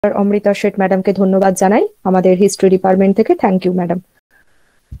অমৃতা শেঠ ম্যাডামকে ধন্যবাদ জানাই আমাদের হিস্ট্রি ডিপার্টমেন্ট থেকে। Thank you madam.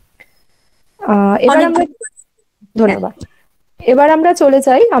 এবার আমরা ধন্যবাদ। এবার আমরা চলে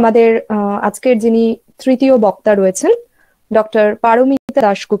যাই আমাদের আজকের যিনি তৃতীয় বক্তা রয়েছেন ডক্টর পারমিতা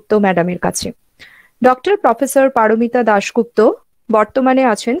দাশগুপ্ত ম্যাডামের কাছে। ডক্টর প্রফেসর পারমিতা দাশগুপ্ত বর্তমানে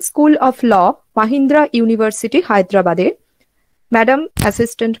আছেন school of law, Mahindra university, হায়দ্রাবাদে। ম্যাডাম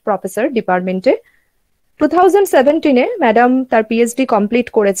অ্যাসিস্ট্যান্ট প্রফেসর ডিপার্টমেন্টে। 2017-এ ম্যাডাম তার পিএইচডি কমপ্লিট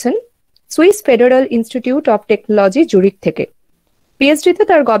করেছেন Swiss federal institute of technology Zurich থেকে। পিএইচডিতে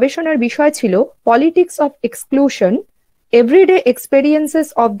তার গবেষণার বিষয় ছিল politics of exclusion, everyday experiences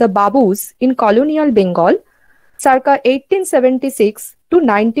of the বাবুস in colonial Bengal সার্কা 1876 to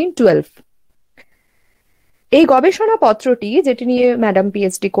 1912। এই গবেষণা পত্রটি যেটি নিয়ে ম্যাডাম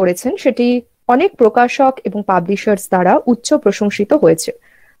পিএইচডি করেছেন সেটি অনেক প্রকাশক এবং পাবলিশার্স দ্বারা উচ্চ প্রশংসিত হয়েছে।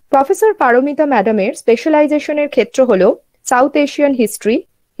 প্রফেসর পারমিতা ম্যাডামের স্পেশালাইজেশনের ক্ষেত্র হল south Asian history,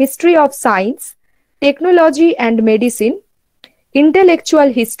 history of science, technology and medicine, intellectual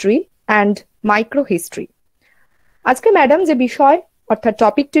history and micro history. আজকে ম্যাডাম যে বিষয় অর্থাৎ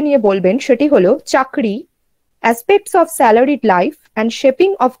টপিকটি নিয়ে বলবেন সেটি হলো চাকরি, aspects of salaried life and shaping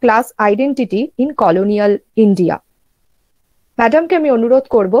of class identity in colonial India. ম্যাডামকে আমি অনুরোধ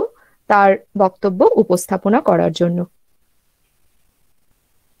করব তার বক্তব্য উপস্থাপনা করার জন্য।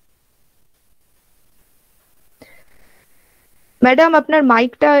 ম্যাডাম আপনার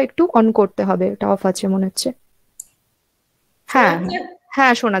মাইকটা একটু অন করতে হবে, এটা অফ আছে মনে হচ্ছে। হ্যাঁ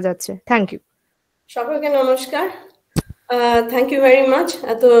হ্যাঁ শোনা যাচ্ছে। Thank you. সকলকে নমস্কার। থ্যাংক ইউ ভেরি মাচ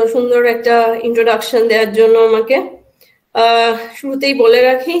এত সুন্দর একটা ইন্ট্রোডাকশন দেওয়ার জন্য আমাকে। শুরুতেই বলে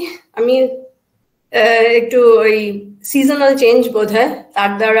রাখি আমি একটু ওই সিজনাল চেঞ্জ বোধহয়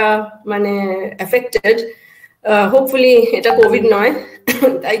তার দ্বারা মানে এফেক্টেড। হোপফুলি এটা কোভিড নয়,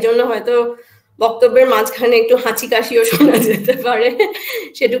 তাই জন্য হয়তো বক্তব্যের মাঝখানে একটু হাঁচি কাশিও শোনা যেতে পারে,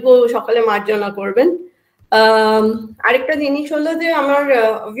 সেটুকু সকালে মার্জনা করবেন। আরেকটা জিনিস হলো যে আমার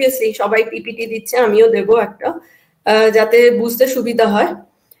অবভিয়াসলি সবাই পিপিটি দিচ্ছে, আমিও দেবো একটা যাতে বুঝতে সুবিধা হয়।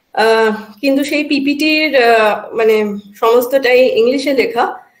 কিন্তু সেই পিপিটির মানে সমস্তটাই ইংলিশে লেখা,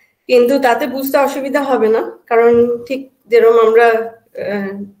 কিন্তু তাতে বুঝতে অসুবিধা হবে না, কারণ ঠিক যেরকম আমরা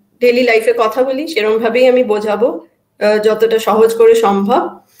ডেইলি লাইফে কথা বলি সেরকম ভাবেই আমি বোঝাবো যতটা সহজ করে সম্ভব।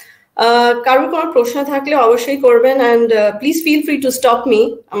 কারোর কোনো প্রশ্ন থাকলে অবশ্যই করবেন, and please feel free to stop me.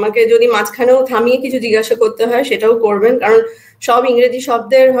 আমাকে যদি মাঝখানেও থামিয়ে কিছু জিজ্ঞাসা করতে হয় সেটাও করবেন, কারণ সব ইংরেজি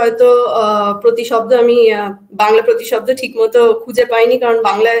শব্দের হয়তো প্রতিশব্দ আমি বাংলা প্রতিশব্দ ঠিক মতো খুঁজে পাইনি, কারণ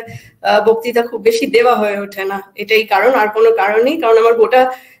বাংলায় বক্তৃতা খুব বেশি দেওয়া হয়ে ওঠে না, এটাই কারণ, আর কোনো কারণ নেই। কারণ আমার গোটা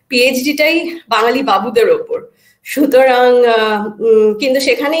পিএইচডিটাই বাঙালি বাবুদের ওপর, সুতরাং কিন্তু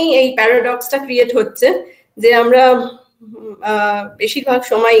সেখানেই এই প্যারাডক্সটা ক্রিয়েট হচ্ছে যে আমরা বেশিরভাগ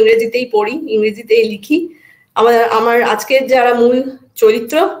সময় ইংরেজিতেই পড়ি, ইংরেজিতেই লিখি। আমার আজকের যারা মূল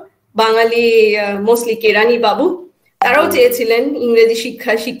চরিত্র বাঙালি মোস্টলি কেরানি বাবু, তারাও চেয়েছিলেন ইংরেজি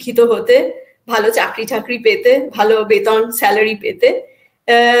শিক্ষায় শিক্ষিত হতে, ভালো চাকরি পেতে, ভালো বেতন স্যালারি পেতে।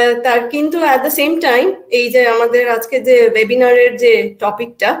 তার কিন্তু অ্যাট দ্য সেম টাইম এই যে আমাদের আজকে যে ওয়েবিনারের যে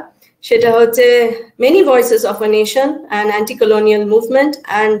টপিকটা সেটা হচ্ছে many voices of a nation and anti colonial movement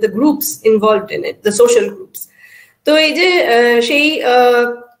and the groups involved in it, the social groups. তো এই যে সেই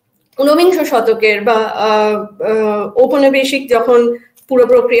ঊনবিংশ শতকের বা ঔপনিবেশিক যখন পুরো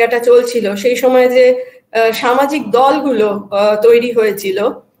প্রক্রিয়াটা চলছিল সেই সময় যে সামাজিক দলগুলো তৈরি হয়েছিল,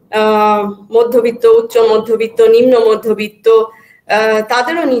 মধ্যবিত্ত, উচ্চ মধ্যবিত্ত, নিম্ন মধ্যবিত্ত,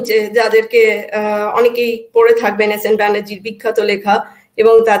 তাদেরও নিচে যাদেরকে অনেকেই পড়ে থাকবেন এস এন ব্যানার্জির বিখ্যাত লেখা,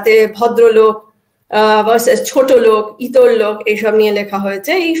 এবং তাতে ভদ্রলোক ভার্সেস ছোট লোক, ইতর লোক, এইসব নিয়ে লেখা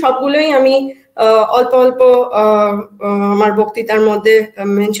হয়েছে। এই সবগুলোই আমি অল্প অল্প আমার বক্তৃতার মধ্যে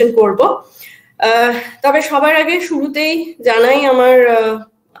মেনশন করব। তবে সবার আগে শুরুতেই জানাই আমার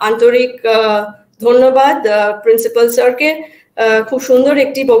আন্তরিক ধন্যবাদ প্রিন্সিপাল স্যারকে। খুব সুন্দর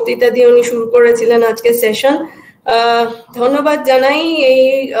একটি বক্তৃতা দিয়ে উনি শুরু করেছিলেন আজকের সেশন। ধন্যবাদ জানাই এই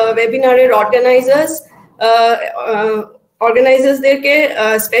ওয়েবিনারের অর্গানাইজার্সদেরকে,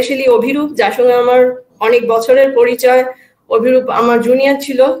 স্পেশালি অভিরূপ, যার সঙ্গে আমার অনেক বছরের পরিচয়। অভিরূপ আমার জুনিয়র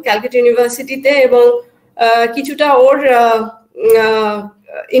ছিল ক্যালকাটা ইউনিভার্সিটিতে, এবং কিছুটা ওর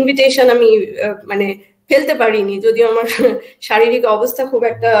ইনভিটেশন আমি মানে ফেলতে পারিনি, যদিও আমার শারীরিক অবস্থা খুব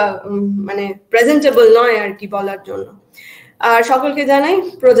একটা মানে প্রেজেন্টেবল নয় আর কি বলার জন্য। আর সকলকে জানাই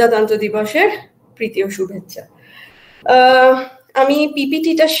প্রজাতন্ত্র দিবসের প্রীতি ও শুভেচ্ছা। আমি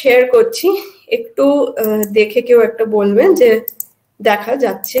পিপিটিটা শেয়ার করছি, একটু দেখে কেউ একটা বলবেন যে দেখা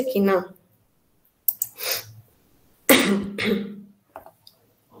যাচ্ছে কিনা।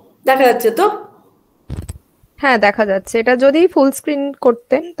 দেখা যাচ্ছে তো? হ্যাঁ দেখা যাচ্ছে। এটা যদি ফুল স্ক্রিন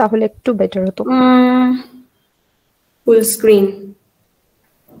করতেন তাহলে একটু বেটার হতো। ফুল স্ক্রিন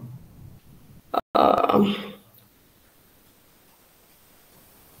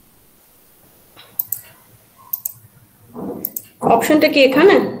অপশনটা কি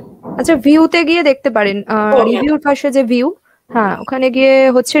এখানে? আচ্ছা, ভিউতে গিয়ে দেখতে পারেন, রিভিউর পাশে যে ভিউ, হ্যাঁ ওখানে গিয়ে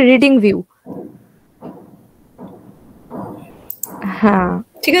হচ্ছে রিডিং ভিউ। হ্যাঁ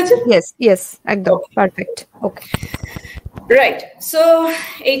ঠিক আছে, ইয়েস ইয়েস একদম পারফেক্ট। Okay right. সো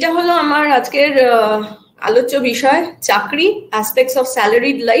এইটা হলো আমার আজকের আলোচ্য বিষয়, চাকরি, aspects of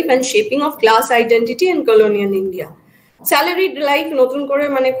salaried life and shaping of class identity in colonial India. Salaried life নতুন করে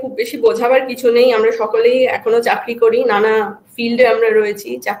মানে খুব বেশি বোঝাবার কিছু নেই, আমরা সকলেই এখনো চাকরি করি, নানা ফিল্ডে আমরা রয়েছি,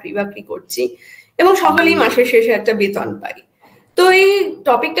 চাকরি বাকরি করছি এবং সকলেই মাসের শেষে একটা বেতন পাই। তো এই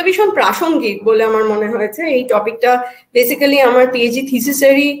টপিকটা ভীষণ প্রাসঙ্গিক বলে আমার মনে হয়েছে। এই টপিকটা বেসিক্যালি আমার পিএইচডি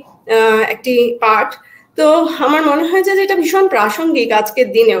থিসিসেরই একটি পার্ট। তো আমার মনে হয় যে এটা ভীষণ প্রাসঙ্গিক আজকের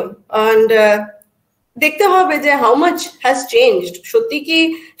দিনেও। অ্যান্ড দেখতে হবে যে হাউ মাচ হ্যাজ চেঞ্জড। সত্যি কি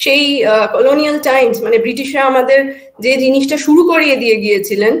সেই কলোনিয়াল টাইমস মানে ব্রিটিশরা আমাদের যে জিনিসটা শুরু করিয়ে দিয়ে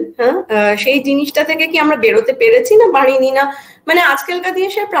গিয়েছিলেন, হ্যাঁ সেই জিনিসটা থেকে কি আমরা বেরোতে পেরেছি না পারিনি না, মানে আজকালকার দিনে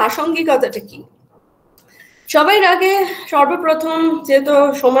সে প্রাসঙ্গিকতাটা কি। সবার আগে সর্বপ্রথম যেহেতু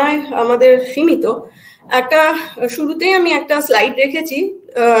সময় আমাদের সীমিত, একটা শুরুতেই আমি একটা স্লাইড রেখেছি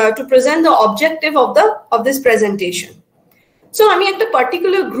two present the objective of this presentation. So আমি একটা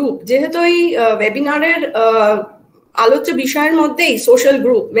পার্টিকুলার গ্রুপ, যেহেতু এই ওয়েবিনারের আলোচ্য বিষয়ের মধ্যেই সোশ্যাল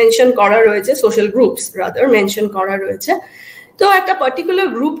গ্রুপ মেনশন করা রয়েছে, সোশ্যাল গ্রুপস রাদার মেনশন করা রয়েছে, তো একটা পার্টিকুলার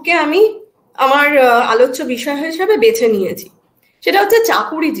গ্রুপকে আমি আমার আলোচ্য বিষয় হিসেবে বেছে নিয়েছি। সেটা হচ্ছে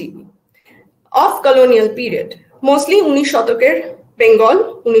চাকুরিজীবী অফ কলোনিয়াল পিরিয়ড, মোস্টলি 19 শতকের বেঙ্গল,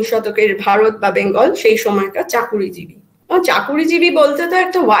 19 শতকের ভারত বা বেঙ্গল, সেই সময়কার চাকুরিজীবী। চাকুরিজীবী বলতে তো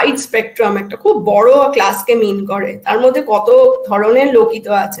একটা ওয়াইড স্পেকট্রাম, একটা খুব বড় ক্লাসকে মিন করে। তার মধ্যে কত ধরনের লোকিত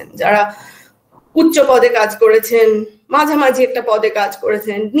আছেন, যারা উচ্চ পদে কাজ করেছেন, মাঝামাঝি একটা পদে কাজ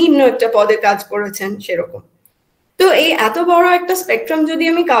করেছেন, নিম্ন একটা পদে কাজ করেছেন, সেরকম। তো এই এত বড় একটা স্পেকট্রাম যদি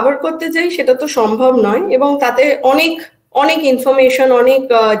আমি কভার করতে চাই সেটা তো সম্ভব নয়, এবং তাতে অনেক অনেক ইনফরমেশন, অনেক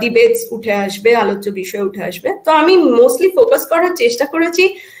ডিবেটস উঠে আসবে, আলোচ্য বিষয় উঠে আসবে। তো আমি মোস্টলি ফোকাস করার চেষ্টা করেছি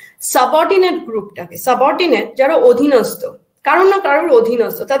সাবঅর্ডিনেট গ্রুপটাকে। সাবঅর্ডিনেট যারা অধীনস্থ, কারণ না কারোর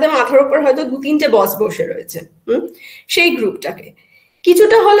অধীনস্থ, তাদের মাথার উপর হয়তো 2-3টে বস বসে রয়েছে, সেই গ্রুপটাকে।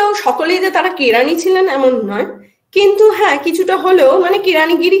 কিছুটা হলেও সকলেই যে তারা কেরানি ছিলেন এমন নয়, কিন্তু হ্যাঁ কিছুটা হলেও মানে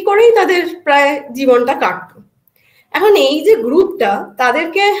কেরানিগিরি করেই তাদের প্রায় জীবনটা কাটতো। এখন এই যে গ্রুপটা,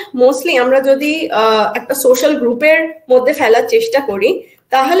 তাদেরকে মোস্টলি আমরা যদি একটা সোশ্যাল গ্রুপের মধ্যে ফেলার চেষ্টা করি,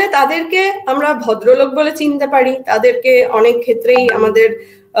 তাহলে তাদেরকে আমরা ভদ্রলোক বলে চিনতে পারি। তাদেরকে অনেক ক্ষেত্রেই আমাদের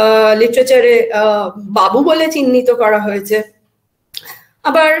লিটারেচারে বাবু বলে চিহ্নিত করা হয়েছে,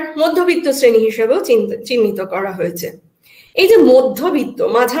 আবার মধ্যবিত্ত শ্রেণী হিসেবেও চিহ্নিত করা হয়েছে। এই যে মধ্যবিত্ত,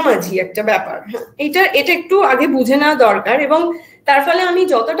 মাঝামাঝি একটা ব্যাপার, এটা একটু আগে বুঝে নেওয়া দরকার। এবং তার ফলে আমি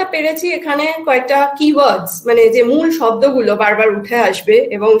যতটা পেরেছি এখানে কয়েকটা কিওয়ার্ডস, মানে যে মূল শব্দগুলো বারবার উঠে আসবে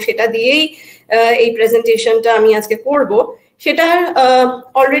এবং সেটা দিয়েই এই প্রেজেন্টেশনটা আমি আজকে করব, সেটা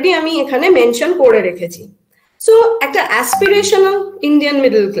অলরেডি আমি এখানে মেনশন করে রেখেছি। সো একটা অ্যাসপিরেশনাল ইন্ডিয়ান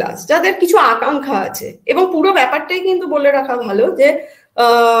মিডল ক্লাস, যাদের কিছু আকাঙ্ক্ষা আছে, এবং পুরো ব্যাপারটাই কিন্তু বলে রাখা ভালো যে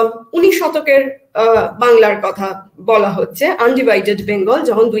 19 শতকের বাংলার কথা বলা হচ্ছে, আনডিভাইডেড বেঙ্গল,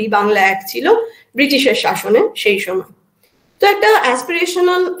 যখন দুই বাংলা এক ছিল ব্রিটিশের শাসনে সেই সময়। তো একটা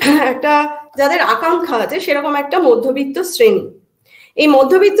অ্যাসপিরেশনাল, একটা যাদের আকাঙ্ক্ষা আছে সেরকম একটা মধ্যবিত্ত শ্রেণী। এই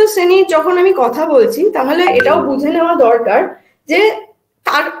মধ্যবিত্ত শ্রেণীর যখন আমি কথা বলছি, তাহলে এটাও বুঝে নেওয়া দরকার যে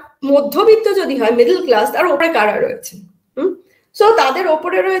তার মধ্যবিত্ত যদি হয়, মিডল ক্লাস, তার উপরে কারা রয়েছে। সো তাদের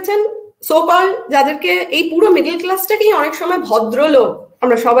ওপরে রয়েছেন সোকল, যাদেরকে এই পুরো মিডল ক্লাসটাকেই অনেক সময় ভদ্রলোক,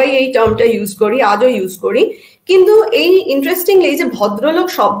 আমরা সবাই এই টার্মটা ইউজ করি, আজও ইউজ করি, কিন্তু এই ইন্টারেস্টিংলি এই যে ভদ্রলোক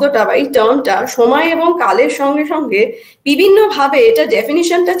শব্দটা বা এই টার্মটা সময় এবং কালের সঙ্গে সঙ্গে বিভিন্ন ভাবে এটা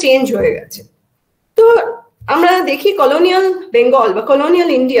ডেফিনিশনটা চেঞ্জ হয়ে গেছে। তো আমরা দেখি কলোনিয়াল বেঙ্গল বা কলোনিয়াল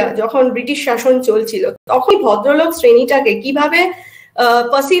ইন্ডিয়া যখন ব্রিটিশ শাসন চলছিল, তখন ভদ্রলোক শ্রেণীটাকে কিভাবে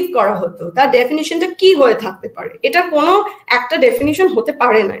পারসিভ করা হতো, তার ডেফিনিশনটা কি হয়ে থাকতে পারে, এটা কোনো একটা ডেফিনিশন হতে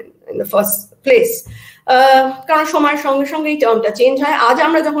পারে না ইন দ্য ফার্স্ট প্লেস, কারণ সময়ের সঙ্গে সঙ্গে এই টার্মটা চেঞ্জ হয়। আজ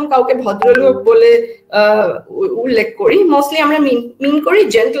আমরা যখন কাউকে ভদ্রলোক বলে উল্লেখ করি, মোস্টলি আমরা মিন করি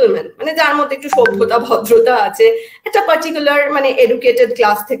জেন্টলম্যান, মানে যার মধ্যে একটু সভ্যতা ভদ্রতা আছে, একটা পার্টিকুলার মানে এডুকেটেড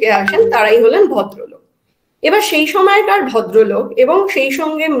ক্লাস থেকে আসেন, তারাই হলেন ভদ্রলোক। এবার সেই সময়কার ভদ্রলোক এবং সেই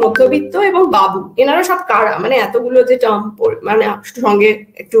সঙ্গে মধ্যবিত্ত এবং বাবু, এনারা সব কারা, মানে এতগুলো যে টার্ম মানে সঙ্গে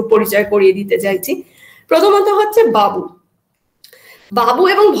একটু পরিচয় করিয়ে দিতে চাইছি। প্রথমত হচ্ছে বাবু। বাবু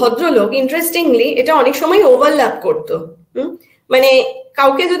এবং ভদ্রলোক ইন্টারেস্টিংলি এটা অনেক সময় ওভারল্যাপ করতো। মানে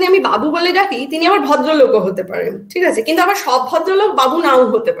কাউকে যদি আমি বাবু বলে ডাকি, তিনি আবার ভদ্রলোকও হতে পারেন, ঠিক আছে, কিন্তু আবার সব ভদ্রলোক বাবু নাও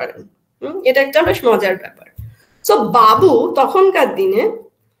হতে পারেন। এটা একটা বেশ মজার ব্যাপার। সো বাবু তখনকার দিনে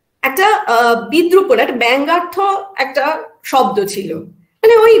একটা বিদ্রুপ করে একটা ব্যঙ্গার্থ একটা শব্দ ছিল।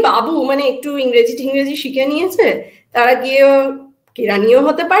 মানে ওই বাবু মানে একটু ইংরেজি শিখে নিয়েছে, তারা গিয়ে কেরানিও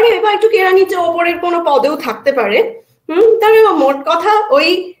হতে পারে বা একটু কেরানির ওপরের কোনো পদেও থাকতে পারে। তাহলে মোট কথা ওই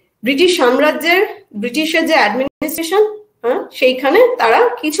ব্রিটিশ সাম্রাজ্যের ব্রিটিশের যে অ্যাডমিনিস্ট্রেশন, সেইখানে তারা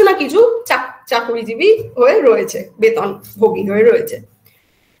কিছু না কিছু চাকুরিজীবী হয়ে রয়েছে, বেতনভোগী হয়ে রয়েছে।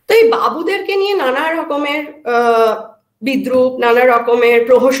 তো এই বাবুদেরকে নিয়ে নানা রকমের বিদ্রুপ, নানা রকমের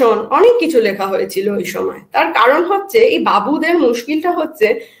প্রহসন, অনেক কিছু লেখা হয়েছিল ওই সময়। তার কারণ হচ্ছে এই বাবুদের মুশকিলটা হচ্ছে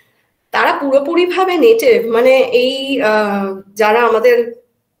তারা পুরোপুরি ভাবে নেটিভ, মানে এই যারা আমাদের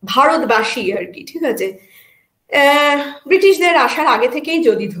ভারতবাসী আর কি, ঠিক আছে, ব্রিটিশদের আসার আগে থেকেই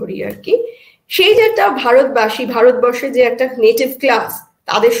যদি ধরি আর কি, সেই যে একটা ভারতবাসী, ভারতবর্ষে যে একটা নেটিভ ক্লাস,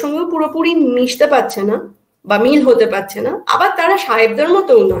 তাদের সঙ্গেও পুরোপুরি মিশতে পারছে না বা মিল হতে পারছে না। আবার তারা সাহেবদের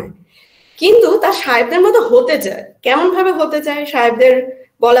মতোও নয়, কিন্তু তার সাহেবদের মতো হতে চায়। কেমন ভাবে হতে চায়? সাহেবদের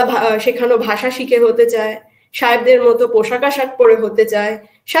বলা শেখানো ভাষা শিখে হতে চায়, সাহেবদের মতো পোশাক আশাক পরে হতে চায়,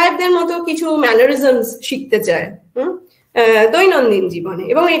 সাহেবদের মতো কিছু ম্যানারিজমস শিখতে চায় দৈনন্দিন জীবনে।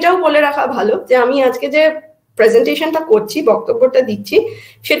 এবং এটাও বলে রাখা ভালো যে আমি আজকে যে প্রেজেন্টেশনটা করছি, বক্তব্যটা দিচ্ছি,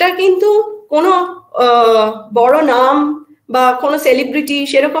 সেটা কিন্তু কোনো বড় নাম বা কোনো সেলিব্রিটি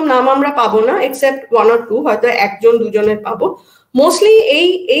সেরকম নাম আমরা পাবো না, এক্সেপ্ট 1 or 2, হয়তো 1 2 জনের পাবো। মোস্টলি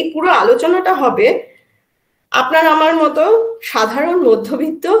এই পুরো আলোচনাটা হবে আপনার আমার মতো সাধারণ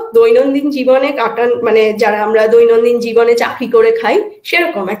মধ্যবিত্ত দৈনন্দিন জীবনে কাটান, মানে যারা আমরা দৈনন্দিন জীবনে চাকরি করে খাই,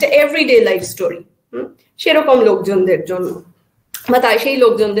 সেরকম একটা এভরিডে লাইফ স্টোরি, সেরকম লোকজনদের জন্য বা তাই সেই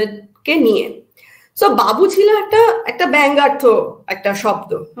লোকজনদেরকে নিয়ে। সো বাবু ছিল একটা ব্যঙ্গার্থ একটা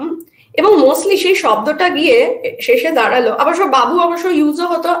শব্দ, এবং মোস্টলি সেই শব্দটা গিয়ে শেষে দাঁড়ালো, আবার সব বাবু অবশ্য ইউজও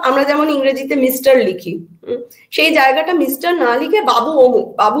হতো, আমরা যেমন ইংরেজিতে মিস্টার লিখি, সেই জায়গাটা মিস্টার না লিখে বাবু অমুক,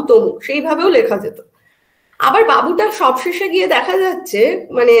 বাবু তমুক, সেইভাবেও লেখা যেত। আবার বাবুটা সবশেষে গিয়ে দেখা যাচ্ছে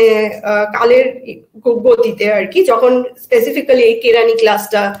মানে কালের গতিতে আর কি, যখন স্পেসিফিক্যালি এই কেরানি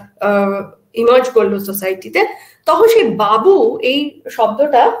ক্লাসটা ইমার্জ করলো সোসাইটিতে, তখন সেই বাবু এই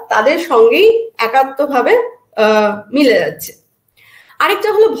শব্দটা তাদের সঙ্গেই একাত্মভাবে মিলে যাচ্ছে। আরেকটা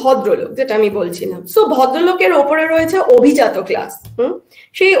হলো ভদ্রলোক, যেটা আমি বলছিলাম। সো ভদ্রলোকের ওপরে রয়েছে অভিজাত ক্লাস।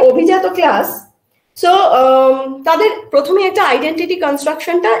 সেই অভিজাত ক্লাস, সো তাদের প্রথমে একটা আইডেন্টিটি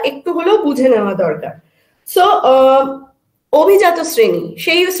কনস্ট্রাকশনটা একটু হলেও বুঝে নেওয়া দরকার। সো অভিজাত শ্রেণী,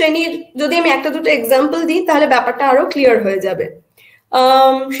 সেই শ্রেণীর যদি আমি 1-2 এক্সাম্পল দিই তাহলে ব্যাপারটা আরো ক্লিয়ার হয়ে যাবে।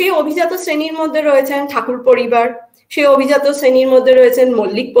 সেই অভিজাত শ্রেণীর মধ্যে রয়েছেন ঠাকুর পরিবার, সেই অভিজাত শ্রেণীর মধ্যে রয়েছেন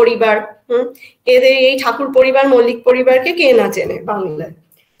মল্লিক পরিবার। এদের এই ঠাকুর পরিবার, মল্লিক পরিবারকে কে না চেনে বাংলায়?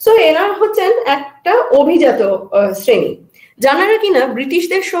 সো এরা হচ্ছেন একটা অভিজাত শ্রেণী, যারা কিনা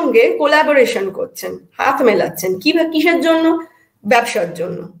ব্রিটিশদের সঙ্গে কোলাবোরেশন করছেন, হাত মেলাচ্ছেন। কিসের জন্য? ব্যবসার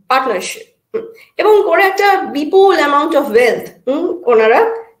জন্য, পার্টনারশিপ, এবং করে একটা বিপুল অ্যামাউন্ট অফ ওয়েলথ ওনারা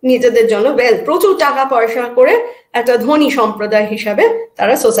নিজেদের জন্য, প্রচুর টাকা পয়সা করে একটা ধনী সম্প্রদায় হিসাবে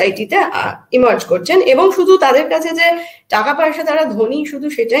তারা সোসাইটিতে ইমার্জ করছেন। এবং শুধু তাদের কাছে যে টাকা পয়সা, তারা ধনী শুধু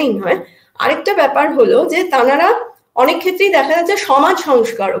সেটাই নয়, আরেকটা ব্যাপার হলো যে তারা অনেক ক্ষেত্রেই দেখা যাচ্ছে সমাজ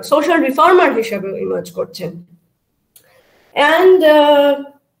সংস্কারক, সোশ্যাল রিফর্মার হিসাবে ইমার্জ করছেন। অ্যান্ড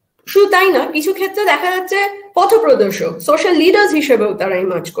শুধু তাই না, কিছু ক্ষেত্রে দেখা যাচ্ছে পথপ্রদর্শক, সোশ্যাল লিডার্স হিসেবেও তারা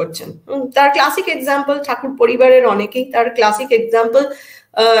ইমার্জ করছেন। তার ক্লাসিক এক্সাম্পল ঠাকুর পরিবারের অনেকেই, তার ক্লাসিক এক্সাম্পল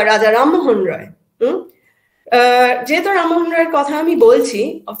রাজা রামমোহন রায়। যেহেতু রামমোহন রায়ের কথা আমি বলছি,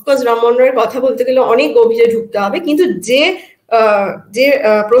 অফকোর্স রামমোহন রায়ের কথা বলতে গেলে অনেক গভীরে ঢুকতে হবে, কিন্তু যে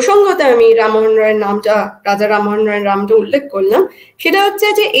প্রসঙ্গতে আমি রামমোহন রায়ের নামটা, রাজা রামমোহন রায়ের নামটা উল্লেখ করলাম, সেটা হচ্ছে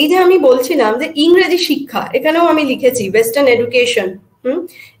যে এই যে আমি বলছিলাম যে ইংরেজি শিক্ষা, এখানেও আমি লিখেছি ওয়েস্টার্ন এডুকেশন,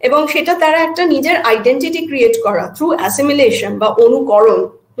 এবং সেটা তারা একটা নিজের আইডেন্টিটি ক্রিয়েট করা থ্রু অ্যাসিমিলেশন বা অনুকরণ।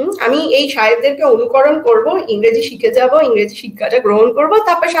 আমি এই সাহেবদেরকে অনুকরণ করব, ইংরেজি শিখে যাব, ইংরেজি শিক্ষাটা গ্রহণ করব,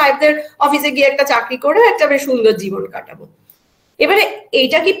 তারপর সাহেবদের অফিসে গিয়ে একটা চাকরি করে একটা বেশ সুন্দর জীবন কাটাবো। এবারে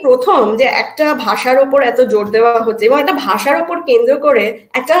এইটা কি প্রথম যে একটা ভাষার ওপর এত জোর দেওয়া হচ্ছে এবং একটা ভাষার ওপর কেন্দ্র করে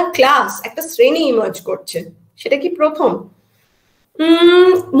একটা ক্লাস, একটা শ্রেণী ইমার্জ করছে? সেটা কি প্রথম?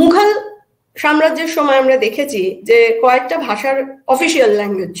 মুঘল সাম্রাজ্যের সময় আমরা দেখেছি যে কয়েকটা ভাষার অফিসিয়াল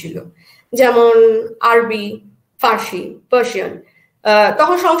ল্যাঙ্গুয়েজ ছিল, যেমন আরবি, ফার্সি, পার্সিয়ান।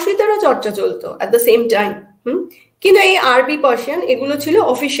 তখন সংস্কৃতেরও চর্চা চলতো অ্যাট দ্য সেম টাইম, কিন্তু এই আরবি, পার্সিয়ান এগুলো ছিল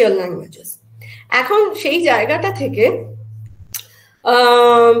অফিসিয়াল ল্যাঙ্গুয়েজেস। এখন সেই জায়গাটা থেকে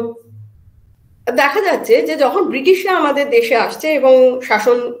দেখা যাচ্ছে যে যখন ব্রিটিশরা আমাদের দেশে আসছে এবং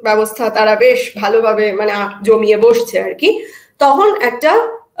শাসন ব্যবস্থা তারা বেশ ভালোভাবে মানে জমিয়ে বসছে আর কি, তখন একটা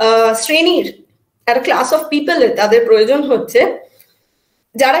শ্রেণীর, একটা ক্লাস অফ পিপলের তাদের প্রয়োজন হচ্ছে,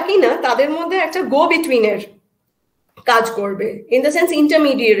 যারা কিনা তাদের মধ্যে একটা গো বিটুইনের কাজ করবে, ইন দ্য সেন্স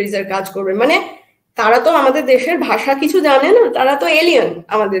ইন্টারমিডিয়েরিজ এর কাজ করবে। মানে তারা তো আমাদের দেশের ভাষা কিছু জানে না, তারা তো এলিয়ান,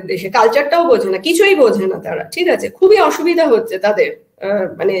 আমাদের দেশে কালচারটাও বোঝে না, কিছুই বোঝে না তারা, ঠিক আছে? খুবই অসুবিধা হচ্ছে তাদের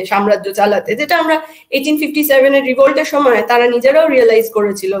মানে সাম্রাজ্য চালাতে, যেটা আমরা 1857-এর রিভোল্টের সময় তারা নিজেরাও রিয়েলাইজ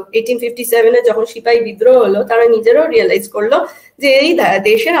করেছিল। 1857-এ যখন সিপাহী বিদ্রোহ হলো, তারা নিজেরাও রিয়েলাইজ করলো যে এই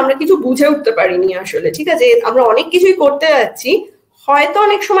দেশের আমরা কিছু বুঝে উঠতে পারিনি আসলে, ঠিক আছে? আমরা অনেক কিছুই করতে যাচ্ছি, হয়তো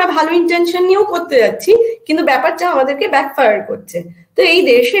অনেক সময় ভালো ইন্টেনশন নিয়েও করতে যাচ্ছি, কিন্তু ব্যাপারটা আমাদেরকে ব্যাকফায়ার করছে। তো এই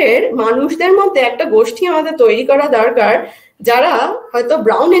দেশের মানুষদের মধ্যে একটা গোষ্ঠী আমাদের তৈরি করা দরকার, যারা হয়তো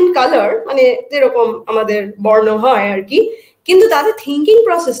ব্রাউন ইন কালার, মানে যেরকম আমাদের বর্ণ হয় আর কি, কিন্তু তাদের থিঙ্কিং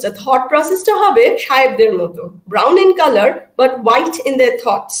প্রসেসটা, থট প্রসেসটা হবে সাহেবদের মতো, brown in colour but white in their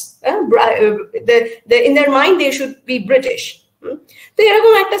thoughts, in their mind they should be British. তো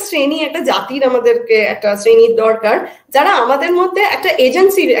এরকম একটা শ্রেণী, একটা জাতির আমাদেরকে একটা শ্রেণীর দরকার, যারা আমাদের মধ্যে একটা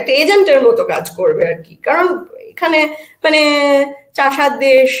এজেন্সির, একটা এজেন্টের মতো কাজ করবে আর কি। কারণ এখানে মানে চাষার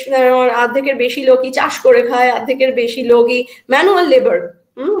দেশ, অর্ধেকের বেশি লোকই চাষ করে খায়, অর্ধেকের বেশি লোকই ম্যানুয়াল লেবার,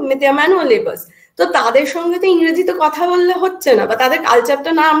 ম্যানুয়াল লেবার্স। তো তাদের সঙ্গে তো ইংরেজিতে কথা বললে হচ্ছে না, বা তাদের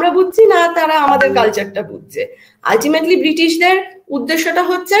কালচারটা না আমরা বুঝছি, না তারা আমাদের কালচারটা বুঝছে। আলটিমেটলি ব্রিটিশদের উদ্দেশ্যটা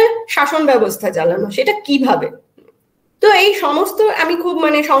হচ্ছে শাসন ব্যবস্থা চালানো, সেটা কিভাবে? তো এই সমস্ত আমি খুব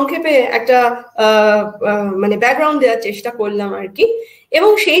মানে সংক্ষেপে একটা মানে ব্যাকগ্রাউন্ড দেওয়ার চেষ্টা করলাম আর কি।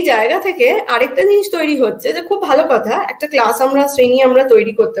 এবং সেই জায়গা থেকে আরেকটা জিনিস তৈরি হচ্ছে যে খুব ভালো কথা, একটা ক্লাস আমরা, শ্রেণী আমরা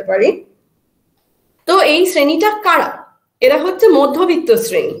তৈরি করতে পারি। তো এই শ্রেণীটা কারা? এরা হচ্ছে মধ্যবিত্ত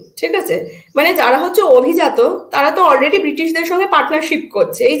শ্রেণী, ঠিক আছে? মানে যারা হচ্ছে অভিজাত, তারা তো অলরেডি ব্রিটিশদের সঙ্গে পার্টনারশিপ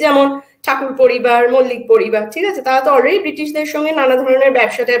করছে, এই যেমন ঠাকুর পরিবার, মল্লিক পরিবার, ঠিক আছে? তারা তো অলরেডি ব্রিটিশদের সঙ্গে নানা ধরনের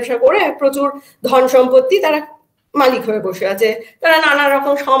ব্যবসা ট্যাবসা করে প্রচুর ধন সম্পত্তি তারা মালিক হয়ে বসে আছে। তারা নানা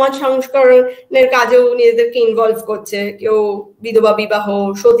রকম সমাজ সংস্করণের কাজেও নিজেদেরকে ইনভলভ করছে, কেউ বিধবা বিবাহ,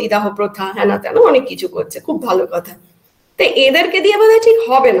 সতীদাহ প্রথা, হ্যানা তেন অনেক কিছু করছে, খুব ভালো কথা। তো এদেরকে দিয়ে বোধহয় ঠিক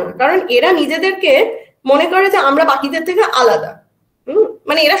হবে না, কারণ এরা নিজেদেরকে মনে করে যে আমরা বাকিদের থেকে আলাদা।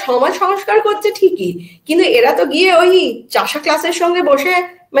 মানে এরা সমাজ সংস্কার করছে ঠিকই, কিন্তু এরা তো গিয়ে ওই চাষা ক্লাসের সঙ্গে বসে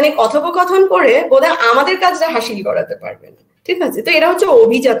মানে কথোপকথন করে বোধহয় আমাদের কাজটা হাসিল করাতে পারবে না, ঠিক আছে? তো এরা হচ্ছে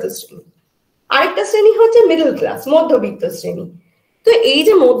অভিজাত শ্রেণী। আরেকটা শ্রেণী হচ্ছে মিডল ক্লাস, মধ্যবিত্ত শ্রেণী। তো এই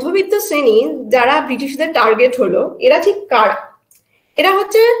যে মধ্যবিত্ত শ্রেণী যারা ব্রিটিশদের টার্গেট হলো, এরা ঠিক কারা? এরা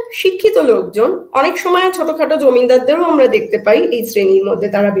হচ্ছে শিক্ষিত লোকজন, অনেক সময় ছোটখাটো জমিদারদেরও আমরা দেখতে পাই এই শ্রেণীর মধ্যে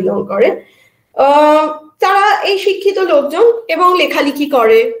তারা বিলং করে। তারা এই শিক্ষিত লোকজন এবং লেখালেখি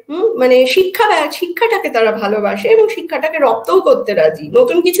করে, মানে শিক্ষাটাকে তারা ভালোবাসে এবং শিক্ষাটাকে রপ্তও করতে রাজি,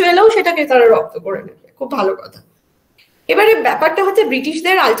 নতুন কিছু এলেও সেটাকে তারা রপ্ত করে নেবে, খুব ভালো কথা। এবারে ব্যাপারটা হচ্ছে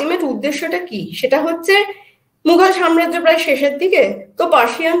ব্রিটিশদের আলটিমেট উদ্দেশ্যটা কি? সেটা হচ্ছে মুঘল সাম্রাজ্য প্রায় শেষের দিকে, তো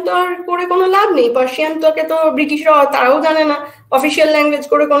পার্সিয়ান তো আর করে কোনো লাভ নেই, পার্সিয়ান তোকে তো ব্রিটিশরা তারাও জানে না, অফিসিয়াল ল্যাঙ্গুয়েজ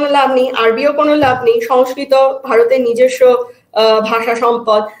করে কোনো লাভ নেই, আরবিও কোনো লাভ নেই, সংস্কৃত ভারতের নিজস্ব ভাষা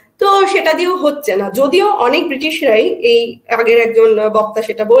সম্পদ, তো সেটা দিয়েও হচ্ছে না। যদিও অনেক ব্রিটিশরাই, এই আগের একজন বক্তা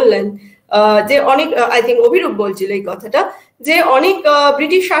সেটা বললেন, যে অনেক, আই থিঙ্ক অভিরূপ বলছিল এই কথাটা, যে অনেক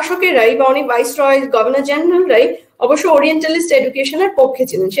ব্রিটিশ শাসকেরাই বা অনেক ভাইসরয়, গভর্নর জেনারেলরাই অবশ্য ওরিয়েন্টালিস্ট এডুকেশনের পক্ষে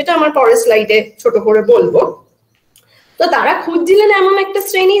ছিলেন, সেটা আমার পরের স্লাইডে ছোট করে বলবো। তো তারা খুঁজছিলেন এমন একটা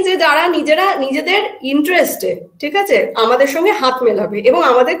শ্রেণী যে যারা নিজেদের ইন্টারেস্টে, ঠিক আছে, আমাদের সঙ্গে হাত মেলাবে এবং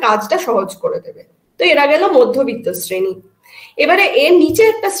আমাদের কাজটা সহজ করে দেবে। তো এরা গেল মধ্যবিত্ত শ্রেণী। এবারে এর নিচে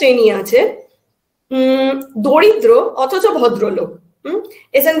একটা শ্রেণী আছে দরিদ্র অথচ ভদ্রলোক।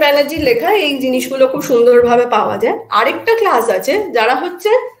 এস এন ব্যানার্জির লেখা এই জিনিসগুলো খুব সুন্দরভাবে পাওয়া যায়। আরেকটা ক্লাস আছে যারা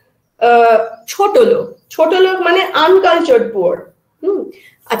হচ্ছে ছোট লোক মানে আনকালচার্ড পুয়ার।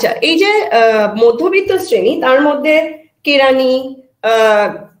 আচ্ছা, এই যে মধ্যবিত্ত শ্রেণী, তার মধ্যে কেরানি,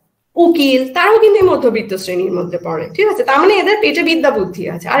 উকিল, তারাও কিন্তু মধ্যবিত্ত শ্রেণীর মধ্যে পড়ে, ঠিক আছে? তার মানে এদের পেটে বিদ্যা বুদ্ধি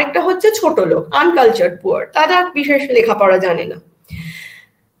আছে। আরেকটা হচ্ছে ছোট লোক, আনকালচার্ড পুয়ার, তারা বিশেষ লেখাপড়া জানে না।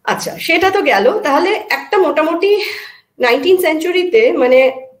 আচ্ছা, সেটা তো গেল। তাহলে একটা মোটামুটি 19th সেঞ্চুরিতে মানে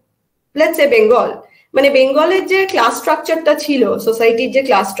লেটস সে বেঙ্গলের যে ক্লাস স্ট্রাকচারটা ছিল, সোসাইটির যে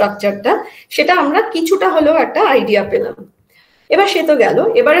ক্লাস স্ট্রাকচারটা, সেটা আমরা কিছুটা হলেও একটা আইডিয়া পেলাম। এবার সে তো গেল।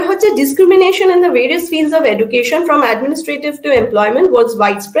 এবারে হচ্ছে discrimination in the various fields of education from administrative to employment was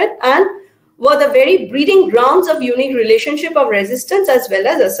widespread and were the very breeding grounds of unique relationship of resistance as well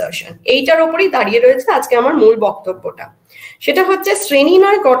as assertion. এইটার উপরেই দাঁড়িয়ে রয়েছে আজকে আমার মূল বক্তব্যটা। সেটা হচ্ছে শ্রেণী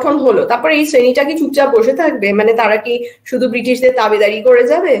নয় গঠন হলো, তারপর এই শ্রেণীটা কি চুপচাপ বসে থাকবে? মানে তারা কি শুধু ব্রিটিশদের তাবেদারি করে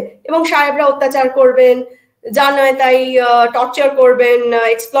যাবে এবং সাহেবরা অত্যাচার করবেন, যা নয় তাই টর্চার করবেন,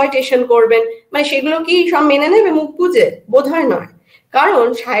 এক্সপ্লয়টেশন করবেন, মানে সেগুলো কি সব মেনে নেবে মুখ বুঝে? বোধহয় নয়। কারণ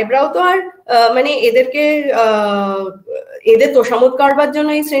সাহেবরাও তো আর মানে এদের তোষামত করবার জন্য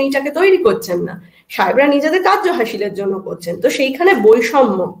এই শ্রেণীটাকে তৈরি করছেন না, সাহেবরা নিজেদের কার্য হাসিলের জন্য করছেন। তো সেইখানে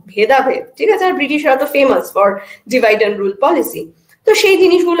বৈষম্য, ভেদাভেদ, ঠিক আছে? আর ব্রিটিশরা তো famous for divide and rule policy, তো সেই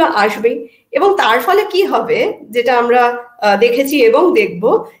জিনিসগুলো আসবেই। এবং তার ফলে কি হবে, যেটা আমরা দেখেছি এবং দেখব,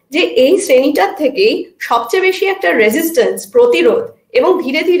 যে এই শ্রেণীটার থেকেই সবচেয়ে বেশি একটা রেজিস্ট্যান্স, প্রতিরোধ, এবং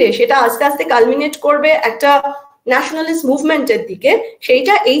ধীরে ধীরে সেটা আস্তে আস্তে কালমিনেট করবে একটা ন্যাশনালিস্ট মুভমেন্টের দিকে,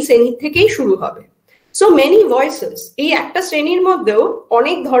 সেইটা এই শ্রেণীর থেকেই শুরু হবে। সো মেনি ভয়েসেস, এই একটা শ্রেণীর মধ্যেও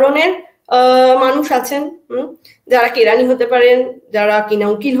অনেক ধরনের মানুষ আছেন, যারা কেরানি হতে পারেন, যারা কিনা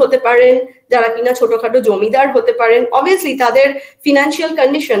উকিল হতে পারেন, যারা কিনা ছোটখাটো জমিদার হতে পারেন। অবভিয়াসলি তাদের ফিনান্সিয়াল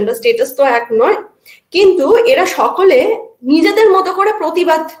কন্ডিশন বা স্টেটাস তো এক নয়, কিন্তু এরা সকলে নিজেদের মতো করে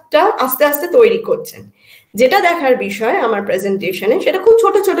প্রতিবাদটা আস্তে আস্তে তৈরি করছেন। যেটা দেখার বিষয় আমার প্রেজেন্টেশনে, সেটা খুব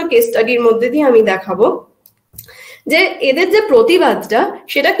ছোট ছোট কেস স্টাডির মধ্যে দিয়ে আমি দেখাবো যে এদের যে প্রতিবাদটা,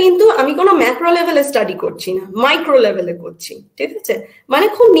 সেটা কিন্তু আমি কোনো ম্যাক্রো লেভেলে স্টাডি করছি না, মাইক্রো লেভেলে করছি, ঠিক আছে? মানে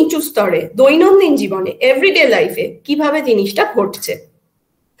খুব নিচু স্তরে, দৈনন্দিন জীবনে, এভরিডে লাইফে কিভাবে জিনিসটা ঘটছে।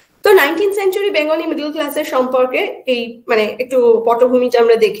 তো 19th সেঞ্চুরি বেঙ্গলি মিডল ক্লাসের সম্পর্কে এই মানে একটু পটভূমিটা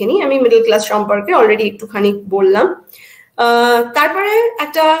আমরা দেখে নিই। আমি মিডল ক্লাস সম্পর্কে অলরেডি একটুখানি বললাম। তারপরে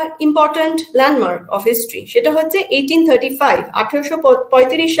একটা ইম্পর্টেন্ট ল্যান্ডমার্ক অফ হিস্ট্রি, সেটা হচ্ছে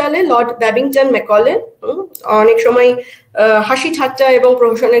 1835 সালে লর্ড ব্যাবিংটন ম্যাকলে। অনেক সময় হাসি ঠাট্টা এবং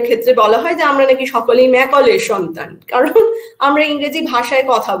প্রহসনের ক্ষেত্রে বলা হয় যে আমরা নাকি সকলেই ম্যাকলের সন্তান, কারণ আমরা ইংরেজি ভাষায়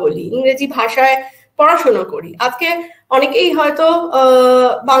কথা বলি, ইংরেজি ভাষায় পড়াশোনা করি। আজকে অনেকেই হয়তো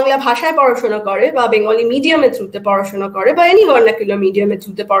বাংলা ভাষায় পড়াশোনা করে বা বেঙ্গলি মিডিয়ামের থ্রুতে পড়াশোনা করে বা এনি ভার্নাকুলার মিডিয়ামের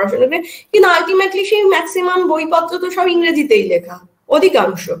থ্রুতে পড়াশোনা করে, কিন্তু আলটিমেটলি সেই ম্যাক্সিমাম বইপত্র তো সব ইংরেজিতেই লেখা,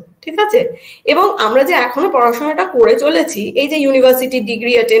 অধিকাংশ, ঠিক আছে? এবং আমরা যে এখনো পড়াশোনাটা করে চলেছি, এই যে ইউনিভার্সিটি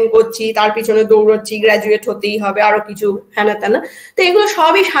ডিগ্রি অ্যাটেন্ড করছি, তার পিছনে দৌড়চ্ছি, গ্রাজুয়েট হতেই হবে, আরো কিছু হ্যানা ত্যানা, তো এগুলো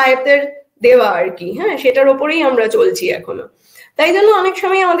সবই সাহেবদের দেওয়া আর কি, হ্যাঁ, সেটার ওপরেই আমরা চলছি এখনো। তাই জন্য অনেক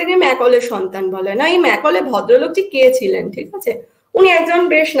সময় আমাদেরকে ম্যাকলের সন্তান বলে না। এই ম্যাকলে ভদ্রলোকটি কে ছিলেন, ঠিক আছে? উনি একজন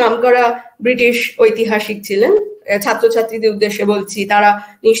বেশ নামকরা ব্রিটিশ ঐতিহাসিক ছিলেন। ছাত্রছাত্রীদের উদ্দেশ্যে বলছি, তারা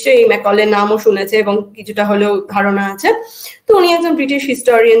নিশ্চয়ই এই ম্যাকলের নামও শুনেছে এবং কিছুটা হলেও ধারণা আছে। তো উনি একজন ব্রিটিশ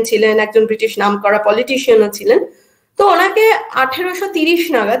হিস্টোরিয়ান ছিলেন, একজন ব্রিটিশ নামকরা পলিটিশিয়ানও ছিলেন। তো ওনাকে 1830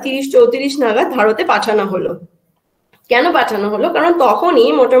 নাগাদ, 30-34 নাগাদ ভারতে পাঠানো হলো। কেন পাঠানো হলো? কারণ তখনই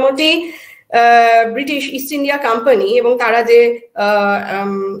মোটামুটি ব্রিটিশ ইস্ট ইন্ডিয়া কোম্পানি এবং তারা যে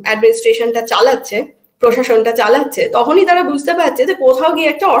অ্যাডমিনিস্ট্রেশনটা চালাচ্ছে, প্রশাসনটা চালাচ্ছে, তখনই তারা বুঝতে পারছে যে কোথাও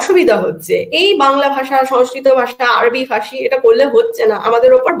গিয়ে একটা অসুবিধা হচ্ছে। এই বাংলা ভাষা, সংস্কৃত ভাষা, আরবি ফার্সি এটা করলে হচ্ছে না,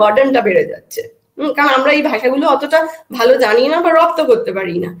 আমাদের ওপর বার্ডেনটা বেড়ে যাচ্ছে, কারণ আমরা এই ভাষাগুলো অতটা ভালো জানি না বা রপ্ত করতে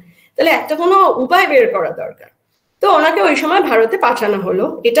পারি না। তাহলে একটা কোনো উপায় বের করা দরকার। তো ওনাকে ওই সময় ভারতে পাঠানো হলো,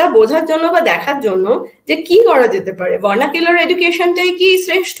 এটা বোঝার জন্য বা দেখার জন্য যে কি করা যেতে পারে। ভার্নাকুলার এডুকেশনটাই কি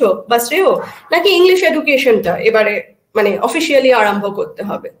শ্রেষ্ঠ বা শ্রেয়, নাকি ইংলিশ এডুকেশনটা এবারে মানে অফিসিয়ালি আরম্ভ করতে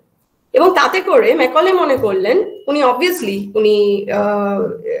হবে? এবং তাতে করে ম্যাকলে মনে করলেন, উনি অবভিয়াসলি উনি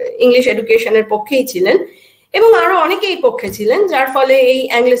ইংলিশ এডুকেশনের পক্ষেই ছিলেন এবং আরো অনেকেই পক্ষে ছিলেন, যার ফলে এই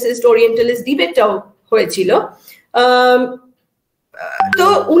অ্যাংলিসিস্ট ওরিয়েন্টালিস্ট ডিবেটটাও হয়েছিল। তো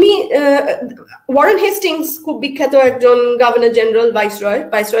উনি ওয়ারেন হেস্টিংস খুব বিখ্যাত একজন গভর্নর জেনারেল,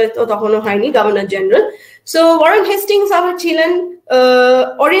 ভাইসরয় তো তখনও হয়নি, governor general. So Warren Hastings আবার ছিলেন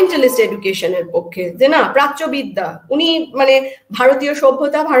ওরিয়েন্টালিস্ট এডুকেশনের পক্ষে, যে না, প্রাচ্যবিদ্যা, উনি মানে ভারতীয়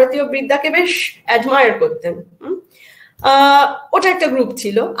সভ্যতা, ভারতীয় বিদ্যাকে বেশ অ্যাডমায়ার করতেন। ওটা একটা গ্রুপ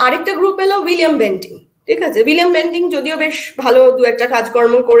ছিল। আরেকটা গ্রুপ এলো উইলিয়াম বেন্টিং, ঠিক আছে? উইলিয়াম বেন্টিং যদিও বেশ ভালো দু একটা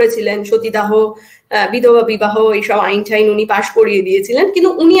কাজকর্ম করেছিলেন, সতীদাহ, বিধবা বিবাহ, এইসব আইন টাইন উনি পাশ করিয়ে দিয়েছিলেন, কিন্তু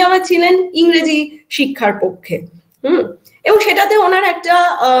উনি আবার ছিলেন ইংরেজি শিক্ষার পক্ষে। এবং সেটাতে ওনার একটা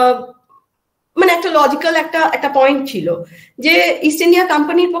মানে একটা লজিক্যাল একটা পয়েন্ট ছিল যে ইস্ট ইন্ডিয়া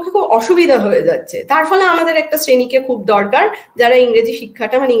কোম্পানির পক্ষে খুব অসুবিধা হয়ে যাচ্ছে, তার ফলে আমাদের একটা শ্রেণীকে খুব দরকার যারা ইংরেজি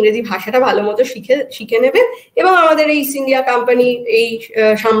শিক্ষাটা মানে ইংরেজি ভাষাটা ভালো মতো শিখে নেবে এবং আমাদের এই ইস্ট ইন্ডিয়া কোম্পানি এই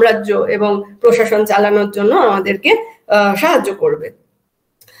সাম্রাজ্য এবং প্রশাসন চালানোর জন্য আমাদেরকে সাহায্য করবে।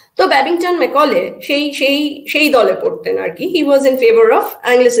 তো ব্যাবিংটন ম্যাকলে সেই দলে পড়তেন আর কি। হি was in favour of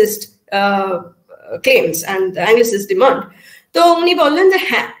অ্যাংলিসিস্ট claims and অ্যাংলিসিস্ট demand. তো উনি বললেন যে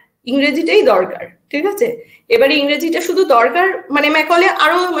হ্যাঁ, ইংরেজিটাই দরকার, ঠিক আছে? এবারে ইংরেজিটা শুধু দরকার মানে ম্যাকলে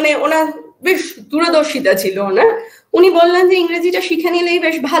আরো মানে ওনার বেশ দূরদর্শিতা ছিল ওনার। উনি বললেন যে ইংরেজিটা শিখে নিলেই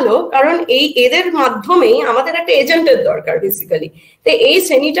বেশ ভালো, কারণ এদের মাধ্যমেই আমাদের একটা এজেন্টের দরকার বেসিক্যালি। তো এই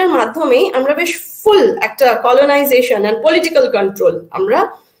শ্রেণীটার মাধ্যমেই আমরা বেশ ফুল একটা কলোনাইজেশন অ্যান্ড পলিটিক্যাল কন্ট্রোল আমরা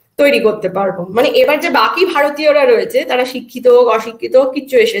তৈরি করতে পারবো। মানে এবার যে বাকি ভারতীয়রা রয়েছে তারা শিক্ষিত হোক অশিক্ষিত হোক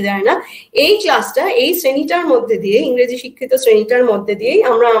কিচ্ছু এসে যায় না, এই ক্লাসটা এই শ্রেণীটার মধ্যে দিয়ে, ইংরেজি শিক্ষিত শ্রেণীটার মধ্যে দিয়েই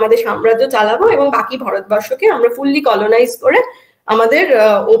আমরা আমাদের সাম্রাজ্য চালাবো এবং বাকি ভারতবর্ষকে আমরা ফুললি কলোনাইজ করে আমাদের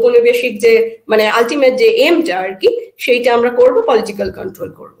ঔপনিবেশিক যে মানে আলটিমেট যে এমটা আর কি, সেইটা আমরা করব, পলিটিক্যাল কন্ট্রোল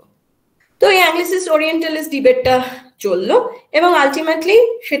করব। তো এই অ্যাংলিসিস্ট ওরিয়েন্টালিস্ট ডিবেটটা চললো এবং আলটিমেটলি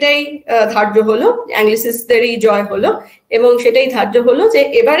সেটাই ধার্য হলো, অ্যাংলিসিস্টদেরই জয় হলো এবং সেটাই ধার্য হলো যে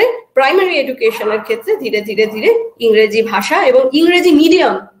এবারে প্রাইমারি এডুকেশনের ক্ষেত্রে ধীরে ধীরে ধীরে ইংরেজি ভাষা এবং ইংরেজি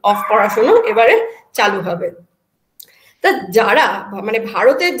মিডিয়াম অফ পড়াশোনা এবারে চালু হবে। তা যারা মানে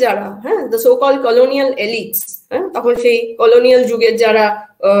ভারতের যারা the so call colonial elites, তখন সেই কলোনিয়াল যুগের যারা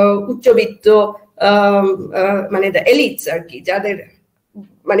উচ্চবিত্ত মানে দ্য এলিটস আর কি, যাদের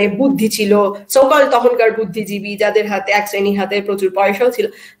মানে বুদ্ধি ছিল, সকল তখনকার বুদ্ধিজীবী যাদের হাতে এক শ্রেণীর হাতে প্রচুর পয়সাও ছিল,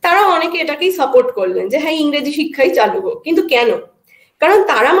 তারা অনেকে এটাকেই সাপোর্ট করলেন যে হ্যাঁ ইংরেজি শিক্ষাই চালু হোক। কিন্তু কেন? কারণ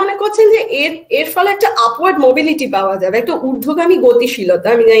তারা মনে করছেন যে এর ফলে একটা আপওয়ার্ড মোবিলিটি পাওয়া যাবে, একটা ঊর্ধ্বগামী গতিশীলতা,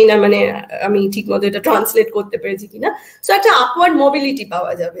 আমি জানি না মানে আমি ঠিক মতো এটা ট্রান্সলেট করতে পেরেছি কিনা, সো একটা আপওয়ার্ড মোবিলিটি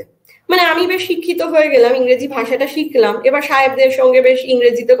পাওয়া যাবে। মানে আমি বেশ শিক্ষিত হয়ে গেলাম, ইংরেজি ভাষাটা শিখলাম, এবার সাহেবদের সঙ্গে বেশ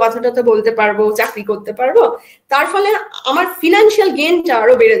ইংরেজিতে কথা টথা বলতে পারবো, চাকরি করতে পারবো, তার ফলে আমার ফিনান্সিয়াল গেইনটা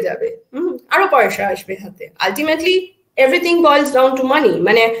আরো বেড়ে যাবে, আরো পয়সা আসবে হাতে। Ultimately everything বয়েলস down to money,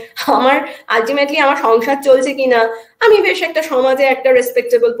 মানে আমার আলটিমেটলি আমার সংসার চলছে কিনা, আমি বেশ একটা সমাজে একটা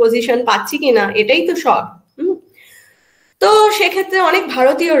রেসপেক্টেবল পজিশন পাচ্ছি কিনা, এটাই তো সব। তো সেক্ষেত্রে অনেক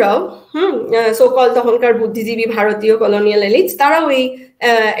ভারতীয়রাও সোকল তখনকার বুদ্ধিজীবী ভারতীয় কলোনিয়াল এলিটস তারাও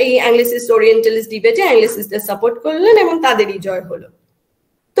এই অ্যাংলিসিস্ট ওরিয়েন্টালিস্ট ডিবেটে অ্যাংলিসিস্টদের সাপোর্ট করলেন এবং তাদেরই জয় হলো।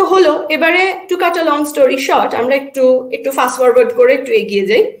 তো হলো, এবারে two cut a long story short, আমরা একটু ফাস্ট ফরওয়ার্ড করে একটু এগিয়ে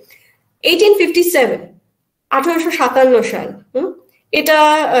যাই। 1857, 1857 সাল, এটা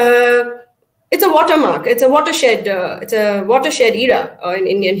it's a watermark, it's a watershed era in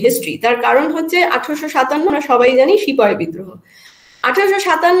Indian history. তার কারণ হচ্ছে 1857 আমরা সবাই জানি সিপাহী বিদ্রোহ।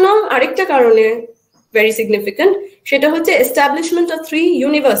 1857 আরেকটা কারণে ভেরি সিগনিফিক্যান্ট, সেটা হচ্ছে এস্টাবলিশমেন্ট অফ 3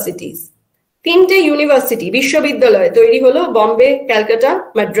 ইউনিভার্সিটিজ, 3টে ইউনিভার্সিটি বিশ্ববিদ্যালয় তৈরি হলো, বম্বে, ক্যালকাটা,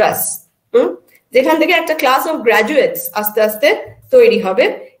 মাদ্রাস, যেখান থেকে একটা ক্লাস অফ গ্রাজুয়েটস আস্তে আস্তে তৈরি হবে।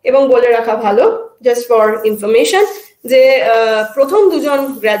 এবং বলে রাখা ভালো জাস্ট ফর ইনফরমেশন যে প্রথম দুজন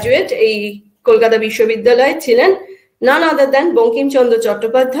গ্রাজুয়েট এই কলকাতা বিশ্ববিদ্যালয়ে ছিলেন নান আদার দেন বঙ্কিমচন্দ্র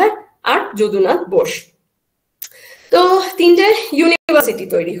চট্টোপাধ্যায় আর যদুনাথ বোস। তো 3টে ইউনিভার্সিটি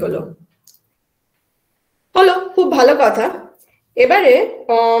তৈরি হলো, খুব ভালো কথা। এবারে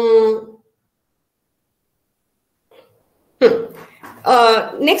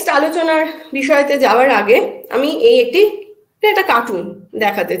নেক্সট আলোচনার বিষয়তে যাওয়ার আগে আমি একটা কার্টুন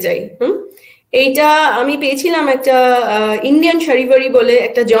দেখাতে চাই। এইটা আমি পেয়েছিলাম একটা ইন্ডিয়ান শরিভারি বলে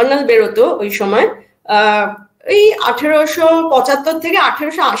একটা জার্নাল বেরোতো ওই সময়, এই 1875 থেকে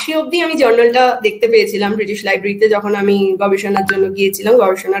 1880 অব্দি আমি জার্নালটা দেখতে পেয়েছিলাম ব্রিটিশ লাইব্রেরিতে যখন আমি গবেষণার জন্য গিয়েছিলাম,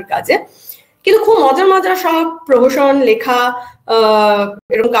 গবেষণার কাজে। কিন্তু খুব মজার মজার সব প্রহসন লেখা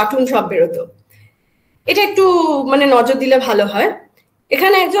এরকম কার্টুন সব বেরোতো। এটা একটু মানে নজর দিলে ভালো হয়।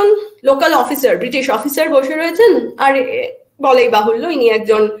 এখানে একজন লোকাল অফিসার, ব্রিটিশ অফিসার বসে রয়েছেন, আর বলেই বাহুল্য ইনি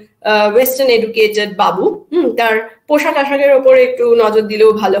একজন ওয়েস্টার্ন এডুকেটেড বাবু। তার পোশাক আশাকের ওপরে একটু নজর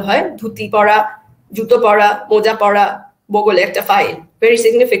দিলেও ভালো হয়, ধুতি পরা, জুতো পরা, মোজা পরা, বগলে একটা ফাইল, ভেরি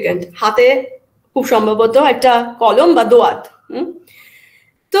সিগনিফিক্যান্ট, হাতে খুব সম্ভবত একটা কলম বা দোয়াত।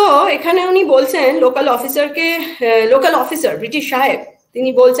 তো এখানে উনি বলছেন লোকাল অফিসার ব্রিটিশ সাহেব, তিনি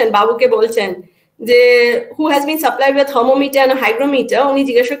বলছেন, বাবুকে বলছেন যে who has been supplied with thermometer and hygrometer. উনি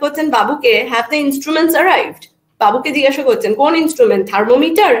জিজ্ঞাসা করছেন বাবুকে, হ্যাভ দ্য ইনস্ট্রুমেন্টস অ্যারাইভড? বাবুকে জিজ্ঞাসা করছেন কোন ইনস্ট্রুমেন্ট,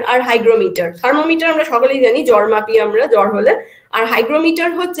 থার্মোমিটার আর হাইগ্রোমিটার। থার্মোমিটার আমরা সকলেই জানি, জ্বর মাপি আমরা জ্বর হলে, আর হাইগ্রোমিটার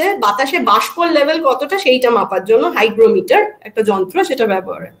হচ্ছে বাতাসে বাষ্পর লেভেল কতটা সেইটা মাপার জন্য হাইগ্রোমিটার একটা যন্ত্র, সেটা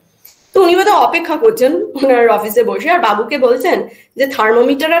ব্যবহার হয়। তো উনি বোধহয় অপেক্ষা করছেন ওনার অফিসে বসে, আর বাবুকে বলছেন যে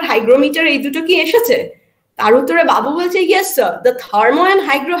থার্মোমিটার আর হাইগ্রোমিটার এই দুটো কি এসেছে? তার উত্তরে বাবু বলছে, yes sir, the thermo and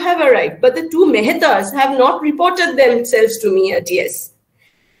হাইগ্রো have arrived, but the two মেহতার্স have not reported themselves to me at yes.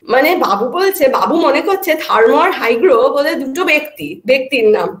 মানে বাবু বলছে, বাবু মনে করছে থার্মো আর হাইগ্রো বোধহয় দুটো ব্যক্তির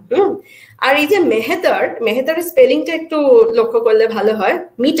নাম। আর এই যে মেহেতারের স্পেলিংটা একটু লক্ষ্য করলে ভালো হয়,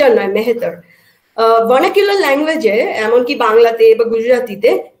 মিটার নয়, মেহেতার। ভার্নাকুলার ল্যাঙ্গুয়েজে এমনকি বাংলাতে বা গুজরাটিতে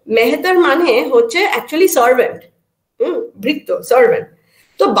মেহেতার মানে হচ্ছে অ্যাকচুয়ালি সার্ভেন্ট, ভৃত্য, সার্ভেন্ট।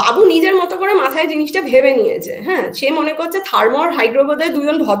 তো বাবু নিজের মতো করে মাথায় জিনিসটা ভেবে নিয়েছে। সে মনে করছে থার্মো আর হাইগ্রো বোধহয়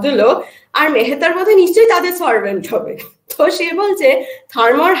দুজন ভদ্রলোক, আর মেহেতার বোধহয় নিশ্চয়ই তাদের সার্ভেন্ট হবে। তো সে বলছে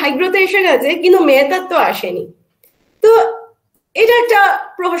থার্মো আর হাইগ্রোতে এসে গেছে, কিন্তু মেহেতার তো আসেনি। তো এটা একটা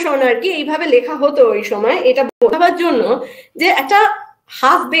প্রহসন আর কি, এইভাবে লেখা হতো ওই সময়, এটা বোঝাবার জন্য যে একটা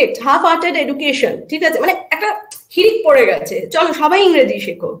হাফ আর্টেড এডুকেশন, ঠিক আছে, মানে একটা হিড়িক পড়ে গেছে, চলো সবাই ইংরেজি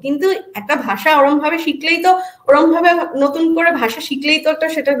শেখো, কিন্তু একটা ভাষা ওরম ভাবে শিখলেই তো, ওরম ভাবে নতুন করে ভাষা শিখলেই তো একটা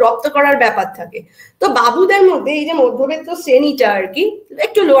সেটা রপ্ত করার ব্যাপার থাকে। তো বাবুদের মধ্যে এই যে মধ্যবিত্ত শ্রেণীটা আর কি,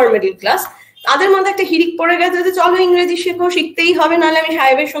 একটু লোয়ার মিডল ক্লাস, তাদের মধ্যে একটা হিড়িক পড়ে গেছে যে চলো ইংরেজি শেখো, শিখতেই হবে, নাহলে আমি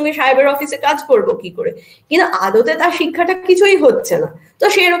সাহেবের সঙ্গে সাহেবের অফিসে কাজ করব কি করে। কিন্তু আদতে তার শিক্ষাটা কিছুই হচ্ছে না, তো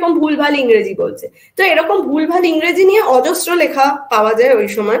সে এরকম ভুলভাল ইংরেজি বলছে। তো এরকম ভুলভাল ইংরেজি নিয়ে অজস্র লেখা পাওয়া যায় ওই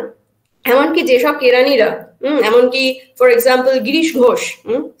সময়। এমনকি যেসব কেরানিরা, এমনকি ফর এক্সাম্পল গিরিশ ঘোষ,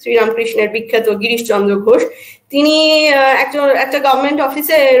 শ্রীরামকৃষ্ণের বিখ্যাত গিরিশ চন্দ্র ঘোষ, তিনি একটা গভর্নমেন্ট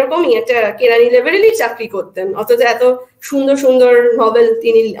অফিসে এরকমই একটা কেরানি লেভেলেরই চাকরি করতেন, অথচ এত সুন্দর সুন্দর নভেল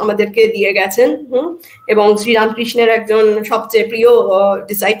তিনি আমাদেরকে দিয়ে গেছেন, এবং শ্রীরামকৃষ্ণের একজন সবচেয়ে প্রিয়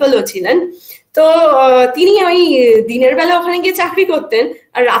ডিসাইপলও ছিলেন। তো তিনি ওই দিনের বেলা ওখানে গিয়ে চাকরি করতেন,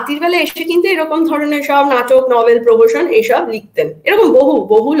 আর রাতের বেলা এসে কিন্তু এরকম ধরনের সব নাটক, নভেল, প্রহসন এইসব লিখতেন। এরকম বহু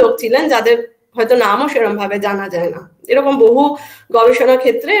বহু লোক ছিলেন যাদের হয়তো নামও সেরকম ভাবে জানা যায় না। এরকম বহু গবেষণা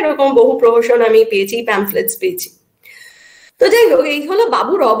ক্ষেত্রে এরকম বহু প্রহসন আমি পেয়েছি, প্যামফ্লেটস পেয়েছি। তো যাই হোক, এই হলো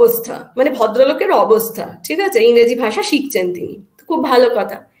বাবুর অবস্থা, মানে ভদ্রলোকের অবস্থা, ঠিক আছে। ইংরেজি ভাষা শিখছেন তিনি, খুব ভালো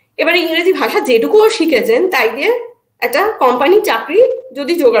কথা। এবারে ইংরেজি ভাষা যেটুকুও শিখেছেন তাই দিয়ে একটা কোম্পানির চাকরি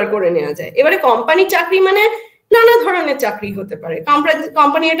যদি জোগাড় করে নেওয়া যায়। এবারে কোম্পানির চাকরি মানে নানা ধরনের চাকরি হতে পারে।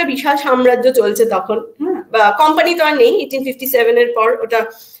 কোম্পানি একটা বিশাল সাম্রাজ্য চলছে তখন, বা কোম্পানি তো আর নেই, 1857 এর পর ওটা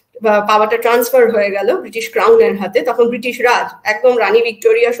পাওয়াটা ট্রান্সফার হয়ে গেল ব্রিটিশ ক্রাউনের হাতে। তখন ব্রিটিশ রাজ, একদম রানী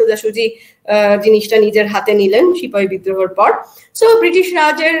ভিক্টোরিয়া সোজাসুজি জিনিসটা নিজের হাতে নিলেন সিপাহী বিদ্রোহের পর। সো ব্রিটিশ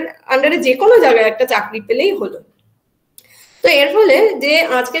রাজের আন্ডারে যে কোনো জায়গায় একটা চাকরি পেলেই হলো। তো এর ফলে যে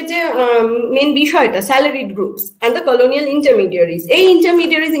আজকের যে মেন বিষয়টা, salaried groups and the colonial intermediaries, এই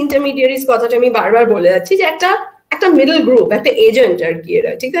ইন্টারমিডিয়ারিজ কথাটা আমি বারবার বলে যাচ্ছি যে একটা মিডল গ্রুপ, একটা এজেন্ট আর কি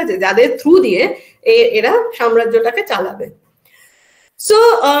এরা, ঠিক আছে, যাদের থ্রু দিয়ে এরা সাম্রাজ্যটাকে চালাবে। সো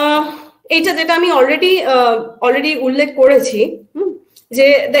এইটা যেটা আমি অলরেডি উল্লেখ করেছি, যে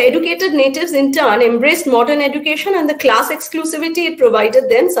the educated natives in turn embraced modern education and the class exclusivity it provided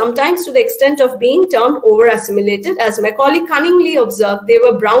them, sometimes to the extent of being termed over assimilated. As Macaulay cunningly observed, they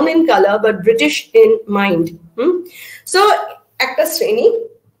were brown in color but British in mind. So একটা শ্রেণী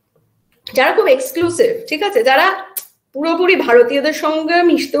যারা খুব exclusive, ঠিক আছে, যারা পুরোপুরি ভারতীয়দের সঙ্গে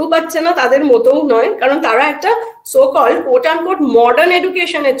মিশতেও পারছে না, তাদের মতও নয়, কারণ তারা একটা so called coat unquote modern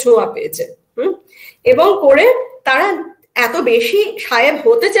এডুকেশনের ছোঁয়া পেয়েছে, এবং করে তারা এত বেশি সাহেব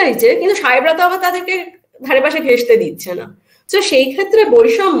হতে চাইছে, কিন্তু সাহেবরা তো আবার তাদেরকে ধারে পাশে ঘেঁষতে দিচ্ছে না। তো সেই ক্ষেত্রে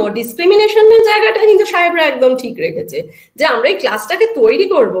বৈষম্য, ডিসক্রিমিনেশনের জায়গাটা কিন্তু সাহেবরা একদম ঠিক রেখেছে, যে আমরা এই ক্লাসটাকে তৈরি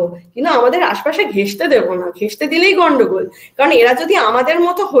করব, কিন্তু আমাদের আশপাশে ঘেঁষতে দেব না, ঘেঁষতে দিলেই গন্ডগোল। কারণ এরা যদি আমাদের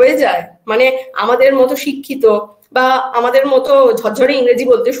মতো হয়ে যায়, মানে আমাদের মতো শিক্ষিত বা আমাদের মতো ঝরঝরে ইংরেজি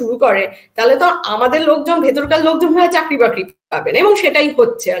বলতে শুরু করে, তাহলে তো আমাদের লোকজন, ভেতরকার লোকজন হয়ে চাকরি বাকরি পাবেন, এবং সেটাই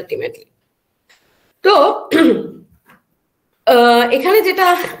হচ্ছে আলটিমেটলি। তো এখানে যেটা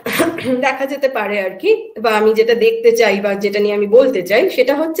দেখা যেতে পারে আর কি, বা আমি যেটা দেখতে চাই বা যেটা নিয়ে আমি বলতে চাই,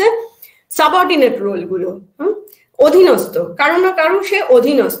 সেটা হচ্ছে সাবঅর্ডিনেট রোল গুলো, অধীনস্থ, কারো না কারো সে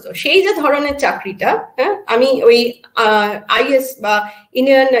অধীনস্থ। সেই যে ধরনের চাকরিটা, আমি ওই আইএস বা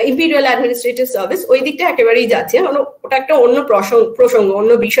ইন্ডিয়ান ইম্পিরিয়াল অ্যাডমিনিস্ট্রেটিভ সার্ভিস ওই দিকটা একেবারেই যাচ্ছে, ওটা একটা অন্য প্রসঙ্গ,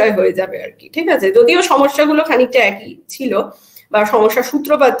 অন্য বিষয় হয়ে যাবে আর কি, ঠিক আছে। যদিও সমস্যাগুলো খানিকটা একই ছিল, বা সমস্যার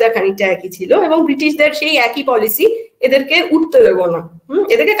সূত্রপাতটা খানিকটা একই ছিল, এবং ব্রিটিশদের সেই একই পলিসি, এদেরকে উঠতে দেবো না,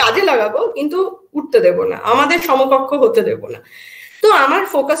 এদেরকে কাজে লাগাবো কিন্তু উঠতে দেবো না, আমাদের সমকক্ষ হতে দেবো না। তো আমার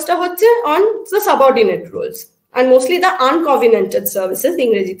ফোকাসটা হচ্ছে on the subordinate Rolle's and mostly the uncovenanted services,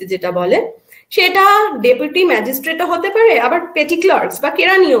 ইংরেজিতে যেটা বলে, সেটা ডেপুটি ম্যাজিস্ট্রেটও হতে পারে, আবার পেটি ক্লার্কস বা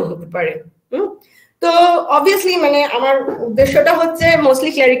কেরানিও হতে পারে। তো অবভিয়াসলি মানে আমার উদ্দেশ্যটা হচ্ছে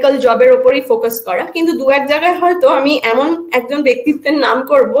মোস্টলি ক্লারিক্যাল জবের উপরই ফোকাস করা, কিন্তু দু এক জায়গায় হয়তো আমি এমন একজন ব্যক্তিত্বের নাম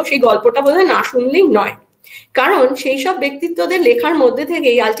করব, সেই গল্পটা বোধহয় না শুনলেই নয়, কারণ সেই সব ব্যক্তিত্বদের লেখার মধ্যে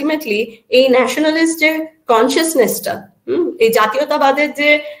থেকেই আলটিমেটলি এই ন্যাশনালিস্ট যে কনসিয়াসনেসটা, এই জাতীয়তাবাদের যে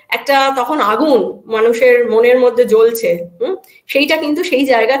একটা তখন আগুন মানুষের মনের মধ্যে জ্বলছে, সেইটা কিন্তু সেই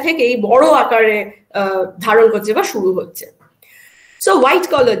জায়গা থেকেই বড় আকারে ধারণ করছে বা শুরু হচ্ছে। সো হোয়াইট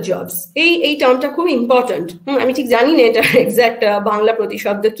কলার জবস, এই টার্মটা খুব ইম্পর্টেন্ট। আমি ঠিক জানি না এটা এক্সাক্ট বাংলা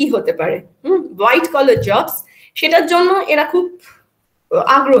প্রতিশব্দ কি হতে পারে। হোয়াইট কলার জবস, সেটার জন্য এরা খুব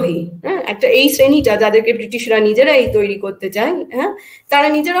আগ্রহী, একটা এই শ্রেণীটা যাদেরকে ব্রিটিশরা নিজেরাই তৈরি করতে চায়, তারা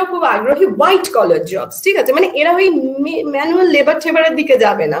নিজেরাও খুব আগ্রহী হোয়াইট কলার জবস, ঠিক আছে। মানে এরা ওই ম্যানুয়াল লেবার টেবারের দিকে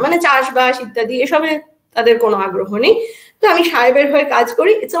যাবে না, মানে চাষবাস ইত্যাদি এসবে তাদের কোনো আগ্রহ নেই। তো আমি সাহেবের হয়ে কাজ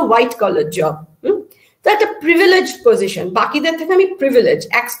করি, it's a white collar job. তো একটা প্রিভিলেজ পজিশন, বাকিদের থেকে আমি প্রিভিলেজ,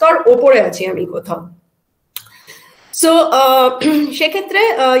 এক স্তর ওপরে আছি আমি কোথাও। So, সেক্ষেত্রে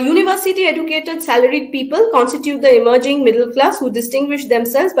university educated salaried people constitute the emerging middle class who distinguish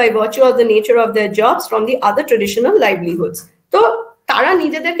themselves by virtue of the nature of their jobs from the other traditional livelihoods. তো তারা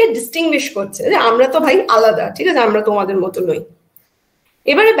নিজেদেরকে ডিস্টিংগুইশ করছে যে আমরা তো ভাই আলাদা, ঠিক আছে, আমরা তোমাদের মতো নই।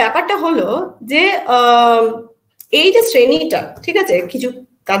 এবারে ব্যাপারটা হলো যে এই যে শ্রেণীটা, ঠিক আছে, কিছু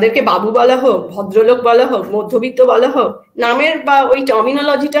তাদেরকে বাবু বলা হোক, ভদ্রলোক বলা হোক, মধ্যবিত্ত বলা হোক, নামের বা ওই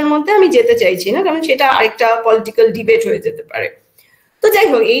টার্মিনোলজিটার মধ্যে আমি যেতে চাইছি না, কারণ সেটা আরেকটা পলিটিক্যাল ডিবেট হয়ে যেতে পারে। তো যাই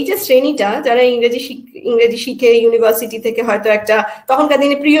হোক, এই যে শ্রেণীটা যারা ইংরেজি শিখে ইউনিভার্সিটি থেকে হয়তো একটা, তখনকার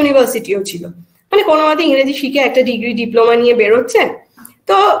দিনে প্রি ইউনিভার্সিটিও ছিল, মানে কোনো মতে ইংরেজি শিখে একটা ডিগ্রি ডিপ্লোমা নিয়ে বেরোচ্ছে,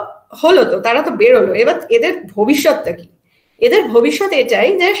 তো হলো, তো তারা তো বেরোলো, এবার এদের ভবিষ্যৎটা কি? এদের ভবিষ্যৎ এটাই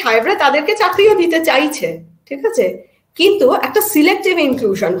যে সাহেবরা তাদেরকে চাকরিও দিতে চাইছে, ঠিক আছে, কিন্তু একটা সিলেক্টিভ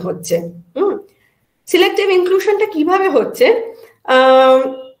ইনক্লুশন হচ্ছে। সিলেক্টিভ ইনক্লুশনটা কিভাবে হচ্ছে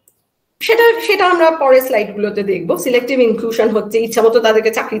সেটা আমরা পরের স্লাইড গুলোতে দেখবো। সিলেক্টিভ ইনক্লুশন হচ্ছে ইচ্ছামতো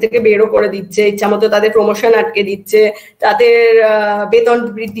তাদেরকে চাকরি থেকে বেরো করে দিচ্ছে, ইচ্ছামতো তাদের প্রমোশন আটকে দিচ্ছে, তাদের বেতন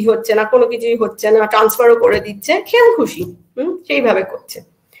বৃদ্ধি হচ্ছে না, কোনো কিছুই হচ্ছে না, ট্রান্সফারও করে দিচ্ছে, খেয়াল খুশি সেইভাবে করছে।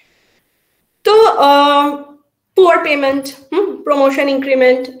 তো পুয়ার পেমেন্ট, প্রমোশন,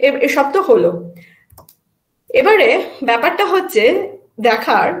 ইনক্রিমেন্ট, এসব তো হলো। এবারে ব্যাপারটা হচ্ছে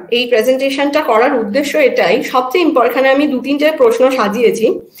দেখার, এই প্রেজেন্টেশনটা করার উদ্দেশ্য এটাই, সবচেয়ে এখানে আমি 2-3টে প্রশ্ন সাজিয়েছি,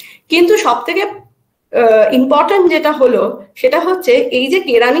 কিন্তু সব থেকে ইম্পর্টেন্ট যেটা হলো সেটা হচ্ছে এই যে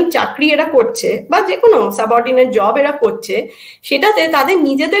কেরানির চাকরি এরা করছে বা যে কোনো সাবঅর্ডিনেট জব এরা করছে, সেটাতে তাদের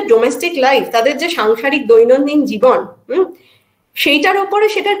নিজেদের ডোমেস্টিক লাইফ, তাদের যে সাংসারিক দৈনন্দিন জীবন, সেইটার উপরে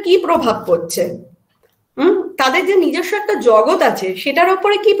সেটার কি প্রভাব পড়ছে, তাদের যে নিজস্ব একটা জগৎ আছে সেটার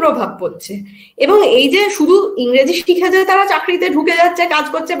উপরে কি প্রভাব পড়ছে। এবং এই যে শুধু ইংরেজি শিখে যে তারা চাকরিতে ঢুকে যাচ্ছে, কাজ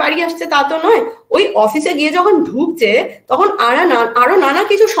করছে, বাড়ি আসছে, তা তো নয়, ওই অফিসে গিয়ে যখন ঢুকছে তখন আরো নানা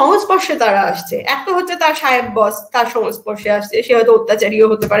কিছু সংস্পর্শে তারা আসছে। একটা হচ্ছে তার সাহেব বস, তার সংস্পর্শে আসছে, সে হয়তো অত্যাচারীও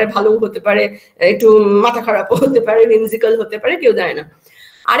হতে পারে, ভালোও হতে পারে, একটু মাথা খারাপও হতে পারে, মিউজিক্যাল হতে পারে, কেউ জানে না।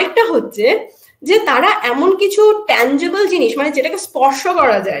 আরেকটা হচ্ছে যে তারা এমন কিছু ট্যাঞ্জেবল জিনিস, মানে যেটাকে স্পর্শ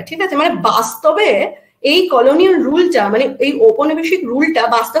করা যায়, ঠিক আছে, মানে বাস্তবে এই কলোনিয়াল রুলটা, মানে এই ঔপনিবেশিক রুলটা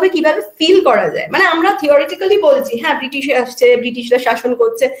বাস্তবে কিভাবে ফিল করা যায়। মানে আমরা থিওরিটিক্যালি বলছি হ্যাঁ ব্রিটিশে আসছে, ব্রিটিশরা শাসন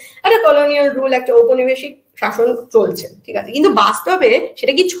করছে, একটা কলোনিয়াল রুল, একটা ঔপনিবেশিক শাসন চলছে, ঠিক আছে, কিন্তু বাস্তবে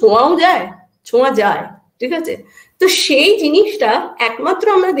সেটা কি ছোঁয়া যায়, ঠিক আছে। তো সেই জিনিসটা একমাত্র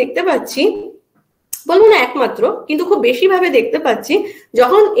আমরা দেখতে পাচ্ছি, বলবো না একমাত্র, কিন্তু খুব বেশি ভাবে দেখতে পাচ্ছি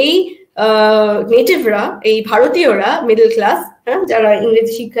যখন এই নেটিভরা, এই ভারতীয়রা, মিডল ক্লাস, যারা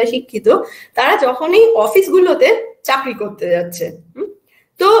ইংরেজি শিক্ষায় শিক্ষিত, তারা যখন এই অফিসগুলোতে চাকরি করতে যাচ্ছে,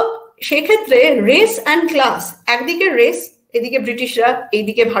 তো সেক্ষেত্রে রেস অ্যান্ড ক্লাস, একদিকে রেস, এদিকে ব্রিটিশরা,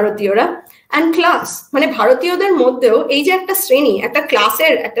 এইদিকে ভারতীয়রা, অ্যান্ড ক্লাস মানে ভারতীয়দের মধ্যেও এই যে একটা শ্রেণী, একটা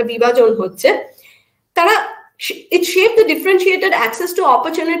ক্লাসের একটা বিভাজন হচ্ছে, তারা it shaped the differentiated access to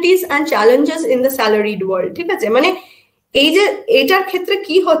opportunities and challenges in the salaried world, ঠিক আছে। মানে এই যে এটার ক্ষেত্রে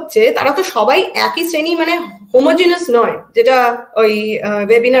কি হচ্ছে, তারা তো সবাই একই শ্রেণী, মানে হোমোজিনাস নয়, যেটা ওই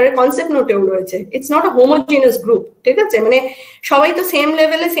ওয়েবিনারের কনসেপ্ট নোটেও রয়েছে, it's not a homogeneous group, ঠিক আছে, মানে সবাই তো সেম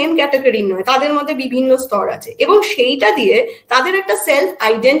লেভেলে, সেম ক্যাটাগরি নয়, তাদের মধ্যে বিভিন্ন স্তর আছে, এবং সেইটা দিয়ে তাদের একটা সেলফ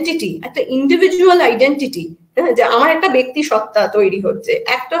আইডেন্টিটি, একটা ইন্ডিভিজুয়াল আইডেন্টিটি, যে আমার একটা ব্যক্তি সত্তা তৈরি হচ্ছে।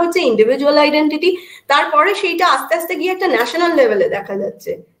 একটা হচ্ছে ইন্ডিভিজুয়াল আইডেন্টিটি, তারপরে সেইটা আস্তে আস্তে গিয়ে একটা ন্যাশনাল লেভেলে দেখা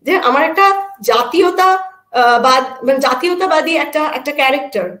যাচ্ছে যে আমার একটা জাতীয়তাবাদী একটা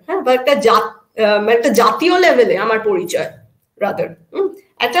ক্যারেক্টার, হ্যাঁ, বা একটা জাতীয় লেভেলে আমার পরিচয়, রাদার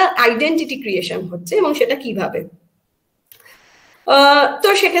একটা আইডেন্টিটি ক্রিয়েশন হচ্ছে। এবং সেটা কিভাবে, তো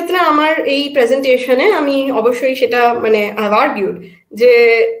সেক্ষেত্রে আমার এই প্রেজেন্টেশনে আমি অবশ্যই সেটা মানে I've argued যে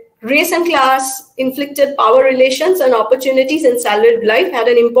race and class inflicted power relations and opportunities in salaried life had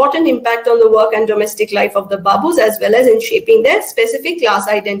an important impact on the work and domestic life of the babus, as well as in shaping their specific class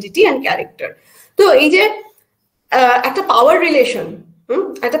identity and character. তো এই যে একটা পাওয়ার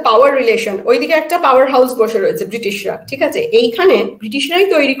relation, ওইদিকে একটা power house বসে রয়েছে ব্রিটিশরা, ঠিক আছে, এইখানে ব্রিটিশরাই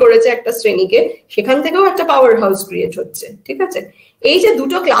তৈরি করেছে একটা শ্রেণীকে, সেখান থেকেও একটা পাওয়ার হাউস ক্রিয়েট হচ্ছে, ঠিক আছে। এই যে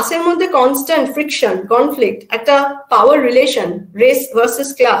দুটো ক্লাসের মধ্যে কনস্ট্যান্ট ফ্রিকশন, কনফ্লিক্ট, একটা পাওয়ার রিলেশন, রেস ভার্সেস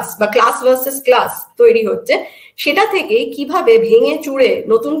ক্লাস বা ক্লাস ভার্সেস ক্লাস তৈরি হচ্ছে, সেটা থেকে কিভাবে ভেঙে চুড়ে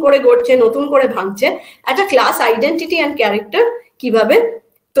নতুন করে গড়ছে, নতুন করে ভাঙছে, একটা ক্লাস আইডেন্টিটি অ্যান্ড ক্যারেক্টার কিভাবে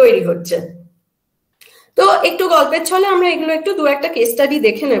তৈরি হচ্ছে। তো একটু গল্পের ছলে আমরা এগুলো একটু দু একটা কেস স্টাডি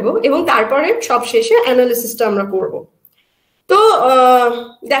দেখে নেব, এবং তারপরে সব শেষে অ্যানালিসিসটা আমরা করব। তো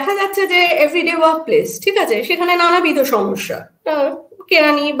দেখা যাচ্ছে যে এভরিডে ওয়ার্ক প্লেস, ঠিক আছে, সেখানে নানাবিধ সমস্যা,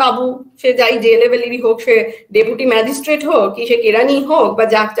 কেরানি বাবু, সে যাই যে লেভেলেরই হোক, সে ডেপুটি ম্যাজিস্ট্রেট হোক, কি সে কেরানি হোক বা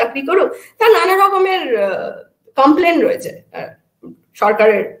যাক চাকরি করুক, তার নানা রকমের কমপ্লেন রয়েছে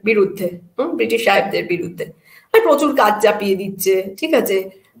সরকারের বিরুদ্ধে, ব্রিটিশ সাহেবদের বিরুদ্ধে, আর প্রচুর কাজ চাপিয়ে দিচ্ছে, ঠিক আছে,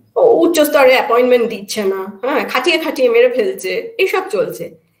 উচ্চ স্তরে অ্যাপয়েন্টমেন্ট দিচ্ছে না, হ্যাঁ, খাটিয়ে মেরে ফেলছে, এইসব চলছে।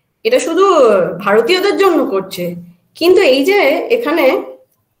 এটা শুধু ভারতীয়দের জন্য করছে, কিন্তু এই যে এখানে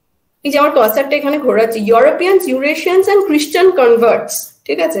এই যে আমার কার্সারটা এখানে ঘোরাচ্ছি, ইউরোপিয়ানস, ইউরেশিয়ানস এন্ড খ্রিস্টান কনভার্টস,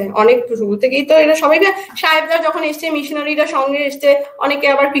 ঠিক আছে, অনেক শুরু থেকেই তো এরা সবাই সাহেবরা যখন এসছে, মিশনারিরা সঙ্গে এসছে, অনেকে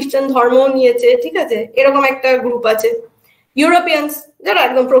আবার খ্রিস্টান ধর্মও নিয়েছে, ঠিক আছে, এরকম একটা গ্রুপ আছে। ইউরোপিয়ানস যারা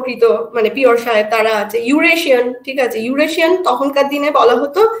একদম প্রকৃত মানে পিওর সাহেব তারা আছে। ইউরেশিয়ান, ঠিক আছে, ইউরেশিয়ান তখনকার দিনে বলা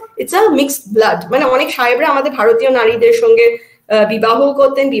হতো ইটস আ মিক্সড ব্লাড, মানে অনেক সাহেবরা আমাদের ভারতীয় নারীদের সঙ্গে বিবাহ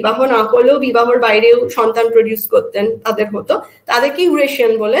করতেন, বিবাহ না করলেও বিবাহর বাইরেও সন্তান প্রডিউস করতেন, তাদের হতো, তাদেরকে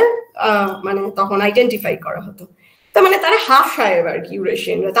ইউরেশিয়ান বলে মানে তখন আইডেন্টিফাই করা হতো। তার মানে তারা হাফ সাহেব আর কি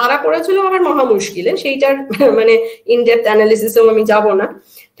ইউরেশিয়ানরা। তারা করেছিল আমার মহা মুশকিলে, সেইটার মানে ইনডেপথ অ্যানালিসিসেও আমি যাব না,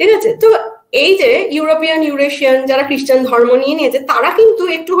 ঠিক আছে। তো এই যে ইউরোপিয়ান ইউরেশিয়ান যারা খ্রিস্টান ধর্ম নিয়ে নিয়েছে, তারা কিন্তু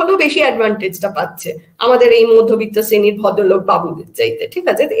একটু হলেও বেশি অ্যাডভান্টেজটা পাচ্ছে আমাদের এই মধ্যবিত্ত শ্রেণীর ভদ্রলোক বাবুদের চাইতে, ঠিক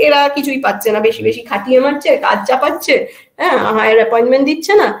আছে। এরা কিছুই পাচ্ছে না, বেশি বেশি খাটিয়ে মারছে, কাজ চাপাচ্ছে, হ্যাঁ, হায়ার অ্যাপয়েন্টমেন্ট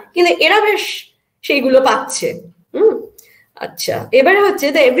দিচ্ছে না, কিন্তু এরা বেশ সেইগুলো পাচ্ছে। আচ্ছা, এবারে হচ্ছে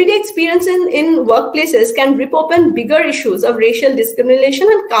the everyday experience in workplaces can rip open bigger issues of racial discrimination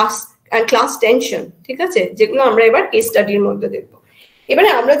and class tension, ঠিক আছে, যেগুলো আমরা এবার কেস স্টাডির মধ্যে দেখবো। এবারে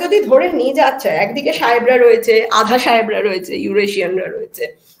আমরা যদি ধরে নিই যে আচ্ছা একদিকে সাহেবরা রয়েছে, আধা সাহেবরা রয়েছে, ইউরেশিয়ানরা রয়েছে,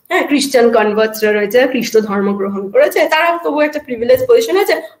 হ্যাঁ, খ্রিস্টান কনভার্টসরা রয়েছে, খ্রিস্ট ধর্ম গ্রহণ করেছে, তারা তবু একটা প্রিভিলেজ পজিশন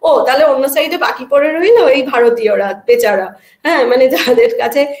আছে। ও তাহলে অন্য সাইডে বাকি পড়ে রইলো এই ভারতীয়রা বেচারা, হ্যাঁ, মানে যাদের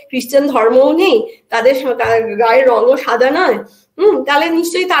কাছে খ্রিস্টান ধর্মও নেই, তাদের গায়ের রঙও সাদা নয়, তাহলে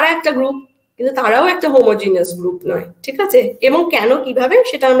নিশ্চয়ই তারা একটা গ্রুপ, কিন্তু তারাও একটা হোমোজিনিয়াস গ্রুপ নয়, ঠিক আছে। এবং কেন কিভাবে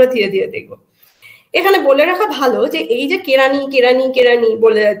সেটা আমরা ধীরে ধীরে দেখবো। এখানে বলে রাখা ভালো যে এই যে কেরানি কেরানি কেরানি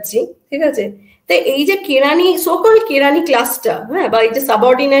বলে যাচ্ছি, ঠিক আছে, তাই এই যে কেরানি সোকল কেরানি ক্লাসটা, হ্যাঁ, বা এই যে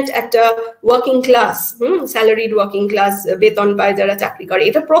সাবঅর্ডিনেট একটা working class, salaried working class, বেতন পায় যারা চাকরি করে,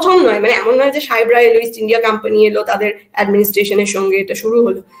 এটা প্রথম নয়, মানে এমন নয় যে সাহেবরা এলো, ইস্ট ইন্ডিয়া কোম্পানি এলো, তাদের অ্যাডমিনিস্ট্রেশনের সঙ্গে এটা শুরু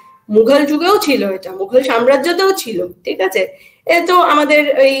হলো। মুঘল যুগেও ছিল এটা, মুঘল সাম্রাজ্যতেও ছিল, ঠিক আছে। এ তো আমাদের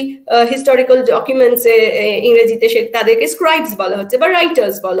এই হিস্টোরিক্যাল ডকুমেন্টসে ইংরেজিতে তাদেরকে স্ক্রাইবস বলা হচ্ছে বা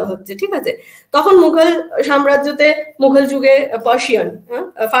রাইটার্স বলা হচ্ছে, ঠিক আছে। তখন মুঘল সাম্রাজ্যতে, মুঘল যুগে পার্সিয়ান,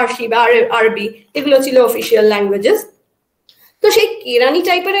 ফার্সি বা আরবি, এগুলো ছিল অফিসিয়াল ল্যাঙ্গুয়েজেস। তো সেই কেরানি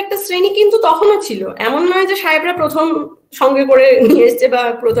টাইপের একটা শ্রেণী কিন্তু তখনও ছিল, এমন নয় যে সাহেবরা প্রথম সঙ্গে করে নিয়ে এসছে বা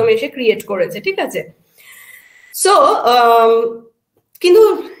প্রথম এসে ক্রিয়েট করেছে, ঠিক আছে। সো কিন্তু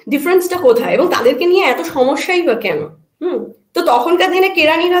ডিফারেন্সটা কোথায় এবং তাদেরকে নিয়ে এত সমস্যাই বা কেন? তো তখনকার দিনে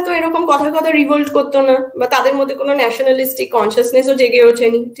কেরানিরা তো এরকম কথা কথা রিভোল্ট করতো না, বা তাদের মধ্যে কোনো ন্যাশনালিস্টিক কনসিয়াসনেসও জেগে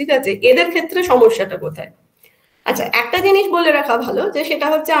ওঠেনি, ঠিক আছে। এদের ক্ষেত্রে সমস্যাটা কোথায়? আচ্ছা, একটা জিনিস বলে রাখা ভালো যে সেটা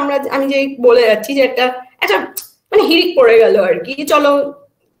হচ্ছে আমি যে বলে যাচ্ছি যে একটা মানে হিড়িক পড়ে গেল আর কি, চলো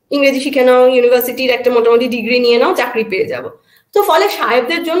ইংরেজি শিখে নাও, ইউনিভার্সিটির একটা মোটামুটি ডিগ্রি নিয়ে নাও, চাকরি পেয়ে যাবো। তো ফলে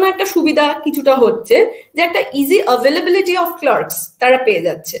সাহেবদের জন্য একটা সুবিধা কিছুটা হচ্ছে যে একটা ইজি অ্যাভেলেবিলিটি অফ ক্লার্কস তারা পেয়ে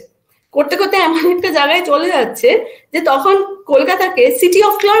যাচ্ছে। করতে করতে এমন একটা জায়গায় চলে যাচ্ছে যে তখন কলকাতাকে সিটি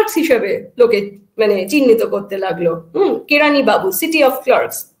অফ ক্লার্কস হিসেবে লোকে মানে চিহ্নিত করতে লাগলো। কেরানি বাবু, সিটি অফ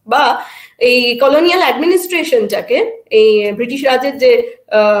ক্লার্কস, বা এই কলোনিয়াল অ্যাডমিনিস্ট্রেশনটাকে, এই ব্রিটিশ রাজের যে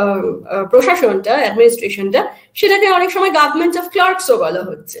প্রশাসনটা, অ্যাডমিনিস্ট্রেশনটা, সেটাকে অনেক সময় গভর্নমেন্ট অফ ক্লার্কসও বলা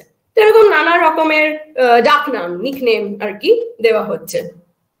হচ্ছে। এরকম নানা রকমের ডাকনাম, নিকনেম আর কি দেওয়া হচ্ছে।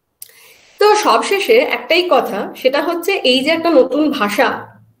 তো সবশেষে একটাই কথা, সেটা হচ্ছে এই যে একটা নতুন ভাষা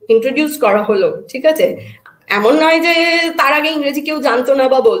ইন্ট্রোডিউস করা হলো, ঠিক আছে, এমন নয় যে তার আগে ইংরেজি কেউ জানতো না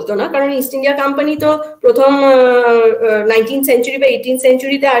বা বলতো না, কারণ ইস্ট ইন্ডিয়া কোম্পানি তো প্রথম 19th সেঞ্চুরি বা 18th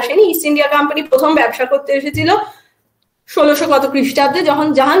সেঞ্চুরিতে আসেনি। ইস্ট ইন্ডিয়া কোম্পানি প্রথম ব্যবসা করতে এসেছিল 1600 কত খ্রিস্টাব্দে, যখন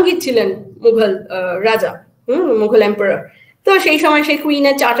জাহাঙ্গীর ছিলেন মুঘল রাজা, মুঘল এম্পারার। তো সেই সময় সেই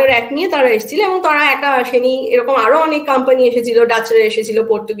কুইনের চার্টার অ্যাক্ট নিয়ে তারা এসেছিল, এবং তারা একা আসেনি, এরকম আরো অনেক কোম্পানি এসেছিল, ডাচরা এসেছিল,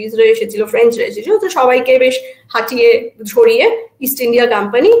 পর্তুগিজরা এসেছিল, ফ্রেঞ্চরা এসেছিল। তো সবাইকে বেশ হাঁটিয়ে ছড়িয়ে ইস্ট ইন্ডিয়া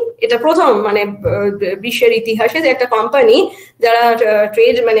কোম্পানি, এটা প্রথম মানে বিশ্বের ইতিহাসে যে একটা কোম্পানি যারা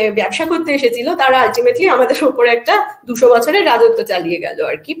ট্রেড মানে ব্যবসা করতে এসেছিল, তারা আলটিমেটলি আমাদের উপরে একটা 200 বছরের রাজত্ব চালিয়ে গেল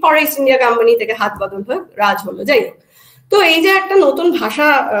আর কি। পরে ইস্ট ইন্ডিয়া কোম্পানি থেকে হাত বদল হয়ে রাজ হলো, যাই হোক। তো এই যে একটা নতুন ভাষা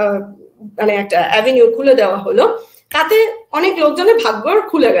মানে একটা অ্যাভিনিউ খুলে দেওয়া হলো, তাতে অনেক লোকজনের ভাগ্য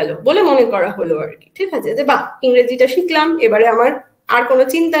খুলে গেল বলে মনে করা হলো আর কি, ঠিক আছে, যে বাহ, ইংরেজিটা শিখলাম, এবারে আমার আর কোনো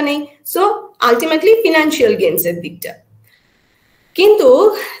চিন্তা নেই। সো আলটিমেটলি ফিনান্সিয়াল গেইনস এর দিকটা। কিন্তু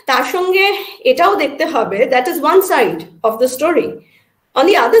তার সঙ্গে এটাও দেখতে হবে, that is one side of the story. On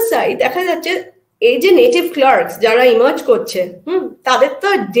the other side দেখা যাচ্ছে এই যে নেটিভ ক্লার্কস যারা ইমার্জ করছে, তাদের তো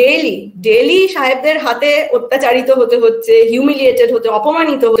ডেইলি সাহেবদের হাতে অত্যাচারিত হতে হচ্ছে, হিউমিলিয়েটেড হতে,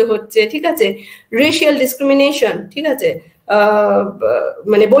 অপমানিত হতে হচ্ছে, ঠিক আছে, রেশিয়াল ডিসক্রিমিনেশন, ঠিক আছে,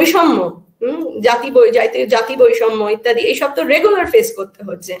 মানে বৈষম্য, জাতি বৈষম্য ইত্যাদি, এইসব তো রেগুলার ফেস করতে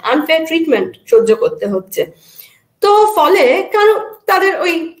হচ্ছে, আনফেয়ার ট্রিটমেন্ট সহ্য করতে হচ্ছে। তো ফলে কারণ তাদের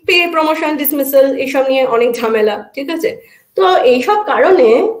ওই পে, প্রমোশন, ডিসমিসাল এইসব নিয়ে অনেক ঝামেলা, ঠিক আছে। তো তো এইসব কারণে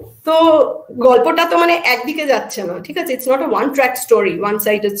তো গল্পটা তো মানে একদিকে যাচ্ছে না, ঠিক আছে, it's not a one track story, one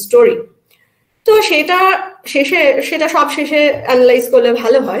sided story. তো সেটা সব শেষে অ্যানালাইজ করলে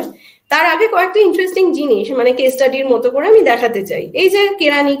ভালো হয়। তার আগে কয়েকটা ইন্টারেস্টিং জিনিস মানে কেস স্টাডির মতো করে আমি দেখাতে চাই। এই যে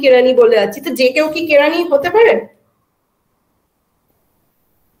কেরানি বলে যাচ্ছি, তো যে কেউ কি কেরানি হতে পারে?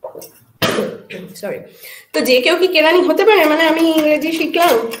 সরি, তো যে কেউ কি কেরানি হতে পারে? মানে আমি ইংরেজি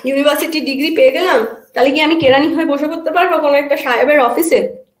শিখলাম, ইউনিভার্সিটি ডিগ্রি পেয়ে গেলাম, তাহলে কি আমি কেরানি হয়ে বসে করতে পারবো কোনো একটা সাহেবের অফিসে?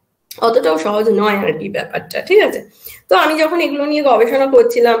 অতটাও সহজ নয় আর কি ব্যাপারটা, ঠিক আছে। তো আমি যখন এগুলো নিয়ে গবেষণা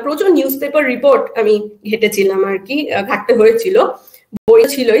করছিলাম, প্রচুর নিউজ পেপার রিপোর্ট আমি ঘেটেছিলাম আর কি, ঘাটতে হয়েছিল। বই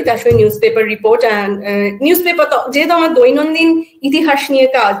ছিলই, তার সঙ্গে news paper report. And news paper যেহেতু আমার দৈনন্দিন ইতিহাস নিয়ে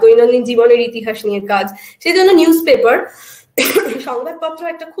কাজ, দৈনন্দিন জীবনের ইতিহাস নিয়ে কাজ, সেই জন্য নিউজ পেপার সংবাদপত্র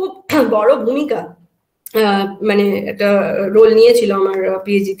একটা খুব বড় ভূমিকা মানে একটা রোল নিয়েছিল আমার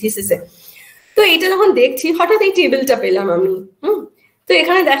পিএইচডি থিসিসে। তো এটা যখন দেখছি, হঠাৎ এই টেবিলটা পেলাম আমি। তো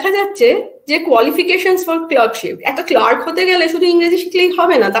এখানে দেখা যাচ্ছে যে কোয়ালিফিকেশনস ফর ক্লার্কশিপ, একটা ক্লার্ক হতে গেলে শুধু ইংরেজি শিখলেই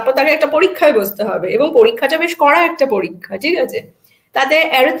হবে না, তারপর তাকে একটা পরীক্ষায় বসতে হবে, এবং পরীক্ষাটা বেশ কড়া একটা পরীক্ষা, ঠিক আছে। তাতে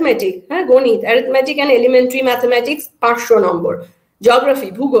অ্যারিথমেটিক, গণিত, arithmetic and elementary mathematics 500 number, geography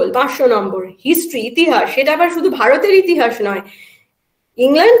ভূগোল 500 নম্বর, হিস্ট্রি ইতিহাস, সেটা আবার শুধু ভারতের ইতিহাস নয়,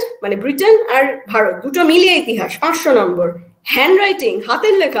 ইংল্যান্ড মানে ব্রিটেন আর ভারত দুটো মিলিয়ে ইতিহাস 500 নম্বর, হ্যান্ড রাইটিং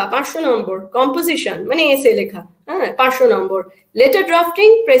হাতের লেখা 500 নম্বর, কম্পোজিশন মানে এসে লেখা 500 নম্বর, লেটার ড্রাফটিং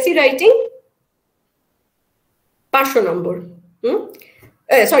প্রেসি রাইটিং 500 নম্বর,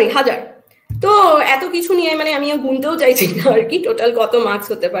 সরি 1000। তো এত কিছু নিয়ে মানে আমি গুনতেও চাইছি না আর কি টোটাল কত মার্কস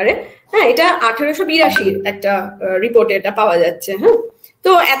হতে পারে। এটা 1882 একটা রিপোর্টে এটা পাওয়া যাচ্ছে।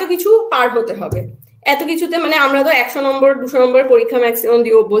 তো এত কিছু পার হতে হবে, এত কিছুতে মানে আমরা তো 100 নম্বর 200 নম্বর পরীক্ষা ম্যাক্সিমাম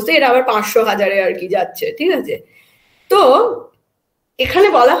দিয়ে অভ্যস্ত, এরা আবার 500 1000-এ আর কি যাচ্ছে, ঠিক আছে। তো এখানে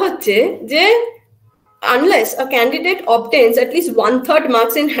বলা হচ্ছে যে unless a candidate obtains at least 1/3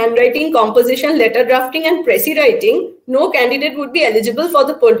 marks in handwriting, composition, letter drafting and pressy writing, no candidate would be eligible for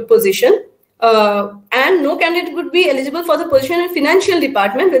the position, and no candidate would be eligible for the position in financial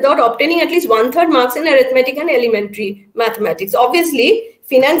department without obtaining at least 1/3 marks in arithmetic and elementary mathematics. Obviously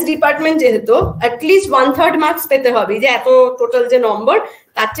finance department যেহেতু at least 1/3 marks পেতে হবে, যে এত total যে নম্বর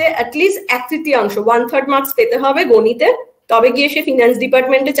তাতে at least 1/3 1/3 marks পেতে হবে গণিতে, তবে গিয়ে সে ফিনান্স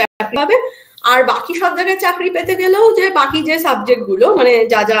ডিপার্টমেন্টে চাকরি পাবে। আর বাকি সব জায়গায় চাকরি পেতে গেলেও যে বাকি যে সাবজেক্ট গুলো মানে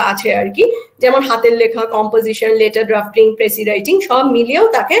যা যা আছে আর কি, যেমন হাতের লেখা, composition, letter drafting, precis writing সব মিলিয়েও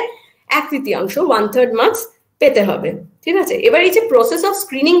তাকে 1/3 1/3 মার্কস পেতে হবে, ঠিক আছে। এবার এই যে প্রসেস অফ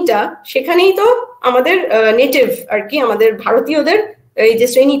স্ক্রিনিংটা, সেখানেই তো আমাদের নেটিভ আর কি আমাদের ভারতীয়দের এই যে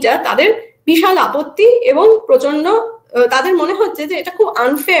শ্রেণীটা, তাদের বিশাল আপত্তি এবং প্রচন্ড তাদের মনে হচ্ছে যে এটা খুব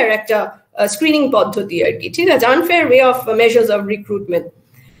আনফেয়ার একটা স্ক্রিনিং পদ্ধতি আর কি, ঠিক আছে, unfair way of measures of recruitment.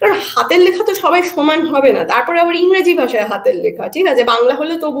 কারণ হাতের লেখা তো সবাই সমান হবে না, তারপরে আবার ইংরেজি ভাষায় হাতের লেখা, ঠিক আছে, বাংলা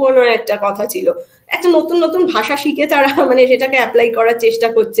হলে তবুও নয় একটা কথা ছিল, একটা নতুন নতুন ভাষা শিখে তারা মানে সেটাকে অ্যাপ্লাই করার চেষ্টা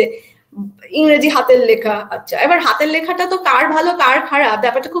করছে, ইংরেজি হাতের লেখা। আচ্ছা, এবার হাতের লেখাটা তো কার ভালো কার খারাপ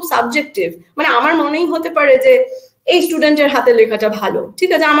ব্যাপারটা খুব সাবজেক্টিভ, মানে আমার মনেই হতে পারে যে এই স্টুডেন্টের হাতের লেখাটা ভালো, ঠিক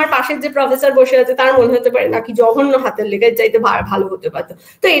আছে, আমার পাশের যে প্রফেসর বসে আছে তার মনে হতে পারে নাকি জঘন্য হাতের লেখার চাইতে ভালো হতে পারতো।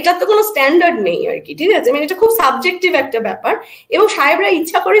 তো এটার তো কোনো স্ট্যান্ডার্ড নেই আর কি, ঠিক আছে, মানে এটা খুব সাবজেক্টিভ একটা ব্যাপার, এবং সাহেবরা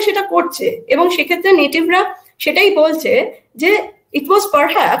ইচ্ছা করে সেটা করছে, এবং সেক্ষেত্রে নেটিভরা সেটাই বলছে যে it was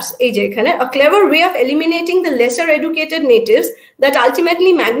perhaps এই যে এখানে a clever way of eliminating the lesser educated natives that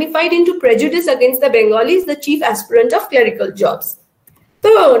ultimately magnified into prejudice against the Bengalis, the chief aspirant of clerical jobs.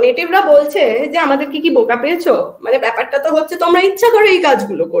 তো নেটিভরা বলছে যে আমাদেরকে কি বোকা পেয়েছো, মানে ব্যাপারটা তো হচ্ছে তোমরা ইচ্ছা করে এই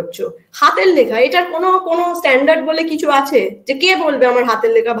কাজগুলো করছো, হাতের লেখা এটার কোনো স্ট্যান্ডার্ড বলে কিছু আছে যে কে বলবে আমার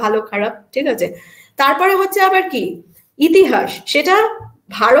হাতের লেখা ভালো খারাপ, ঠিক আছে। তারপরে হচ্ছে আবার কি ইতিহাস, সেটা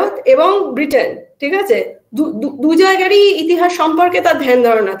ভারত এবং ব্রিটেন, ঠিক আছে, দু জায়গারই ইতিহাস সম্পর্কে তার ধ্যান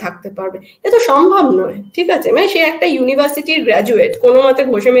ধারণা থাকতে পারবে, এ তো সম্ভব নয়, ঠিক আছে, মানে সে একটা ইউনিভার্সিটির গ্রাজুয়েট, কোনো মতে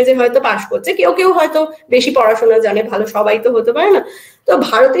ঘষে মেজে হয়তো পাশ করছে, কেউ কেউ হয়তো বেশি পড়াশোনা জানে, ভালো সবাই তো হতে পারে না। তো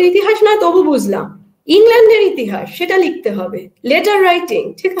ভারতের ইতিহাস নয় তবু বুঝলাম, ইংল্যান্ডের ইতিহাস সেটা লিখতে হবে, লেটার রাইটিং,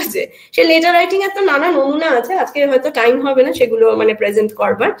 ঠিক আছে, সে লেটার রাইটিং এর তো নানা নমুনা আছে, আজকে হয়তো টাইম হবে না সেগুলো মানে প্রেজেন্ট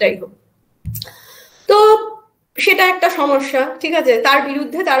করবার, যাই হোক। তো সেটা একটা সমস্যা, ঠিক আছে, তার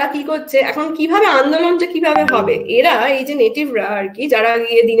বিরুদ্ধে তারা কি করছে এখন, কিভাবে আন্দোলনটা কিভাবে হবে, এরা এই যে নেটিভরা আর কি যারা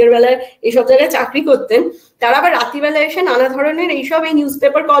গিয়ে দিনের বেলায় এইসব জায়গায় চাকরি করতেন, তারা আবার রাত্রিবেলায় এসে নানা ধরনের এইসব এই নিউজ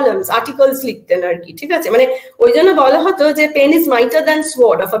পেপার কলামস আর্টিকেলস লিখতেন আর কি, ঠিক আছে, মানে ওই জন্য বলা হতো যে pen is mightier than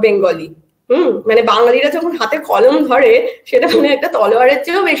sword of a Bengali. মানে বাঙালিরা যখন হাতে কলম ধরে সেটা মানে একটা তলোয়ারের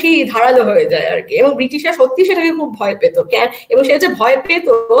চেয়েও বেশি ধারালো হয়ে যায় আর কি, এবং ব্রিটিশরা সত্যি সেটাকে খুব ভয় পেত, এবং সে যে ভয় পেত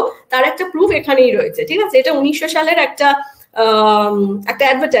তার একটা প্রুফ এখানেই রয়েছে, ঠিক আছে, এটা 1900 সালের একটা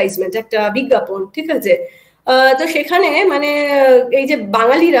অ্যাডভার্টাইজমেন্ট, একটা বিজ্ঞাপন, ঠিক আছে, তো সেখানে মানে এই যে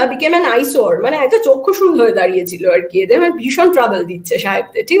বাঙালিরা বিকেম অ্যান আইসোর, মানে একটা চক্ষুশূল হয়ে দাঁড়িয়েছিল আর কি, এদের মানে ভীষণ ট্রাবল দিচ্ছে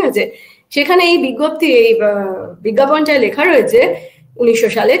সাহেবদের, ঠিক আছে। সেখানে এই বিজ্ঞাপনটায় লেখা রয়েছে 1900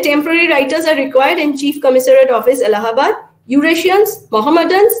 সালে, temporary writers R required in chief commissionerate office Allahabad, Eurasians,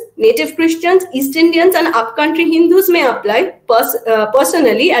 Mohammedans, native Christians, East Indians and upcountry Hindus may apply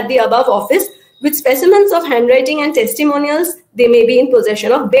personally at the above office with specimens of handwriting and testimonials they may be in possession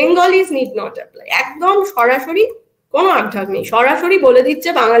of. Bengalis need not apply. একদম সরাসরি কোনো আগ্রহ নেই, সরাসরি বলে দিচ্ছে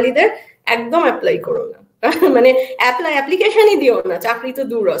বাঙালিদের একদম অ্যাপ্লাই করো না, মানে অ্যাপ্লিকেশনই দিও না, চাকরি তো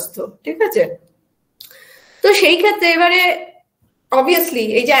দূরস্থ, ঠিক আছে। তো সেই ক্ষেত্রে এবারে অবভিয়াসলি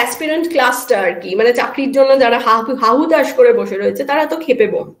এই যে অ্যাসপিরেন্ট ক্লাসটা আর কি, মানে চাকরির জন্য যারা হাহুতাশ করে বসে রয়েছে তারা তো খেপে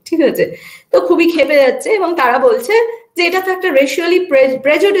বোম, ঠিক আছে। তো খুবই খেপে যাচ্ছে এবং তারা বলছে যে এটা তো একটা রেশিয়ালি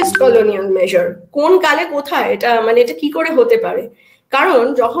প্রেজুডিসড কলোনিয়াল মেজার, কোন কালে কোথায় এটা, মানে এটা কি করে হতে পারে। কারণ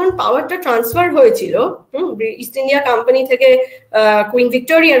যখন পাওয়ারটা ট্রান্সফার হয়েছিল ইস্ট ইন্ডিয়া কোম্পানি থেকে কুইন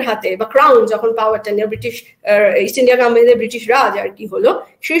ভিক্টোরিয়ার হাতে, বা ক্রাউন যখন পাওয়ারটা নিয়ে ব্রিটিশ ইস্ট ইন্ডিয়া কোম্পানিতে ব্রিটিশ রাজ আর কি হলো,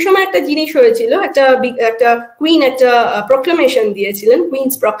 সেই সময় একটা জিনিস হয়েছিল, একটা কুইন একটা প্রক্লামেশন দিয়েছিলেন,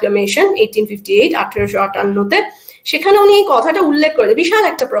 কুইন্স প্রক্লামেশন 1858 সেখানে উনি এই কথাটা উল্লেখ করে, বিশাল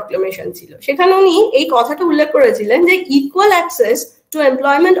একটা প্রক্লামেশন ছিল, সেখানে উনি এই কথাটা উল্লেখ করেছিলেন যে equal access to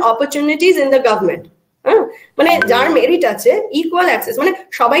employment opportunities in the government, মানে যার মেরিট আছে ইকুয়াল অ্যাক্সেস, মানে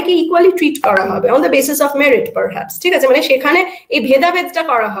সবাইকে ইকুয়ালি ট্রিট করা হবে on the basis of merit perhaps, ঠিক আছে। মানে সেখানে এই ভেদাভেদটা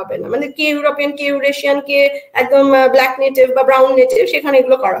করা হবে না, মানে কে ইউরোপিয়ান, কে ইউরেশিয়ান, কে একদম ব্ল্যাক নেটিভ বা ব্রাউন নেটিভ, সেখানে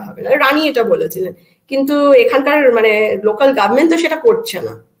এগুলো করা হবে না। রানী এটা বলেছিলেন, কিন্তু এখানকার মানে লোকাল গভর্নমেন্ট তো সেটা করছে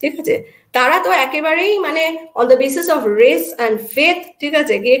না, ঠিক আছে। তারা তো একেবারেই মানে on the basis of race and faith, ঠিক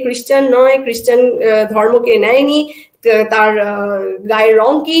আছে, কে খ্রিস্টান নয়, খ্রিস্টান ধর্মকে নেয়নি, তার গায়ের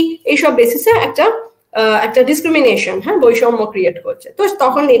রং কি, এইসব বেসিসে একটা ডিসক্রিমিনেশন, হ্যাঁ, বৈষম্য ক্রিয়েট করছে। তো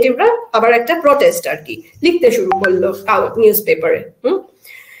তখন নেটিভরা আবার একটা প্রোটেস্ট আর কি লিখতে শুরু করলো নিউজ পেপারে,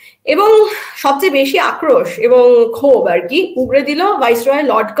 এবং সবচেয়ে বেশি আক্রোশ এবং ক্ষোভ আর কি উগড়ে দিল ভাইসরয়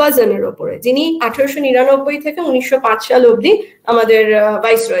লর্ড কার্জনের ওপরে, যিনি 1899 থেকে 1905 সাল অবধি আমাদের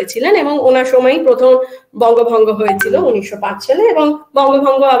ভাইসরয় ছিলেন, এবং ওনার সময়ই প্রথম বঙ্গভঙ্গ হয়েছিল 1905 সালে, এবং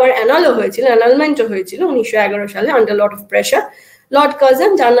বঙ্গভঙ্গ আবার অ্যানালমেন্টও হয়েছিল 1911 সালে under lot of pressure. Lord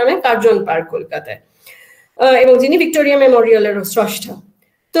Curzon, যার নামে কার্জন পার্ক কলকাতায়, এবং যিনি ভিক্টোরিয়া মেমোরিয়ালেরও স্রষ্টা।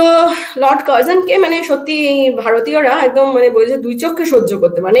 তো লর্ড কার্জনকে মানে সত্যি ভারতীয়রা একদম মানে বলছে দুই চোখে সহ্য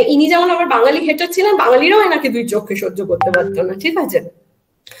করতে, মানে ইনি যেমন আবার বাঙালি হেটার ছিলেন, বাঙালিরাও এনাকে দুই চোখে সহ্য করতে পারতো না, ঠিক আছে।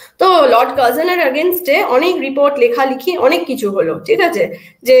 তো লর্ড কার্জনের এগেনস্টে অনেক রিপোর্ট, লেখালেখি, অনেক কিছু হলো, ঠিক আছে,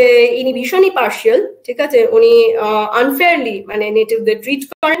 যে ইনি ভীষণই পার্শিয়াল, ঠিক আছে, উনি আনফেয়ারলি মানে নেটিভদের ট্রিট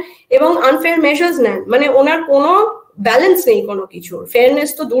করেন এবং আনফেয়ার মেজার্স নেন, মানে ওনার কোনো ব্যালেন্স নেই কোনো কিছুর, ফেয়ারনেস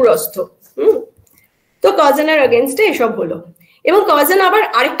তো দূরস্থ। তো কার্জনের এগেনস্টে এসব হলো, এবং কার্জন আবার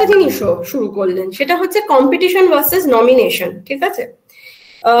আরেকটা জিনিসও শুরু করলেন, সেটা হচ্ছে কম্পিটিশন ভার্সেস নমিনেশন, ঠিক আছে।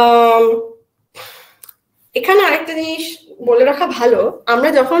 এখানে আরেকটা জিনিস বলে রাখা ভালো, আমরা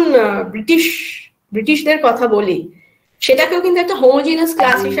যখন ব্রিটিশদের কথা বলি সেটাকেও কিন্তু একটা হোমোজিনাস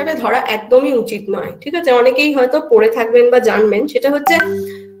ক্লাস হিসাবে ধরা একদমই উচিত নয়, ঠিক আছে। অনেকেই হয়তো পড়ে থাকবেন বা জানবেন, সেটা হচ্ছে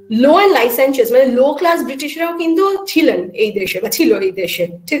লো অ্যান্ড লাইসেন্সিয়াস, মানে লো ক্লাস ব্রিটিশরাও কিন্তু ছিলেন এই দেশে, বা ছিল এই দেশে,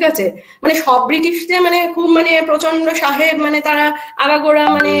 ঠিক আছে। মানে সব ব্রিটিশ যে মানে খুব মানে প্রচন্ড সাহেব, মানে তারা আগাগোড়া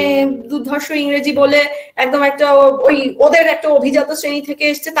মানে দুর্ধর্ষ ইংরেজি বলে একদম একটা ওই ওদের একটা অভিজাত শ্রেণী থেকে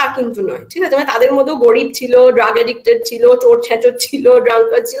এসছে তা কিন্তু নয়, ঠিক আছে। মানে তাদের মধ্যেও গরিব ছিল, ড্রাগ এডিক্টেড ছিল, চোর ছেঁচর ছিল,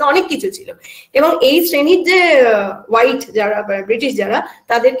 ড্রাঙ্কার ছিল, অনেক কিছু ছিল। এবং এই শ্রেণীর যে হোয়াইট যারা ব্রিটিশ যারা,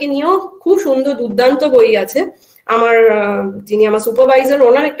 তাদেরকে নিয়েও খুব সুন্দর দুর্দান্ত বই আছে। যিনি আমার সুপারভাইজার,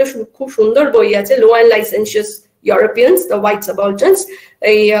 ওনার একটা খুব সুন্দর বই আছে, low and লাইসেন্সিয়াস Europeans, the white সাবঅল্টার্নস,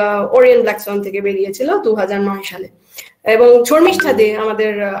 এই ওরিয়েন্ট ব্ল্যাকসন থেকে বেরিয়েছিল 2009 সালে। এবং শর্মিষ্ঠা দে,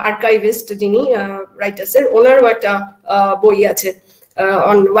 আমাদের আর্কাইভিস্ট যিনি রাইটার্সের, ওনারও একটা বই আছে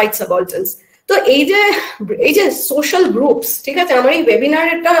অন হোয়াইট সাবঅল্টার্নস। তো এই যে সোশ্যাল গ্রুপস, ঠিক আছে, আমার এই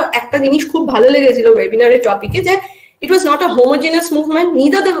ওয়েবিনারের একটা জিনিস খুব ভালো লেগেছিল ওয়েবিনারের টপিকে, যে it was not a homogeneous movement,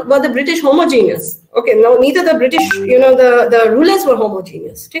 neither were the British homogeneous, okay, no, neither the British, the rulers were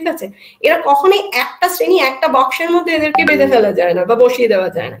homogeneous, ঠিক আছে। এরা কখনোই একটা শ্রেণী একটা বক্সের মধ্যে এদেরকে বেঁধে ফেলা যায় না বা বসিয়ে দেওয়া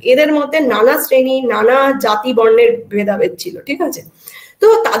যায় না, এদের মধ্যে নানা শ্রেণী, নানা জাতি বর্ণের ভেদাভেদ ছিল, ঠিক আছে। তো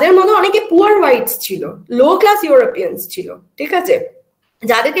তাদের মধ্যে অনেকে পুয়ার হোয়াইটস ছিল, লো ক্লাস ইউরোপিয়ানস ছিল, ঠিক আছে,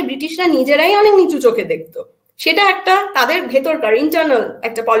 যাদেরকে ব্রিটিশরা নিজেরাই অনেক নিচু চোখে দেখতো। সেটা একটা তাদের ভেতরকার ইন্টারনাল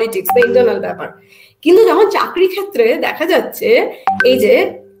একটা পলিটিক্স বা ইন্টারনাল ব্যাপার। কিন্তু যখন চাকরি ক্ষেত্রে দেখা যাচ্ছে এই যে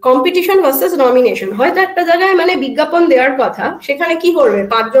কম্পিটিশন ভার্সেস নমিনেশন, হয়তো একটা জায়গায় মানে বিজ্ঞাপন দেওয়ার কথা, সেখানে কি করবে,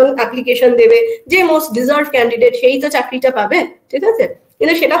 5 জন অ্যাপ্লিকেশন দেবে, যে মোস্ট ডিজার্ভ ক্যান্ডিডেট সেই তো চাকরিটা পাবে, ঠিক আছে।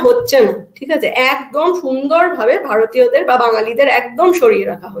 কিন্তু সেটা হচ্ছে না, ঠিক আছে, একদম সুন্দরভাবে ভারতীয়দের বা বাঙালিদের একদম সরিয়ে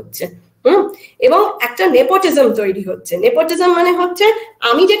রাখা হচ্ছে, এবং একটা নেপোটিজম তৈরি হচ্ছে। নেপোটিজম মানে হচ্ছে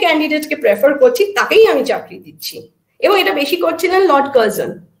আমি যে ক্যান্ডিডেটকে প্রেফার করছি তাকেই আমি চাকরি দিচ্ছি, এবং এটা বেশি করছিলেন লর্ড কার্জন,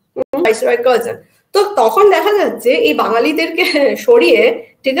 ভাইসরয় কার্জন। তো তখন দেখা যাচ্ছে এই বাঙালিদেরকে সরিয়ে,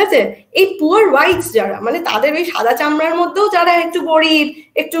 ঠিক আছে, এই পুয়ার হোয়াইটস যারা, মানে তাদের ওই সাদা চামড়ার মধ্যেও যারা একটু গরিব,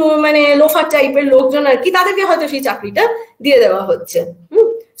 একটু মানে লোফার টাইপের লোকজন আর কি, তাদেরকে হয়তো সেই চাকরিটা দিয়ে দেওয়া হচ্ছে।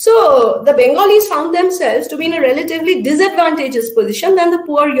 So the Bengalis found themselves to be in a relatively disadvantageous position than the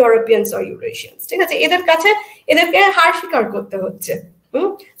poor Europeans or Eurasians, ঠিক আছে, এদের কাছে এদেরকে হার স্বীকার করতে হচ্ছে।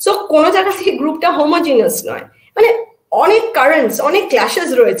 সো কোনো জায়গা থেকে গ্রুপটা হোমোজিনিয়াস নয়, মানে অনেক কারেন্টস, অনেক ক্ল্যাশেস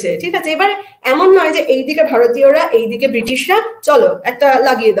রয়েছে, ঠিক আছে। এবার এমন নয় যে এইদিকে ভারতীয়রা এইদিকে ব্রিটিশরা, চলো একটা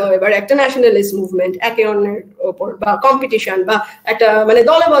লাগিয়ে দাও এবার একটা ন্যাশনালিস্ট মুভমেন্ট একে অন্যের ওপর, বা কম্পিটিশন, বা একটা মানে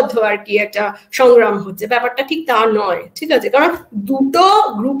দলবদ্ধ আর কি একটা সংগ্রাম হচ্ছে, ব্যাপারটা ঠিক তা নয়, ঠিক আছে। কারণ দুটো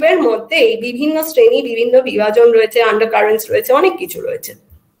গ্রুপের মধ্যে বিভিন্ন শ্রেণী, বিভিন্ন বিভাজন রয়েছে, আন্ডার কারেন্টস রয়েছে, অনেক কিছু রয়েছে।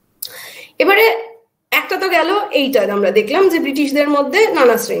 এবারে একটা তো গেল এইটা আমরা দেখলাম যে ব্রিটিশদের মধ্যে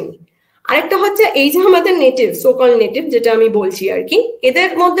নানা শ্রেণী। আরেকটা হচ্ছে এই যে আমাদের নেটিভ, সোকল নেটিভ যেটা আমি বলছি আর কি, এদের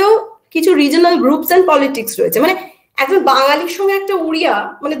মধ্যেও কিছু রিজনাল গ্রুপস এন্ড পলিটিক্স রয়েছে। মানে একজন বাঙালির সঙ্গে একটা উড়িয়া,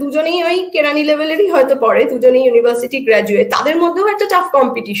 মানে দুজনেই ওই কেরানি লেভেলেরই হয়তো পড়ে, দুজনেই ইউনিভার্সিটি গ্রাজুয়েট, তাদের মধ্যেও একটা টাফ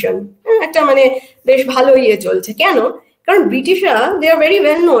কম্পিটিশন, একটা মানে বেশ ভালো ইয়ে চলছে। কেন? কারণ ব্রিটিশরা দে are very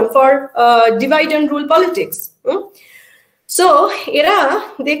well known for divide and rule politics. So এরা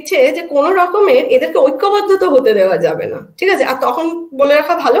দেখছে যে কোন রকমের এদেরকে ঐক্যবদ্ধ তো হতে দেওয়া যাবে না, ঠিক আছে। আর তখন বলে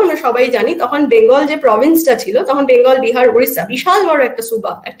রাখা ভালো, আমরা সবাই জানি তখন বেঙ্গল যে প্রভিন্সটা ছিল, তখন বেঙ্গল, বিহার, উড়িষ্যা বিশাল বড় একটা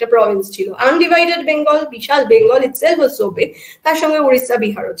সুবা, একটা প্রভিন্স ছিল, undivided Bengal, Vishal Bengal itself was so big, তার সঙ্গে উড়িষ্যা,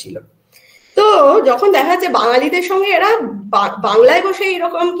 বিহারও ছিল। তো যখন দেখা যাচ্ছে বাঙালিদের সঙ্গে এরা বাংলায় বসে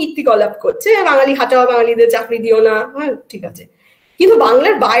এরকম কীর্তিকলাপ করছে, বাঙালি হাটাও, বাঙালিদের চাকরি দিও না, হ্যাঁ ঠিক আছে, কিন্তু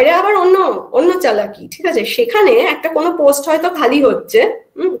বাংলার বাইরে আবার অন্য চালাকি, ঠিক আছে। সেখানে একটা কোনো পোস্ট হয়তো খালি হচ্ছে,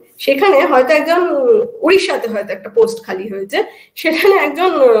 সেখানে হয়তো একজন উড়িষ্যাতে হয়তো একটা পোস্ট খালি হয়েছে, সেখানে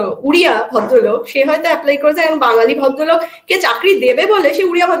একজন উড়িয়া ভদ্রলোক সে হয়তো অ্যাপ্লাই করেছে, একজন বাঙালি ভদ্রলোককে চাকরি দেবে বলে সে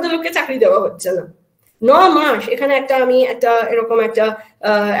উড়িয়া ভদ্রলোককে চাকরি দেওয়া হচ্ছে না। 9 মাস এখানে আমি একটা এরকম একটা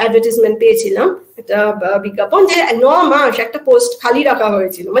অ্যাডভার্টাইজমেন্ট পেয়েছিলাম, একটা বিজ্ঞাপন, যে 9 মাস একটা পোস্ট খালি রাখা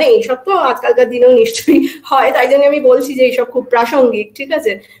হয়েছিল। মানে এইসব তো আজকালকার দিনেও নিশ্চয়ই হয়, তাই জন্য আমি বলছি যে এইসব খুব প্রাসঙ্গিক, ঠিক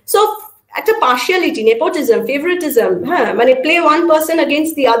আছে। সো একটা পার্শিয়ালিটি, নেপোটিজম, ফেভারিটিজম, হ্যাঁ, মানে প্লে ওয়ান পার্সন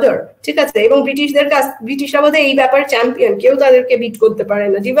এগেইনস্ট দি আদার, ঠিক আছে। এবং ব্রিটিশরা বোধহয় এই ব্যাপারে চ্যাম্পিয়ন, কেউ তাদেরকে বিট করতে পারে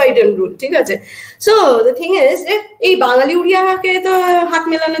না, ডিভাইড এন্ড রুল, ঠিক আছে। সো দ্য থিং ইজ যে এই বাঙালি উড়িয়াকে তো হাত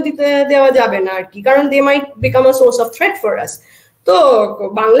মেলানো দেওয়া যাবে না আর কি, কারণ দে মাইট become a source of threat for us. তো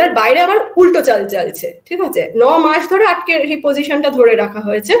বাংলার বাইরে আবার উল্টো চাল চালছে, ঠিক আছে। 9 মাস ধরে আটকে সেই পজিশনটা ধরে রাখা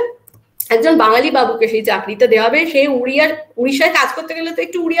হয়েছে, একজন বাঙালি বাবুকে সেই চাকরিটা দেওয়া হবে। সে উড়িষ্যায় কাজ করতে গেলে তো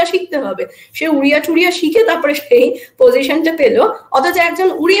একটু উড়িয়া শিখতে হবে, সে উড়িয়া টুড়িয়া শিখে তারপরে সেই পজিশনটা পেলো, অথচ একজন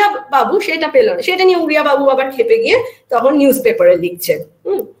উড়িয়া বাবু সেটা পেলো না। সেটা নিয়ে উড়িয়া বাবু আবার খেপে গিয়ে তখন নিউজ পেপারে লিখছে।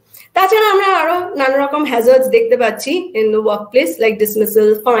 তাছাড়া আমরা আরো নানা রকম হ্যাজার্ডস দেখতে পাচ্ছি in the work place, like dismissal,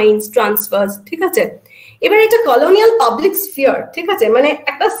 ফাইনস, transfers, ঠিক আছে। এবার এটা কলোনিয়াল পাবলিক স্ফিয়ার, ঠিক আছে, মানে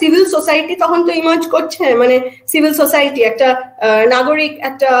একটা সিভিল সোসাইটি তখন তো ইমার্জ করছে, মানে সিভিল সোসাইটি একটা নাগরিক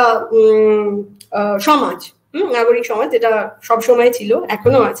একটা সমাজ, নাগরিক সমাজ, যেটা সবসময় ছিল,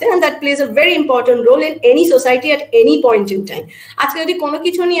 এখনো আছে, and that plays a very important role in any society at any point in time. আজকে যদি কোনো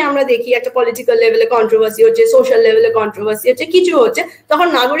কিছু নিয়ে আমরা দেখি একটা পলিটিক্যাল লেভেলে কন্ট্রোভার্সি হচ্ছে, সোশ্যাল লেভেলে কন্ট্রোভার্সি হচ্ছে, কিছু হচ্ছে, তখন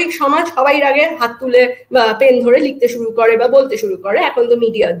নাগরিক সমাজ সবাই আগে হাত তুলে বা পেন ধরে লিখতে শুরু করে বা বলতে শুরু করে। এখন তো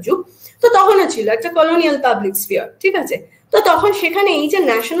মিডিয়ার যুগ, তো তখনও ছিল একটা কলোনিয়াল পাবলিক স্ফিয়ার, ঠিক আছে। তো তখন সেখানে এই যে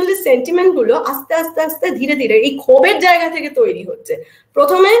ন্যাশনালিস্ট সেন্টিমেন্ট গুলো আস্তে আস্তে আস্তে ধীরে ধীরে এই ক্ষোভের জায়গা থেকে তৈরি হচ্ছে।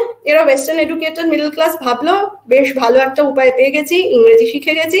 প্রথমে এরা ওয়েস্টার্ন এডুকেটেড মিডল ক্লাস ভাবলো বেশ ভালো একটা উপায় পেয়ে গেছি, ইংরেজি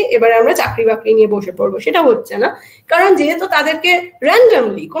শিখে গেছি, এবার আমরা চাকরি বাকরি নিয়ে বসে পড়বো। সেটা হচ্ছে না, কারণ যেহেতু তাদেরকে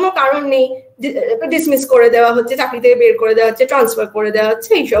র্যান্ডমলি কোনো কারণ নেই ডিসমিস করে দেওয়া হচ্ছে, চাকরি থেকে বের করে দেওয়া হচ্ছে, ট্রান্সফার করে দেওয়া হচ্ছে,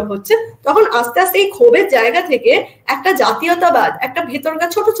 এইসব হচ্ছে। তখন আস্তে আস্তে এই ক্ষোভের জায়গা থেকে একটা জাতীয়তাবাদ, একটা ভেতরকার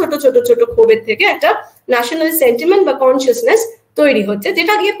ছোট ছোট ছোট ছোট ক্ষোভের থেকে একটা ন্যাশনাল সেন্টিমেন্ট বা কনসিয়াসনেস তৈরি হচ্ছে,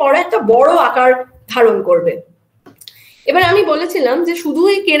 যেটা গিয়ে পরে একটা বড় আকার ধারণ করবে। এবার আমি বলেছিলাম যে শুধু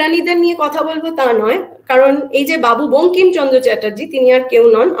এই কেরানিদের নিয়ে কথা বলবো তা নয়, কারণ এই যে বাবু বঙ্কিমচন্দ্র চ্যাটার্জি, তিনি আর কেউ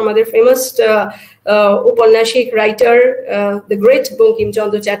নন, আমাদের ফেমাস ঔপন্যাসিক writer the great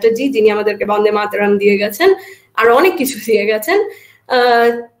Bankimchandra Chatterjee, যিনি আমাদেরকে বন্দে মাতরম দিয়ে গেছেন আর অনেক কিছু দিয়ে গেছেন।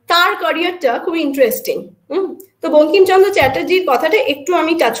 তার ক্যারিয়ারটা খুবই ইন্টারেস্টিং। তো বঙ্কিমচন্দ্র চ্যাটার্জির কথাটা একটু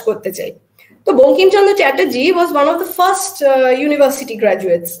আমি টাচ করতে চাই। তো Bankimchandra Chatterjee was one of the first university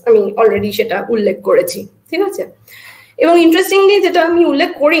graduates, আমি অলরেডি সেটা উল্লেখ করেছি, ঠিক আছে। এবং ইন্টারেস্টিংলি যেটা আমি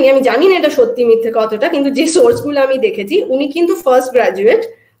উল্লেখ করিনি, আমি জানি না এটা সত্যি মিথ্যে কতটা, কিন্তু যে সোর্সগুলো আমি দেখেছি, উনি কিন্তু ফার্স্ট গ্রাজুয়েট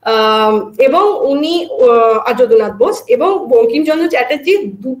এবং উনি আর যদুনাথ বোস এবং বঙ্কিমচন্দ্র চ্যাটার্জি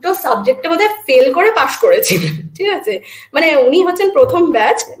দুটো সাবজেক্টে বোধহয় ফেল করে পাশ করেছিলেন, ঠিক আছে। মানে উনি হচ্ছেন প্রথম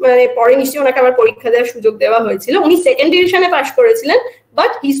ব্যাচ, মানে পরে নিশ্চয়ই ওনাকে আবার পরীক্ষা দেওয়ার সুযোগ দেওয়া হয়েছিল। উনি সেকেন্ড ডিভিশনে পাশ করেছিলেন,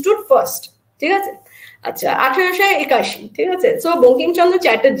 বাট হি স্টুড ফার্স্ট, ঠিক আছে। আচ্ছা, 1881, ঠিক আছে। সো বঙ্কিমচন্দ্র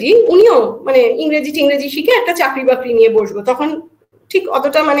চ্যাটার্জি উনিও মানে ইংরেজি শিখে একটা চাকরি বাকরি নিয়ে বসবো, তখন ঠিক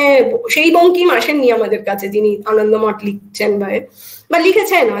অতটা মানে সেই বঙ্কিম আসেননি আমাদের কাছে যিনি আনন্দমঠ লিখছেন বা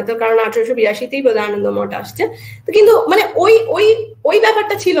লিখেছেন হয়তো, কারণ 1882তেই বোধহয় আনন্দমঠ আসছে। তো কিন্তু মানে ওই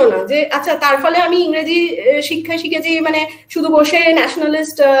ব্যাপারটা ছিল না যে আচ্ছা তার ফলে আমি ইংরেজি শিক্ষা শিখেছি মানে শুধু বসে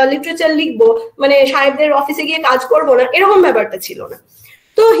ন্যাশনালিস্ট লিটারেচার লিখবো, মানে সাহেবদের অফিসে গিয়ে কাজ করবো না, এরকম ব্যাপারটা ছিল না।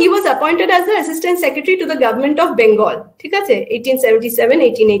 তো হি was appointed as the assistant secretary to the government of Bengal, ঠিক আছে, 1877,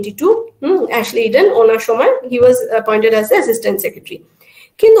 1882, অ্যাশলি ইডেন ওনার সময় হি was appointed as the assistant secretary.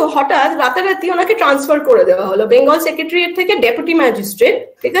 কিন্তু হঠাৎ রাতারাতি ওনাকে ট্রান্সফার করে দেওয়া হলো বেঙ্গল সেক্রেটারিয়েট থেকে ডেপুটি ম্যাজিস্ট্রেট,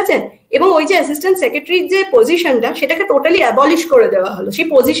 ঠিক আছে। এবং ওই যে অ্যাসিস্ট্যান্ট সেক্রেটারির যে পজিশনটা সেটাকে টোটালি অ্যাবলিশ করে দেওয়া হলো, সেই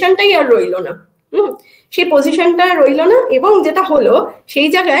পজিশনটাই আর রইলো না। সেই পজিশনটা রইলো না, এবং যেটা হলো সেই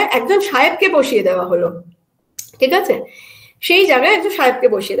জায়গায় একজন সাহেবকে বসিয়ে দেওয়া হলো, ঠিক আছে। সেই জায়গায় একজন সাহেবকে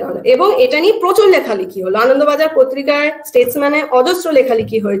বসিয়ে দেওয়া হলো, এবং এটা নিয়ে প্রচুর লেখালেখি হলো। আনন্দবাজার পত্রিকায়, স্টেটসম্যানে অজস্র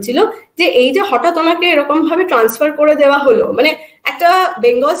লেখালেখি হয়েছিল যে এই যে হঠাৎ ওনাকে এরকম ভাবে ট্রান্সফার করে দেওয়া হলো, মানে একটা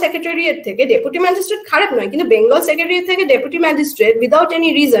বেঙ্গল সেক্রেটারিয়েট থেকে ডেপুটি ম্যাজিস্ট্রেট খারাপ নয়, কিন্তু বেঙ্গল সেক্রেটারিয়েট থেকে deputy magistrate without any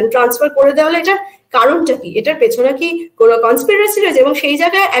reason transfer করে দেওয়া হলো, এটার কারণটা কি, এটার পেছনে কি কোনো কনস্পিরেসি রয়েছে? এবং সেই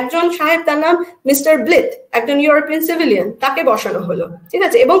জায়গায় একজন সাহেব, তার নাম মিস্টার ব্লিথ, একজন ইউরোপিয়ান সিভিলিয়ান, তাকে বসানো হলো, ঠিক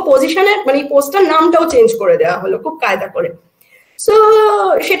আছে। এবং পজিশনের মানে পোস্টার নামটাও চেঞ্জ করে দেওয়া হলো খুব কায়দা করে। সো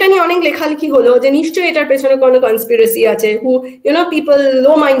সেটা নিয়ে অনেক লেখালেখি হলো যে নিশ্চয়ই এটার পেছনে কোনো কনস্পিরেসি আছে, হু people,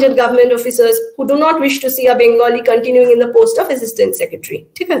 low minded government officers who do not wish to C a Bengali continuing in the post of assistant secretary,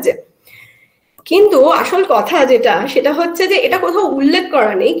 ঠিক আছে। কিন্তু আসল কথা সেটা হচ্ছে যে এটা কোথাও উল্লেখ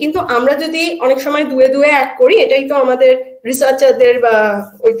করা নেই, কিন্তু আমরা যদি অনেক সময় দুয়ে এক করি, এটাই তো আমাদের রিসার্চারদের বা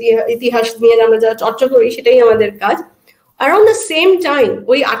ইতিহাস নিয়ে আমরা যারা চর্চা করি সেটাই আমাদের কাজ। অ্যারাউন্ড দ্য সেম টাইম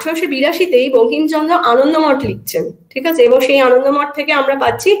ওই 1882তেই বঙ্কিমচন্দ্র আনন্দমঠ লিখছেন, ঠিক আছে। এবং সেই আনন্দমঠ থেকে আমরা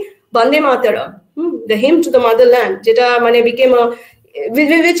পাচ্ছি বন্দে মাতরম, the him to the motherland, যেটা মানে became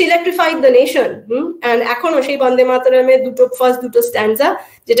which electrified the nation, and এখনো সেই বন্দে মাতরমের দুটো স্ট্যান্জা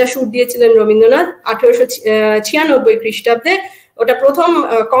যেটা সুর দিয়েছিলেন রবীন্দ্রনাথ 1896 খ্রিস্টাব্দে, ওটা প্রথম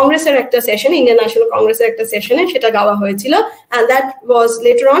কংগ্রেসের একটা সেশন, ইন্ডিয়ান ন্যাশনাল কংগ্রেসের একটা সেশনে সেটা গাওয়া হয়েছিল, and that was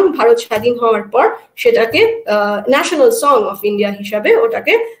later on Bharat স্বাধীন হওয়ার পর সেটাকে ন্যাশনাল সং অফ ইন্ডিয়া হিসাবে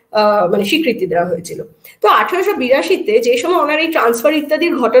ওটাকে মানে স্বীকৃতি দেওয়া হয়েছিল। তো 1882তে যে সময় ওনার এই ট্রান্সফার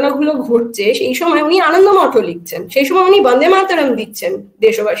ইত্যাদির ঘটনাগুলো ঘটছে, সেই সময় উনি আনন্দমঠ লিখছেন, সেই সময় উনি বন্দে মাতরম দিচ্ছেন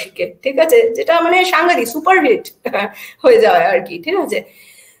দেশবাসীকে, ঠিক আছে, যেটা মানে সাংঘাতিক সুপারহিট হয়ে যায় আর কি, ঠিক আছে।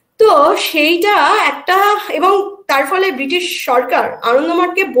 তো সেইটা একটা, এবং তার ফলে ব্রিটিশ সরকার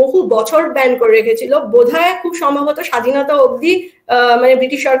আনন্দমঠকে বহু বছর ব্যান করে রেখেছিল, বোধহয় খুব সম্ভবত স্বাধীনতা অবধি মানে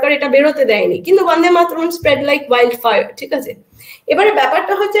ব্রিটিশ সরকার এটা বেরোতে দেয়নি, কিন্তু বন্দে মাতরম স্প্রেড লাইক ওয়াইল্ড ফায়ার, ঠিক আছে। এবারে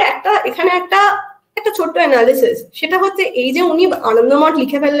ব্যাপারটা হচ্ছে এখানে একটা ছোট্ট অ্যানালিসিস, সেটা হচ্ছে এই যে উনি আনন্দমঠ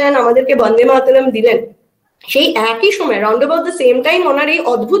লিখে ফেললেন, আমাদেরকে বন্দে মাতরম দিলেন, সেই একই সময় round about the same time ওনার এই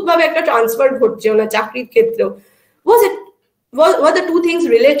অদ্ভুত ভাবে একটা ট্রান্সফার ঘটছে ওনার চাকরির ক্ষেত্রেও। were the two things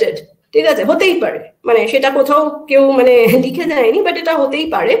related, ঠিক আছে, হতেই পারে, মানে সেটা কোথাও কেউ মানে লিখে দেয়নি, বাট এটা হতেই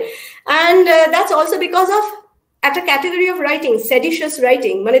পারে। and that's also because of একটা ক্যাটাগরি অফ রাইটিং, সেডিশিয়াস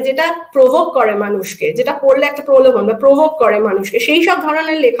রাইটিং, মানে যেটা প্রভোক করে মানুষকে, যেটা পড়লে একটা প্রলোভন বা প্রভোক করে মানুষকে, সেই সব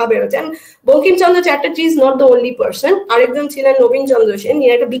ধরনের লেখা বেরোচ্ছে। Bankimchandra Chatterjee is not the only person, আরেকজন ছিলেন নবীন চন্দ্র সেন,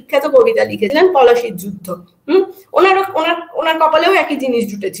 যিনি একটা বিখ্যাত কবিতা লিখেছিলেন পলাশির যুদ্ধ। ওনার কপালেও একই জিনিস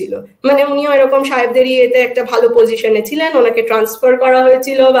জুটেছিল, মানে উনিও এরকম সাহেবদেরই এতে একটা ভালো পজিশনে ছিলেন, ওনাকে ট্রান্সফার করা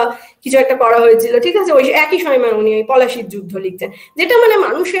হয়েছিল বা কিছু একটা করা হয়েছিল, ঠিক আছে। ওই একই সময় উনি ওই পলাশির যুদ্ধ লিখতেন, যেটা মানে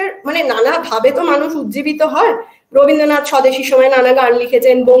মানুষের মানে নানা ভাবে তো মানুষ উজ্জীবিত হয়। রবীন্দ্রনাথ স্বদেশী সময় নানা গান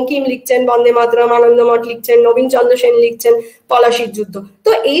লিখেছেন, বঙ্কিম লিখছেন বন্দে মাতরম, আনন্দমঠ লিখছেন, নবীন চন্দ্র সেন লিখছেন পলাশির যুদ্ধ।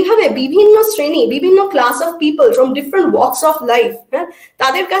 তো এইভাবে বিভিন্ন শ্রেণী, বিভিন্ন class of people from different walks of life, হ্যাঁ,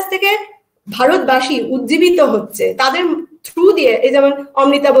 তাদের কাছ থেকে ভারতবাসী উজ্জীবিত হচ্ছে, তাদের থ্রু দিয়ে। এই যেমন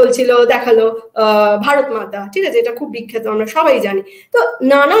অমৃতা বলছিল, দেখালো ভারত মাতা, ঠিক আছে, এটা খুব বিখ্যাত, আমরা সবাই জানি। তো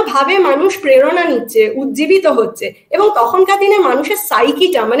নানা ভাবে মানুষ প্রেরণা নিচ্ছে, উজ্জীবিত হচ্ছে, এবং তখনকার দিনে মানুষের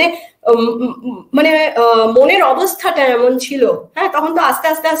সাইকিটা মানে মনের অবস্থাটা এমন ছিল, হ্যাঁ, তখন তো আস্তে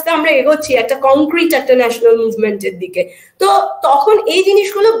আস্তে আস্তে আমরা এগোচ্ছি একটা কংক্রিট একটা ন্যাশনাল মুভমেন্টের দিকে। তো তখন এই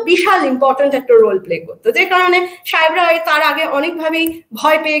জিনিসগুলো বিশাল ইম্পর্টেন্ট একটা রোল প্লে করতো, যে কারণে সাহেবরা তার আগে অনেকভাবেই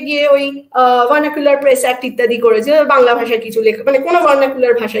ভয় পেয়ে গিয়ে ওই ভার্নাকুলার প্রেস অ্যাক্ট ইত্যাদি করেছে, বাংলা ভাষায় কিছু লেখা, মানে কোনো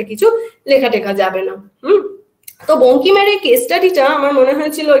ভার্নাকুলার ভাষায় কিছু লেখা টেখা যাবে না। তো বঙ্কিমের এই কেস স্টাডিটা আমার মনে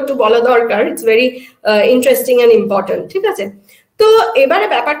হয়েছিল একটু বলা দরকার, it's very interesting and important, ঠিক আছে। তো এবারে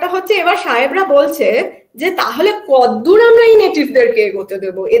ব্যাপারটা হচ্ছে, এবার সাহেবরা বলছে যে তাহলে কতদূর আমরা এই নেটিভদেরকে এগোতে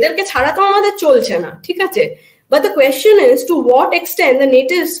দেবো, এদেরকে ছাড়া তো আমাদের চলছে না, ঠিক আছে? But the question is, to what extent the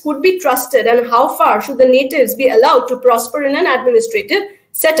natives could be trusted and how far should the natives be allowed to prosper in an administrative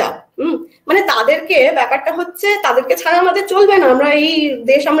setup? মানে তাদেরকে, ব্যাপারটা হচ্ছে তাদেরকে ছাড়া আমাদের চলবে না, আমরা এই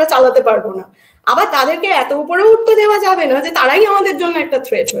দেশ আমরা চালাতে পারবো না, আবার তাদেরকে এত উপরে উঠতে দেওয়া যাবে না যে তারাই আমাদের জন্য একটা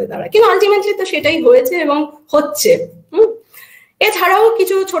থ্রেট হয়ে দাঁড়ায়। কিন্তু আলটিমেটলি তো সেটাই হয়েছে এবং হচ্ছে। এছাড়াও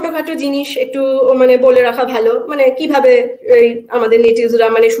কিছু ছোটখাটো জিনিস একটু মানে বলে রাখা ভালো, মানে কিভাবে আমাদের নেটিভসরা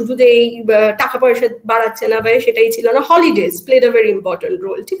মানে শুধু যে এই টাকা পয়সা বাড়াচ্ছে না বা সেটাই ছিল না, holidays played a very important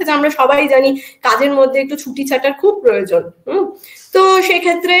role, ঠিক আছে? আমরা সবাই জানি কাজের মধ্যে একটু ছুটি ছাটার খুব প্রয়োজন। তো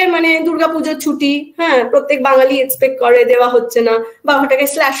সেক্ষেত্রে মানে দুর্গাপুজোর ছুটি, হ্যাঁ, প্রত্যেক বাঙালি এক্সপেক্ট করে, দেওয়া হচ্ছে না, বা ওটাকে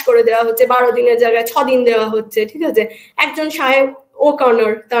স্ল্যাশ করে দেওয়া হচ্ছে, 12 দিনের জায়গায় 6 দিন দেওয়া হচ্ছে, ঠিক আছে? একজন সাহেব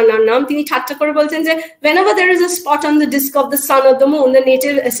O'Connor, তার নাম, তিনি ঠাট্টা করে বলছেন যে whenever there is a spot on the disk of the sun or the moon, the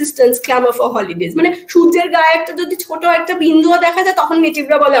native assistants clamor for holidays. মানে সূর্যের গায়ে একটা যদি ছোট একটা বিন্দুও দেখা যায় তখন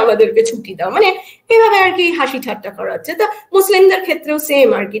নেটিভরা বলে আমাদেরকে ছুটি দাও, মানে এভাবে আর কি হাসি ঠাট্টা করা হচ্ছে। তো মুসলিমদের ক্ষেত্রেও সেম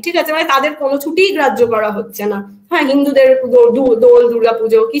আর কি, ঠিক আছে? মানে তাদের কোনো ছুটিই গ্রাহ্য করা হচ্ছে না। হ্যাঁ, হিন্দুদের দোল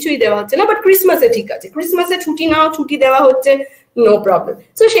দুর্গাপুজো কিছুই দেওয়া হচ্ছে না, বাট ক্রিসমাসে ঠিক আছে, ক্রিসমাসে ছুটি নাও, ছুটি দেওয়া হচ্ছে, no problem.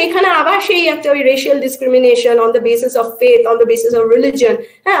 So সেইখানে আবার সেই একটা ওই racial discrimination on the basis of faith, on the basis of religion,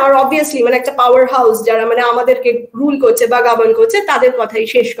 হ্যাঁ, আর অবভিয়াসলি মানে একটা পাওয়ার হাউস যারা মানে আমাদেরকে রুল করছে বা গভর্ন করছে তাদের কথাই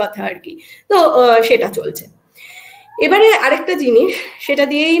শেষ কথা আর কি। তো সেটা চলছে। এবারে আরেকটা জিনিস, সেটা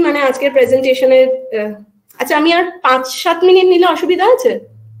দিয়েই মানে আজকের প্রেজেন্টেশনের, আচ্ছা আমি আর 5-7 মিনিট নিলে অসুবিধা আছে?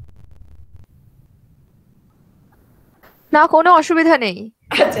 না, কোনো অসুবিধা নেই।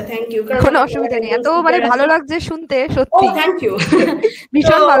 আচ্ছা, থ্যাংক ইউ। কোনো অসুবিধা নেই, এত মানে ভালো লাগছে শুনতে, সত্যি থ্যাংক ইউ,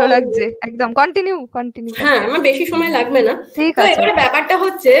 ভীষণ ভালো লাগছে, একদম কন্টিনিউ। হ্যাঁ, আমার বেশি সময় লাগবে না। ঠিক আছে। আছে। এবারে ব্যাপারটা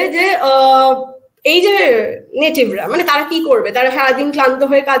হচ্ছে যে এই যে নেটিভরা মানে তারা কি করবে, তারা সারাদিন ক্লান্ত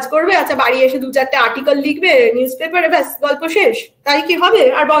হয়ে কাজ করবে, আচ্ছা বাড়ি এসে 2-4টে আর্টিকেল লিখবে নিউজ পেপারে, ব্যাস গল্প শেষ, তাই কি হবে?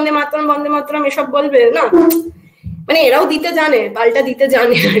 আর বন্দে মাতরম এসব বলবে না, মানে এরাও দিতে জানে, পাল্টা দিতে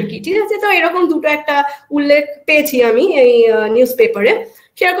জানে আর কি, ঠিক আছে? তো এরকম দুটো একটা উল্লেখ পেয়েছি আমি এই নিউজ পেপারে,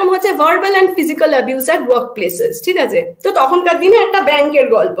 সেরকম হচ্ছে verbal and physical abuse at work places, ঠিক আছে? তো তখনকার দিনে একটা ব্যাংকের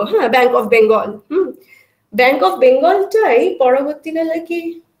গল্প, হ্যাঁ, bank of Bengal, bank of বেঙ্গলটাই পরবর্তীকালে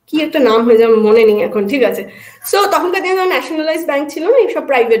কি একটা নাম হয়ে যাবে মনে নেই এখন, ঠিক আছে? সো তখনকার দিনে ন্যাশনালাইজ ব্যাংক ছিল না, এইসব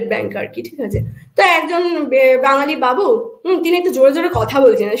প্রাইভেট ব্যাংক আর কি, ঠিক আছে? তো একজন বাঙালি বাবু, তিনি একটু জোরে জোরে কথা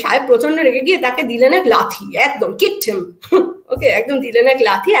বলছিলেন, সাহেব প্রচন্ড রেগে গিয়ে তাকে দিলেন এক লাথি, একদম কিকড হিম, ওকে, একদম দিলেন এক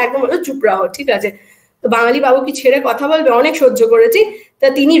লাথি, একদম হলো চুপ রাহো, ঠিক আছে? তো বাঙালি বাবু কি ছেড়ে কথা বলবে, অনেক সহ্য করেছি, তা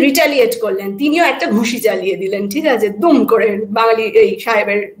তিনি রিটালিয়েট করলেন, তিনিও একটা ঘুষি চালিয়ে দিলেন, ঠিক আছে, দুম করে বাঙালি এই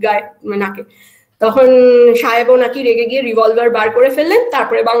সাহেবের গায়ে নাকে। তখন সাহেবও নাকি রেগে গিয়ে রিভলভার বার করে ফেললেন,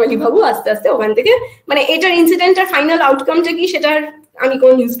 তারপরে বাঙালি বাবু আস্তে আস্তে ওখান থেকে, মানে এটার ইনসিডেন্টের ফাইনাল আউটকামটা কি সেটার আমি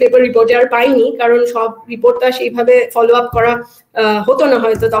কোন নিউজ পেপার রিপোর্টে আর পাইনি, কারণ সব রিপোর্টটা সেইভাবে ফলো আপ করা হতো না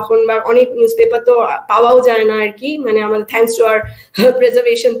হয়তো তখন, বা অনেক নিউজ পেপার তো পাওয়াও যায় না আর কি, মানে আমাদের thanks to our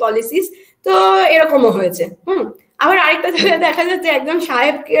preservation policies. তো এরকমও হয়েছে। আবার আরেকটা জায়গায় দেখা যাচ্ছে একজন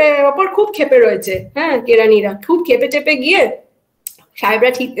সাহেবকে ওপর খুব ক্ষেপে রয়েছে, হ্যাঁ, কেরানিরা খুব ক্ষেপে টেপে গিয়ে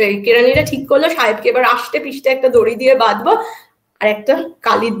কেরানিরা ঠিক করলো সাহেবকে এবার আষ্টে পিষ্টে একটা দড়ি দিয়ে বাঁধবো আর একটা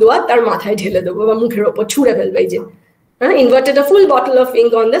কালির দোয়া তার মাথায় ঢেলে দেবো বা মুখের ওপর ছুঁড়ে ফেলবে, এই যে inverted a full bottle of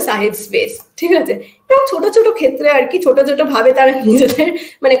ink on the সাহেবস face, ঠিক আছে? এবং ছোট ছোট ক্ষেত্রে আর কি, ছোট ছোট ভাবে তারা নিজেদের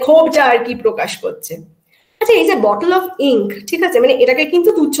মানে ক্ষোভটা আর কি প্রকাশ করছে। আচ্ছা, এই যে বটল অফ ইঙ্ক, ঠিক আছে, মানে এটাকে কিন্তু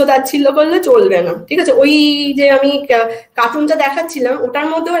তুচ্ছ তাচ্ছিল্য করলে চলবে না, ঠিক আছে? ওই যে আমি কার্টুনটা দেখাচ্ছিলাম ওটার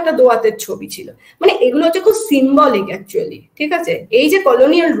মধ্যেও একটা দোয়াতের ছবি ছিল, মানে এগুলো হচ্ছে খুব সিম্বলিক অ্যাকচুয়ালি, ঠিক আছে? এই যে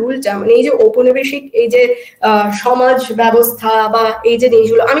কলোনিয়াল রুলটা, মানে এই যে ঔপনিবেশিক এই যে সমাজ ব্যবস্থা বা এই যে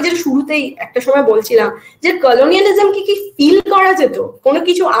জিনিসগুলো, আমি যেটা শুরুতেই একটা সময় বলছিলাম যে কলোনিয়ালিজম কি ফিল করা যেত, কোনো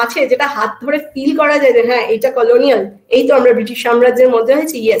কিছু আছে যেটা হাত ধরে ফিল করা যায় যে হ্যাঁ এটা কলোনিয়াল, এই তো আমরা ব্রিটিশ সাম্রাজ্যের মধ্যে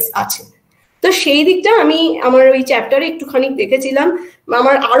হয়েছি, ইয়েস আছে। তো সেই দিকটা আমি আমার ওই চ্যাপ্টারে একটুখানি দেখেছিলাম,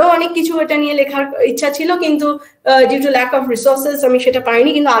 আমার আরো অনেক কিছু এটা নিয়ে লেখার ইচ্ছা ছিল, কিন্তু due to lack of resources আমি সেটা পাইনি,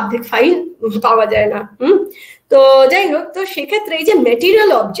 কিন্তু অর্ধেক ফাইল পাওয়া যায় না। তো যাই হোক, তো সেক্ষেত্রে এই যে মেটেরিয়াল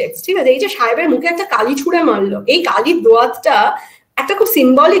অবজেক্টস, ঠিক আছে, এই যে সাহেবের মুখে একটা কালি ছুঁড়ে মারলো, এই কালির দোয়াতটা একটা খুব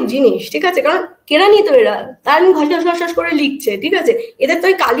সিম্বলিক জিনিস, ঠিক আছে? কারণ কেরানি তো এরা, তার ঘষাস করে লিখছে, ঠিক আছে, এদের তো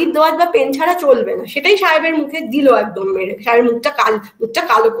ওই কালির দোয়াত বা পেন ছাড়া চলবে না, সেটাই সাহেবের মুখে দিল একদম মেরে, সাহেবের মুখটা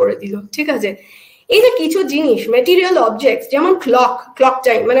কালো করে দিল, ঠিক আছে? এই যে কিছু জিনিস মেটেরিয়াল অবজেক্টস, যেমন ক্লক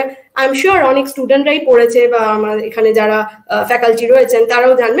টাইম, মানে আই এম শিওর অনেক স্টুডেন্টরাই পড়েছে বা আমার এখানে যারা ফ্যাকাল্টি রয়েছেন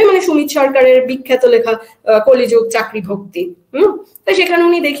তারাও জানবে, মানে সুমিত সরকারের বিখ্যাত লেখা কলিযুগ চাকরি ভক্তি, তো সেখানে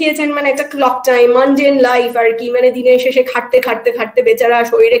উনি দেখিয়েছেন মানে একটা ক্লক টাইম, মানডেন লাইফ আর কি, মানে দিনের শেষে খাটতে খাটতে খাটতে বেচারা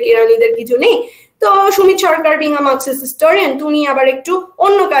শরীরে কেরানিদের কিছু নেই, তো সুমিত সরকার বিং আ মার্কসিস্ট হিস্টোরিয়ান, উনি আবার একটু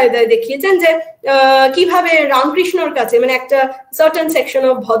অন্য কায়দায় দেখিয়েছেন যে কিভাবে রামকৃষ্ণর কাছে মানে একটা সার্টেন সেকশন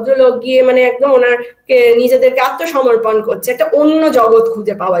অফ ভদ্রলোক গিয়ে মানে একদম ওনারকে নিজেদেরকে আত্মসমর্পণ করছে একটা অন্য জগৎ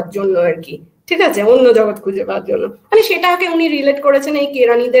খুঁজে পাওয়ার জন্য আর কি, ঠিক আছে, অন্য জগৎ খুঁজে পাওয়ার জন্য। মানে সেটাকে উনি রিলেট করেছেন এই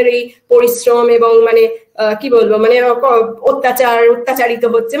কেরানিদের এই পরিশ্রম এবং মানে কি বলবো মানে অত্যাচারিত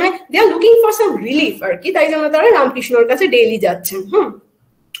হচ্ছে, মানে দে are looking for some relief আর কি, তাই জন্য তারা রামকৃষ্ণর কাছে ডেইলি যাচ্ছেন।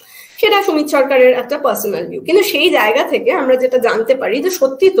 সেটা সুমিত সরকারের একটা পার্সোনাল ভিউ। কিন্তু সেই জায়গা থেকে আমরা যেটা জানতে পারি যে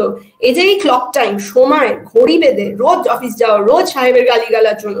সত্যি তো এই যে এই ক্লক টাইম, সময় ঘড়ি বেঁধে রোজ অফিস যাও, রোজ সাহেবের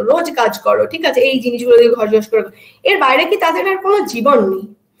গালিগালার জন্য রোজ কাজ করো, ঠিক আছে, এই জিনিসগুলো দিয়ে ঘষঘষ করো, এর বাইরে কি তাদের আর কোনো জীবন নেই?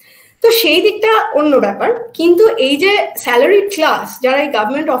 তো সেই দিকটা অন্য ব্যাপার। কিন্তু এই যে স্যালারি ক্লাস যারা এই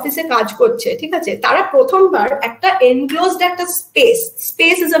গভর্নমেন্ট অফিসে কাজ করছে, ঠিক আছে, তারা প্রথমবার একটা এনক্লোজড একটা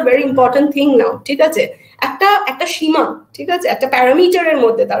space is a very important thing নাও, ঠিক আছে, একটা সীমা, ঠিক আছে, একটা প্যারামিটারের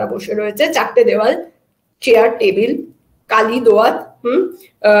মধ্যে তারা বসে রয়েছে, চারটে দেওয়াল, চেয়ার, টেবিল, কালি, দোয়াত,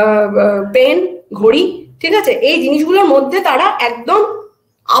 পেন, ঘড়ি, ঠিক আছে, এই জিনিসগুলোর মধ্যে তারা একদম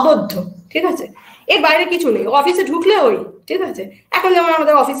আবদ্ধ, ঠিক আছে, এর বাইরে কিছু নেই। অফিসে ঢুকলে ওই, ঠিক আছে, এখন যেমন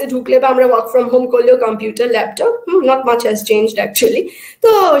আমাদের অফিসে ঢুকলে বা আমরা ওয়ার্ক ফ্রম হোম করলেও computer, laptop, not much has changed actually. তো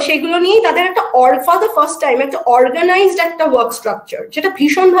সেগুলো নিয়েই তাদের একটা ফর দ্য ফার্স্ট টাইম একটা অর্গানাইজড একটা ওয়ার্ক স্ট্রাকচার, যেটা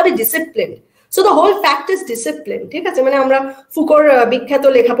ভীষণভাবে discipline. So the whole fact is discipline, ঠিক আছে, মানে আমরা ফুকোর বিখ্যাত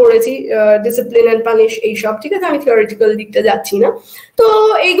লেখা পড়েছি ডিসিপ্লিন অ্যান্ড পানিশ এইসব, ঠিক আছে, আমি থিওরিটিক্যাল দিকটা যাচ্ছি না। তো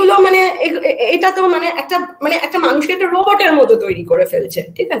এইগুলো মানে এটা তো মানে একটা মানুষকে একটা রোবটের মতো তৈরি করে ফেলছে,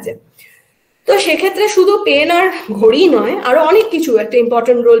 ঠিক আছে। তো সেক্ষেত্রে শুধু পেন আর ঘড়ি নয়, আরো অনেক কিছু একটা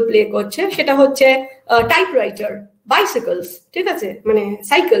ইম্পর্টেন্ট রোল প্লে করছে, সেটা হচ্ছে টাইপরাইটার, বাইসাইকেলস, ঠিক আছে, মানে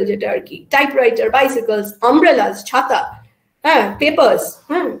সাইকেল যেটা আর কি, টাইপরাইটার, বাইসাইকেলস, আমব্রেলাস, ছাতা, পেপারস,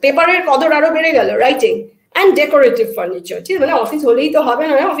 পেপারের কদর আরো বেড়ে গেল, রাইটিং অ্যান্ড ডেকোরেটিভ ফার্নিচার, ঠিক আছে, মানে অফিস হলেই তো হবে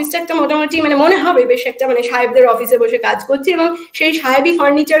না, অফিসটা একটা মোটামুটি মানে মনে হবে বেশ একটা মানে সাহেবদের অফিসে বসে কাজ করছি, এবং সেই সাহেবি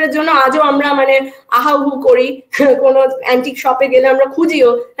ফার্নিচারের জন্য আজও আমরা মানে আহাহু করি, কোনো অ্যান্টিক শপে গেলে আমরা খুঁজিও,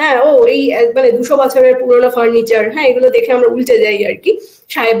 এই মানে 200 বছরের পুরোনো ফার্নিচার, এগুলো দেখে আমরা উল্টে যাই আর কি,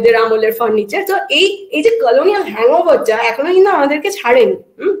 সাহেবদের আমলের ফার্নিচার। তো এই যে কলোনিয়াল হ্যাংওভারটা এখনো কিন্তু আমাদেরকে ছাড়েনি।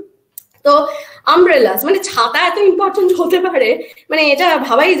 তো আমব্রেলাস মানে ছাতা এত ইম্পর্টেন্ট হতে পারে মানে এটা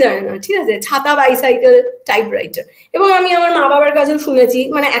ভাবাই যায় না, ঠিক আছে, ছাতা, বাইসাইকেল, টাইপরাইটার। এবং আমি আমার মা বাবার কাছেও শুনেছি,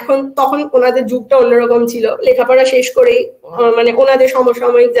 মানে তখন ওনাদের যুগটা অন্যরকম ছিল, লেখাপড়া শেষ করেই মানে ওনাদের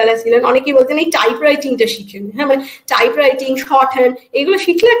সমসাময়িক যারা ছিলেন অনেকেই বলতেন এই টাইপ রাইটিংটা শিখেন, মানে টাইপ রাইটিং, শর্ট হ্যান্ড, এগুলো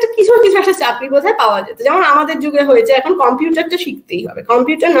শিখলে একটা কিছু একটা চাকরি কোথায় পাওয়া যেত। যেমন আমাদের যুগে হয়েছে এখন কম্পিউটারটা শিখতেই হবে,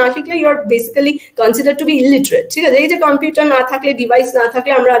 কম্পিউটার না শিখলে you R basically consider to B illiterate, ঠিক আছে, এই যে কম্পিউটার না থাকলে, ডিভাইস না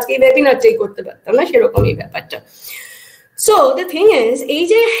থাকলে আমরা আজকে এই ওয়েবিনারটাই করতে পারতাম না, সেরকম এই ব্যাপারটা। সো দ্য থিং ইজ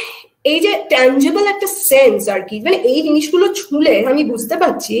এই যে ট্যাঞ্জেবল একটা সেন্স আর কি, মানে এই জিনিসগুলো ছুঁলে আমি বুঝতে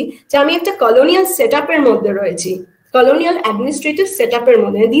পারছি যে আমি একটা কলোনিয়াল সেট আপের মধ্যে রয়েছি, colonial administrative setup er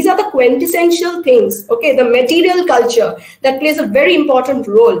modhe. These are the quintessential things, okay, the material culture that plays a very important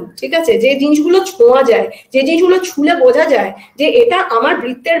role, ঠিক আছে, যে জিনিসগুলো ছোঁয়া যায়, যে জিনিসগুলো ছুলে বোঝা যায় যে এটা আমার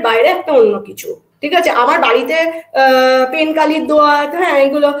বৃত্তের বাইরে একটা অন্য কিছু, ঠিক আছে, আমার বাড়িতে পেন, কালির দোয়াত,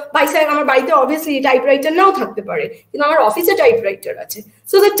 এগুলো বাইসাইকেল, আমার বাড়িতে অবভিয়াসলি টাইপরাইটার নাও থাকতে পারে, কিন্তু আমার অফিসে টাইপরাইটার আছে।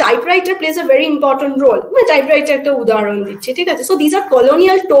 So the typewriter plays a very important role. মানে টাইপরাইটার একটা উদাহরণ দিচ্ছি, ঠিক আছে। So these are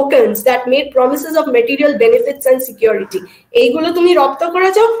colonial tokens that made promises of material benefits and security. এইগুলো তুমি রপ্ত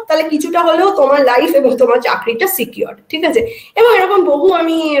করেছো, তাহলে কিছুটা হলেও তোমার লাইফ এবং তোমার চাকরিটা সিকিউর, ঠিক আছে। এবং এরকম বহু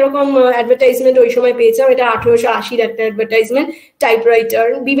আমি এরকম অ্যাডভার্টাইজমেন্ট ওই সময় পেয়েছিলাম, এটা 1880 একটা অ্যাডভার্টাইজমেন্ট, টাইপরাইটার,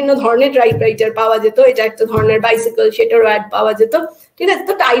 বিভিন্ন ধরনের টাইপরাইটার পাওয়া যেত, এটা একটা ধরনের বাইসাইকেল, সেটারও অ্যাড পাওয়া যেত, ঠিক আছে।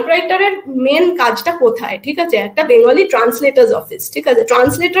 তো টাইপরাইটারের মেন কাজটা কোথায়, ঠিক আছে, একটা বেঙ্গলি ট্রান্সলেটার্স অফিস, ঠিক আছে,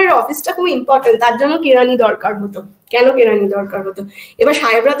 ট্রান্সলেটারের অফিসটা খুব ইম্পর্টেন্ট, তার জন্য কেরানি দরকার হতো। কেন কেরানি দরকার হতো? এবার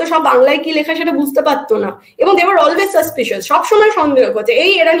সাহেবরা তো সব বাংলায় কি লেখা সেটা বুঝতে পারতো না, এবং দে ওয়ার অলওয়েজ সাসপিশিয়াস, সবসময় সন্দেহ করছে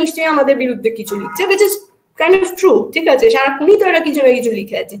এরা নিশ্চয়ই আমাদের বিরুদ্ধে কিছু লিখছে, which is kind of true, ঠিক আছে, সারাক্ষণই তো এরা কিছু না কিছু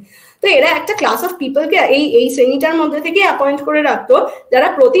লিখে আছে। তো এরা একটা ক্লাস অফ পিপলকে এই শ্রেণীটার মধ্যে থেকে অ্যাপয়েন্ট করে রাখতো, যারা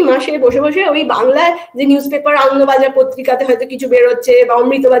প্রতি মাসে বসে বসে ওই বাংলায় যে নিউজ পেপার, আনন্দবাজার পত্রিকাতে হয়তো কিছু বেরোচ্ছে, বা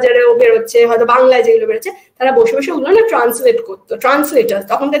অমৃতবাজারেও বেরোচ্ছে, হয়তো বাংলায় যেগুলো বেরোচ্ছে, তারা বসে বসে ওগুলো না ট্রান্সলেট করতো। ট্রান্সলেটার,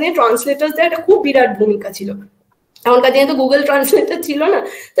 তখনকার দিনে ট্রান্সলেটারদের একটা খুব বিরাট ভূমিকা ছিল। এখনকার দিনে তো গুগল ট্রান্সলেটার ছিল না,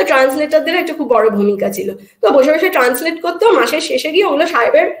 তো ট্রান্সলেটারদের একটা খুব বড় ভূমিকা ছিল। তো বসে বসে ট্রান্সলেট করতো, মাসের শেষে গিয়ে ওগুলো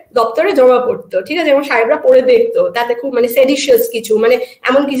সাহেবের দপ্তরে জমা পড়তো, ঠিক আছে, এবং সাহেবরা পড়ে দেখতো, তাতে খুব মানে সেডিশিয়াস কিছু, মানে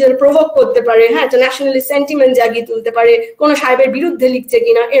এমন কিছু প্রভোক করতে পারে, একটা ন্যাশনালিস্ট সেন্টিমেন্ট জাগিয়ে তুলতে পারে, কোনো সাহেবের বিরুদ্ধে লিখছে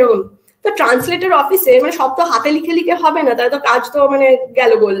কিনা, এরকম। তো ট্রান্সলেটর অফিসে মানে সব তো হাতে লিখে লিখে হবে না, তাহলে তো কাজ তো মানে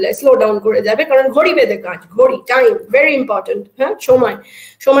গেল বললে স্লো ডাউন করে যাবে, কারণ ঘড়ি বেঁধে কাজ, ঘড়ি, টাইম ভেরি ইম্পর্টেন্ট,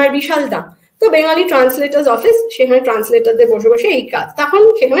 সময়ের বিশাল দাম। তো বেঙ্গলি ট্রান্সলেটার্স অফিস, সেখানে ট্রান্সলেটারদের বসে বসে এই কাজ। তখন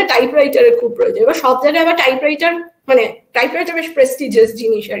সেখানে টাইপরাইটারের খুব প্রয়োজন। এবার সব জায়গায় আবার টাইপরাইটার মানে টাইপরাইটার বেশ প্রেস্টিজিয়াস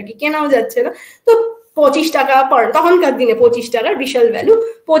জিনিস আর কি, কেনাও যাচ্ছে না। তো 25 টাকা তখনকার দিনে 25 টাকার বিশাল ভ্যালু,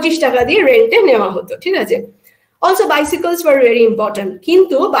 25 টাকা দিয়ে রেন্টে নেওয়া হতো, ঠিক আছে। অলসো বাইসিকলস ওয়ার ভেরি ইম্পর্টেন্ট,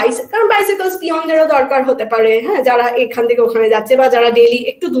 কিন্তু কারণ বাইসিকলস পিয়নদেরও দরকার হতে পারে, হ্যাঁ, যারা এখান থেকে ওখানে যাচ্ছে বা যারা ডেইলি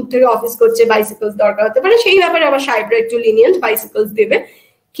একটু দূর থেকে অফিস করছে, বাইসিকলস দরকার হতে পারে। সেই ব্যাপারে আবার সাহেবরা একটু লিনিয়েন্ট, বাইসিকলস দেবে,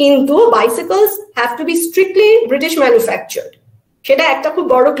 কিন্তু বাইসিকলস have to B strictly British manufactured. সেটা একটা খুব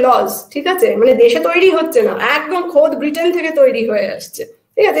বড় ক্লজ, ঠিক আছে, মানে দেশে তৈরি হচ্ছে না, একদম খোদ ব্রিটেন থেকে তৈরি হয়ে আসছে,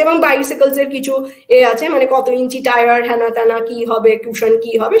 ঠিক আছে। এবং বাইসিকলস এর কিছু আছে, মানে কত ইঞ্চি টায়ার, হ্যানা ত্যানা কি হবে, কুশন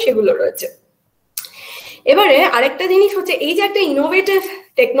কি হবে, সেগুলো রয়েছে। এবারে আরেকটা জিনিস হচ্ছে, এই যে একটা ইনোভেটিভ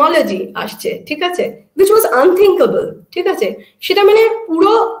টেকনোলজি আসছে, ঠিক আছে, which was unthinkable, ঠিক আছে, সেটা মানে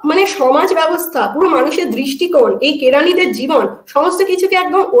পুরো মানে সমাজ ব্যবস্থা, পুরো মানুষের দৃষ্টিকোণ, এই কেরানিদের জীবন, সমস্ত কিছুকে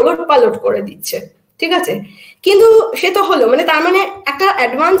একদম ওলট পালট করে দিচ্ছে, ঠিক আছে। কিন্তু সে তো হলো, মানে তার মানে একটা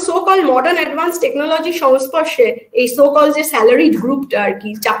advance so call modern advance টেকনোলজির সংস্পর্শে এই সো কল যে স্যালারিড গ্রুপটা আর কি,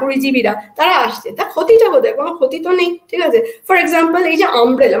 চাকুরিজীবীরা, তারা আসছে। তার ক্ষতিটা বোধহয় কোনো ক্ষতি তো নেই, ঠিক আছে। ফর এক্সাম্পল, এই যে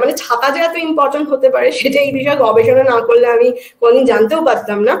আমব্রেলা, মানে ছাতা যে এত ইম্পর্টেন্ট হতে পারে, সেটা এই বিষয়ে গবেষণা না করলে আমি কোনদিন জানতেও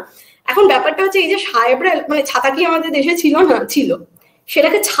পারতাম না। এখন ব্যাপারটা হচ্ছে, এই যে সাহেবরা, মানে ছাতা কি আমাদের দেশে ছিল না? ছিল,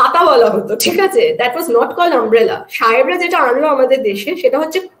 সেটাকে ছাতা বলা হতো, ঠিক আছে, that was not call umbrella. সাহেবরা যেটা আনলো আমাদের দেশে, সেটা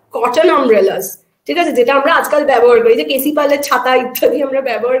হচ্ছে কটন আমব্রেলাস, ঠিক আছে, যেটা আমরা আজকাল ব্যবহার করি, যে কেসি পালের ছাতা ইত্যাদি আমরা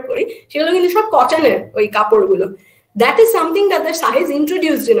ব্যবহার করি, সেগুলো কিন্তু সব কটনের ওই কাপড়গুলো। That is something that the সাহেজ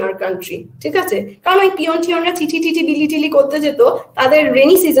introduced in our country, ঠিক আছে। কারণ ওই টিয়নরা চিঠি বিলি টিলি করতে যেত, তাদের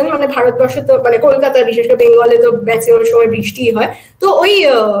রেনি সিজন, মানে ভারতবর্ষে তো, মানে কলকাতার বিশেষ করে, বেঙ্গলে তো ম্যাক্সিমাম সময় বৃষ্টি হয়, তো ওই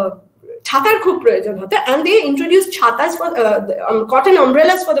ছাতার খুব প্রয়োজন হতো। And they introduce ছাতাস for cotton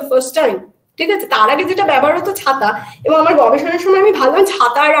আমব্রেলাস for the first time, ঠিক আছে। তার আগে যেটা ব্যবহার হতো ছাতা, এবং আমার গবেষণার সময় আমি ভাবলাম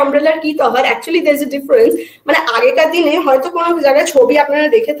ছাতা আর আমব্রেলার কি তফাৎ। Actually there is a difference. মানে আগেকার দিনে হয়তো কোনো জায়গায় ছবি আপনারা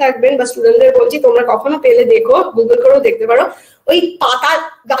দেখে থাকবেন, বা স্টুডেন্টদের বলছি, তোমরা কখনো পেলে দেখো, গুগল করেও দেখতে পারো, ওই পাতা,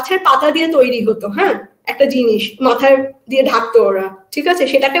 গাছের পাতা দিয়ে তৈরি হতো, হ্যাঁ, একটা জিনিস মাথায় দিয়ে ঢাকতো ওরা, ঠিক আছে,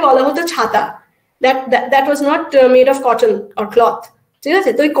 সেটাকে বলা হতো ছাতা। That was not made of cotton or cloth, ঠিক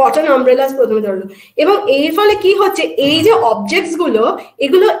আছে। তো ওই কটন আমব্রেলাস প্রথমে ধরলো, এবং এর ফলে কি হচ্ছে, এই যে অবজেক্টস গুলো,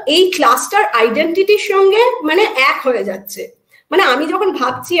 এগুলো এই ক্লাসটার আইডেন্টিটির সঙ্গে মানে এক হয়ে যাচ্ছে। মানে আমি যখন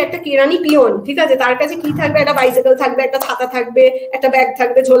ভাবছি একটা কেরানি পিয়ন, ঠিক আছে, তার কাছে কি থাকবে, একটা বাইসাইকেল থাকবে, একটা ছাতা থাকবে, একটা ব্যাগ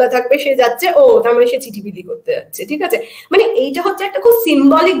থাকবে, ঝোলা থাকবে, সে যাচ্ছে, ও তার মানে সে চিঠি বিলি করতে যাচ্ছে, ঠিক আছে। মানে এইটা হচ্ছে একটা খুব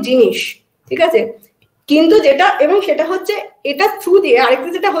সিম্বলিক জিনিস, ঠিক আছে। কিন্তু যেটা, এবং সেটা হচ্ছে, এটা থ্রু দিয়ে আরেকটা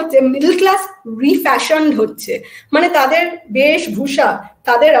যেটা হচ্ছে, মিডল ক্লাস রিফ্যাশনড হচ্ছে, মানে তাদের বেশভূষা,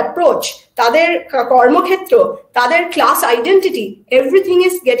 তাদের অ্যাপ্রোচ, তাদের কর্মক্ষেত্র, তাদের class identity, everything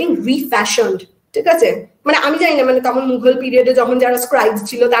is getting রিফ্যাশনড, ঠিক আছে। মানে আমি জানি না, মানে তখন মুঘল পিরিয়ডে যখন যারা স্ক্রাইবস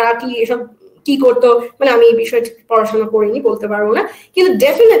ছিল, তারা কি এসব কি করতো, মানে আমি এই বিষয়ে পড়াশোনা করিনি, বলতে পারবো না। কিন্তু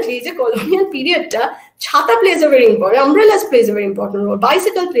ডেফিনেটলি যে কলোনিয়াল পিরিয়ডটা, ছাতা plays a very important, umbrellas plays a very important role,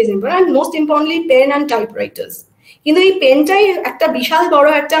 bicycle plays important, and most importantly pen and typewriters. কিন্তু এই পেনটাই একটা বিশাল বড়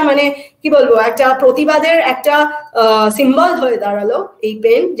একটা, মানে কি বলবো, একটা প্রতিবাদের একটা সিম্বল হয়ে দাঁড়ালো এই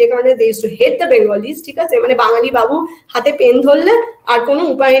পেন, যে কারণে দে used to hate the Bengalis, ঠিক আছে। মানে বাঙালি বাবু হাতে পেন ধরলে আর কোনো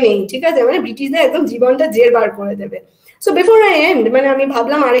উপায় নেই, ঠিক আছে, মানে ব্রিটিশদের একদম জীবনটা জের বার করে দেবে। সো বিফোর আই এন্ড, মানে আমি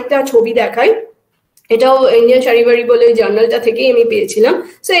ভাবলাম আরেকটা ছবি দেখাই, এটাও ইন্ডিয়ান চারিবাড়ি বলে ওই জার্নালটা থেকেই আমি পেয়েছিলাম।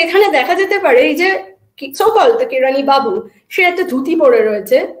 সো এখানে দেখা যেতে পারে, এই যে সো-কল দ্য কেরানি বাবু, সে একটা ধুতি পরে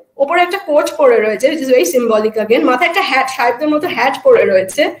রয়েছে, ওপরে একটা কোট পরে রয়েছে, which is very symbolic again, মাথায় একটা হ্যাট, সাহেবদের মতো হ্যাট পরে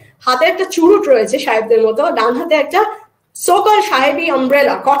রয়েছে, হাতে একটা চুরুট রয়েছে সাহেবদের মতো, ডান হাতে একটা সো-কল সাহেবি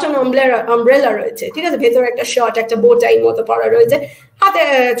আমব্রেলা, কটন আমব্রেলা রয়েছে, ঠিক আছে, ভেতরে একটা শার্ট, একটা বোটাই মতো পরা রয়েছে, হাতে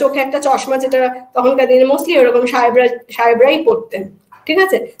চোখে একটা চশমা, যেটা তখনকার দিনে মোস্টলি এরকম সাহেবরাই পরতেন, ঠিক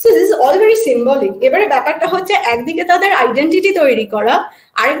আছে। So this is all very symbolic. এবারে ব্যাপারটা হচ্ছে, একদিকে তাদের আইডেন্টিটি তৈরি করা,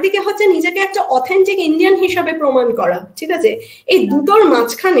 আরেকদিকে হচ্ছে নিজেকে একটা অথেন্টিক ইন্ডিয়ান হিসাবে প্রমাণ করা, ঠিক আছে। এই দুটোর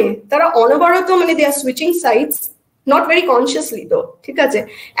মাঝখানে তারা অনবরত, মানে দে are switching sides, not very consciously তো, ঠিক আছে।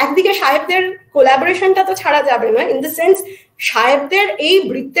 একদিকে সাহেবদের কোলাবোরেশনটা তো ছাড়া যাবে না, ইন দ্য সেন্স সাহেবদের এই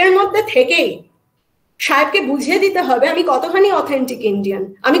বৃত্তের মধ্যে থেকেই সাহেবকে বুঝিয়ে দিতে হবে আমি কতখানি অথেন্টিক ইন্ডিয়ান,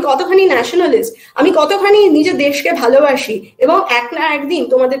 আমি কতখানি ন্যাশনালিস্ট, আমি কতখানি নিজের দেশকে ভালোবাসি, এবং এক না একদিন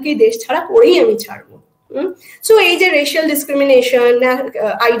তোমাদেরকে এই দেশ ছাড়া করেই আমি ছাড়বো। সো এই যে racial discrimination,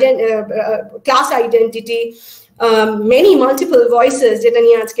 class identity, many multiple voices, যেটা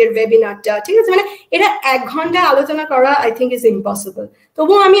নিয়ে আজকের ওয়েবিনারটা, ঠিক আছে, মানে এটা 1 ঘন্টা আলোচনা করা আই থিঙ্ক ইজ ইম্পসিবল।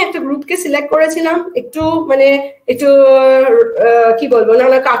 তবুও আমি একটা গ্রুপকে সিলেক্ট করেছিলাম একটু কি বলবো,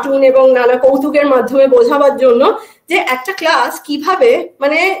 নানা কার্টুন এবং নানা কৌতুকের মাধ্যমে বোঝাবার জন্য যে একটা ক্লাস কিভাবে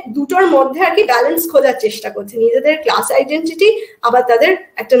মানে দুটোর মধ্যে আর কি ব্যালেন্স খোঁজার চেষ্টা করছে, নিজেদের ক্লাস আইডেন্টিটি আবার তাদের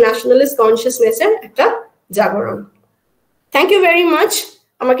একটা ন্যাশনালিস্ট কনসিয়াসনেসের একটা জাগরণ। থ্যাংক ইউ ভেরি মাচ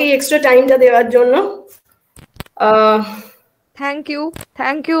আমাকে এই এক্সট্রা টাইমটা দেওয়ার জন্য।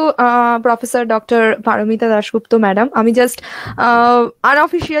 Thank you professor doctor Paromita Dasgupta madam. আমি জাস্ট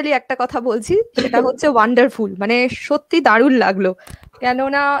আনঅফিসিয়ালি একটা কথা বলছি, সেটা হচ্ছে ওয়ান্ডারফুল, মানে সত্যি দারুণ লাগলো।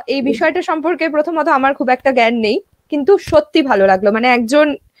 কেননা এই বিষয়টা সম্পর্কে প্রথমত আমার খুব একটা জ্ঞান নেই, কিন্তু সত্যি ভালো লাগলো, মানে একজন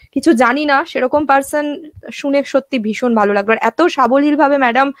কিছু জানি না সেরকম পার্সন শুনে সত্যি ভীষণ ভালো লাগলো। আর এত সাবলীল ভাবে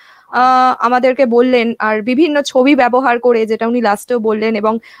ম্যাডাম আমাদেরকে বললেন, আর বিভিন্ন ছবি ব্যবহার করে, যেটা উনি লাস্টেও বললেন,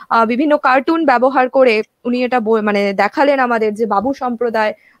 এবং বিভিন্ন কার্টুন ব্যবহার করে উনি এটা মানে দেখালেন আমাদের যে বাবু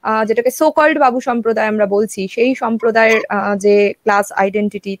সম্প্রদায়, যেটাকে সোকল্ড বাবু সম্প্রদায় আমরা বলছি, সেই সম্প্রদায়ের যে ক্লাস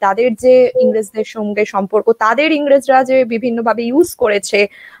আইডেন্টিটি, তাদের যে ইংরেজদের সঙ্গে সম্পর্ক, তাদের ইংরেজরা যে বিভিন্নভাবে ইউজ করেছে,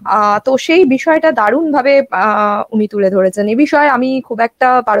 তো সেই বিষয়টা দারুণভাবে উনি তুলে ধরেছেন। এই বিষয়ে আমি খুব একটা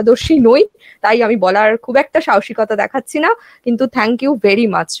পারদর্শী নই, তাই আমি বলার খুব একটা সাহসিকতা দেখাচ্ছি না, কিন্তু থ্যাংক ইউ ভেরি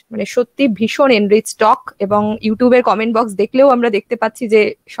মাচ, মানে সত্যি ভীষণ এনরিচ টক। এবং ইউটিউবের কমেন্ট বক্স দেখলেও আমরা দেখতে পাচ্ছি যে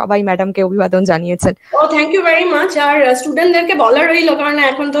সবাই ম্যাডামকে অভিবাদন জানিয়েছেন। Thank you very much. আর স্টুডেন্টদেরকে বলা রইল, কারণ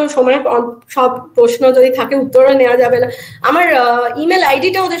এখন তো সময় সব প্রশ্ন যদি থাকে উত্তরও নেওয়া যাবে না, আমার ইমেল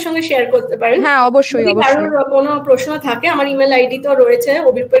আইডিটা ওদের সঙ্গে শেয়ার করতে পারেন। হ্যাঁ, অবশ্যই। কারোর কোনো প্রশ্ন থাকে, আমার ইমেল আইডি তো রয়েছে,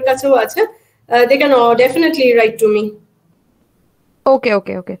 অভিরূপের কাছেও আছে, they can definitely right to me. Okay.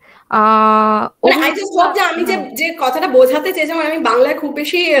 I just hope যে আমি যে কথাটা বোঝাতে চেয়েছি, আমি বাংলায় খুব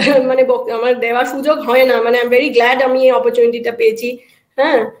বেশি মানে আমার দেওয়ার সুযোগ হয় না, মানে আই এম ভেরি গ্ল্যাড আমি এই অপরচুনিটিটা পেয়েছি।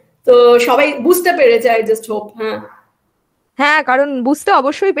 হ্যাঁ, তো সবাই বুঝতে পেরেছে, আই জাস্ট হোপ। হ্যাঁ, কারণ বুঝতে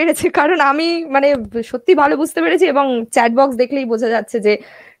অবশ্যই পেরেছে, কারণ আমি মানে সত্যি ভালো বুঝতে পেরেছি, এবং চ্যাট বক্স দেখলেই বোঝা যাচ্ছে যে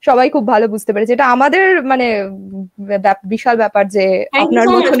সবাই খুব ভালো বুঝতে পেরেছে। এটা আমাদের মানে বিশাল ব্যাপার যে আপনার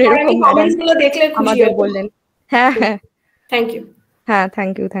মতন এরকম ম্যাডাম আমাদের বললেন। হ্যাঁ, থ্যাংক ইউ। হ্যাঁ,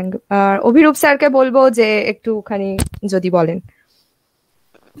 থ্যাংক ইউ। আর অভিরূপ স্যারকে বলবো যে একটুখানি যদি বলেন।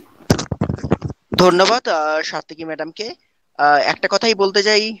 ধন্যবাদ সাত্বিকী ম্যাডামকে। একটা কথাই বলতে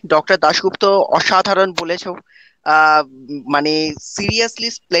চাই, ডক্টর দাশগুপ্ত অসাধারণ বলেছ, মানে সিরিয়াসলি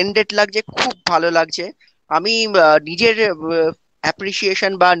স্প্লেন্ডেড লাগছে, খুব ভালো লাগছে। আমি নিজের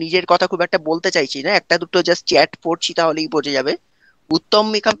অ্যাপ্রিসিয়েশন বা নিজের কথা খুব একটা বলতে চাইছি না, একটা দুটো জাস্ট চ্যাট পড়ছি তাহলেই বোঝা যাবে। উত্তম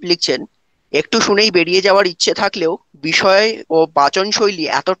মেকআপ লিখছেন, একটু শুনেই বেরিয়ে যাওয়ার ইচ্ছে থাকলেও বিষয় ও বাচন শৈলী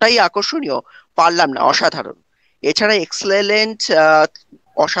এতটাই আকর্ষণীয়, পারলাম না, অসাধারণ। এছাড়া এক্সেলেন্ট,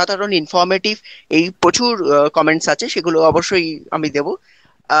 অসাধারণ ইনফরমেটিভ, এই প্রচুর কমেন্টস আছে, সেগুলো অবশ্যই আমি দেব।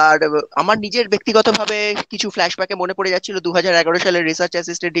 আর আমার নিজের ব্যক্তিগতভাবে কিছু ফ্ল্যাশব্যাকে মনে পড়ে যাচ্ছিল, 2011 সালের রিসার্চ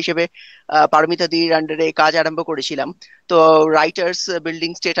অ্যাসিস্ট্যান্ট হিসেবে পারমিতা দির আন্ডারে কাজ আরম্ভ করেছিলাম। তো রাইটার্স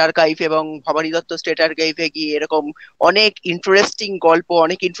বিল্ডিং স্টেট আর্কাইভ এবং ভবানী দত্ত স্টেট আর্কাইভে গিয়ে এরকম অনেক ইন্টারেস্টিং গল্প,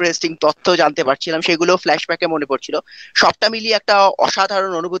 অনেক ইন্টারেস্টিং তথ্য জানতে পারছিলাম, সেগুলো ফ্ল্যাশব্যাকে মনে পড়ছিল। সবটা মিলিয়ে একটা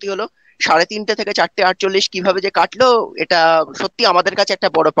অসাধারণ অনুভূতি হলো। 3:30 থেকে 4:48 কিভাবে যে কাটলো, এটা সত্যি আমাদের কাছে একটা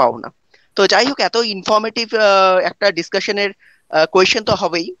বড় পাওনা। তো যাই হোক, এত ইনফরমেটিভ একটা ডিসকাশনের কোয়েশ্চেন তো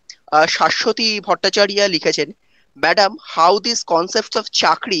হবেই। শাশ্বতী ভট্টাচার্য লিখেছেন, madam, how this concepts of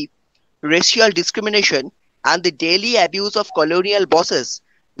চাকরি, racial discrimination and the daily abuse of colonial bosses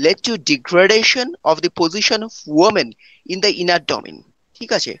led to degradation of the position of women in the inner domain. ঠিক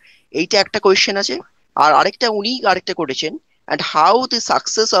আছে, এইটা একটা কোয়েশ্চেন আছে। আর উনি আরেকটা করেছেন, and how the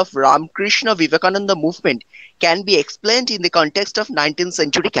success of Ramakrishna Vivekananda movement can be explained in the context of 19th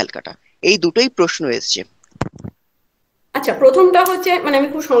century Calcutta. এই দুটোই প্রশ্ন এসছে। আচ্ছা, প্রথমটা হচ্ছে, মানে আমি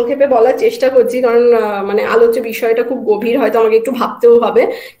খুব সংক্ষেপে বলার চেষ্টা করছি, কারণ মানে আলোচ্য বিষয়টা খুব গভীর, হয়তো আমাকে একটু ভাবতেও হবে।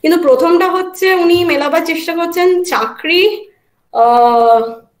 কিন্তু প্রথমটা হচ্ছে উনি মেলাবার চেষ্টা করছেন চাকরি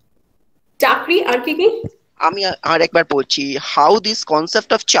আর কি আমি আর একবার বলছি, হাউ দিস কনসেপ্ট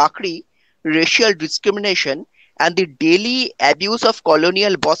অফ চাকরি, racial discrimination and the daily abuse of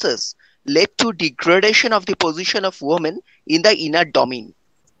colonial bosses led to degradation of the position of women in the inner domain.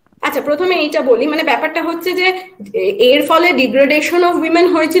 আচ্ছা, প্রথমে এইটা বলি, মানে ব্যাপারটা হচ্ছে যে এর ফলে ডিগ্রেডেশন অফ উইমেন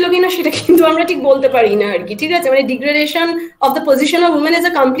হয়েছিল কিনা সেটা কিন্তু আমরা ঠিক বলতে পারি না আর কি, ঠিক আছে। মানে degradation of the position of women is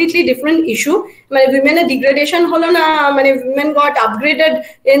a completely different issue. মানে উইমেনের ডিগ্রেডেশন হলো না, মানে women goat upgraded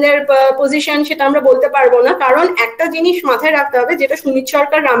in their position, সেটা আমরা বলতে পারবো না। কারণ একটা জিনিস মাথায় রাখতে হবে, যেটা সুমিত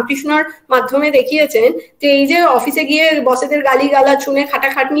সরকার রামকৃষ্ণর মাধ্যমে দেখিয়েছেন, যে এই যে অফিসে গিয়ে বসেদের গালিগালাজ শুনে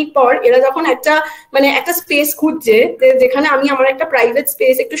খাটাখাটনির পর এরা যখন একটা স্পেস খুঁজছে, যেখানে আমি আমার একটা প্রাইভেট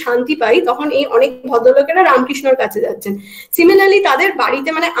স্পেস, একটু শান্তি পাই, তখন এই অনেক ভদ্রলোকেরা রামকৃষ্ণর কাছে যাচ্ছেন। সিমিলারলি তাদের বাড়িতে,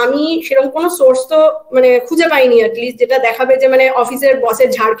 মানে আমি সেরকম কোনো সোর্স তো মানে খুঁজে পাইনি অ্যাটলিস্ট, যেটা দেখাবে যে মানে অফিসের বসের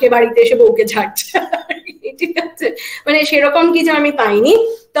ঝাড় খেয়ে বাড়িতে এসে বউকে ঝাড়ছে, ঠিক আছে, মানে সেরকম কিছু আমি পাইনি।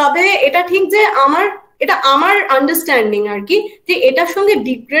 তবে এটা ঠিক যে এটা আমার আন্ডারস্ট্যান্ডিং আর কি, যে এটার সঙ্গে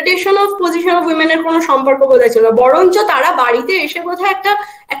ডিগ্রেডেশন অফ পজিশন অফ উইমেনের কোনো সম্পর্ক বোধহয় ছিল না, বরঞ্চ তারা বাড়িতে এসে বোধহয়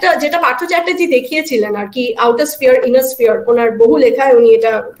একটা যেটা পার্থ চ্যাটার্জি দেখিয়েছিলেন আর কি, আউটার স্ফিয়ার ইনার স্ফিয়ার, ওনার বহু লেখায় উনি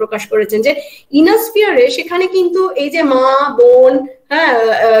এটা প্রকাশ করেছেন, যে ইনার স্ফিয়ারে সেখানে কিন্তু এই যে মা বোন, হ্যাঁ,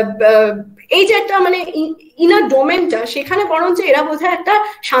 এই যে একটা মানে ইনার ডোমেনটা, সেখানে বরঞ্চ এরা বোধহয় একটা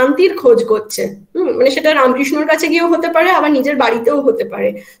শান্তির খোঁজ করছে। মানে সেটা রামকৃষ্ণর কাছে গিয়েও হতে পারে, আবার নিজের বাড়িতেও হতে পারে।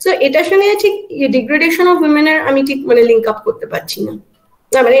 সো এটার সঙ্গে ঠিক ডিগ্রেডেশন অফ উইমেনের আমি ঠিক মানে লিঙ্ক আপ করতে পারছি না।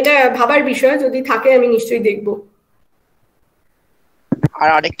 মানে এটা ভাবার বিষয়, যদি থাকে আমি নিশ্চয়ই দেখবো। আর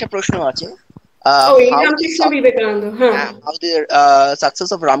আরেকটা প্রশ্ন আছে, রামকৃষ্ণ বিবেকানন্দ, হ্যাঁ, how the success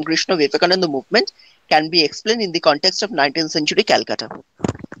of Ramakrishna Vivekananda movement can be explained in the context of 19th century Calcutta?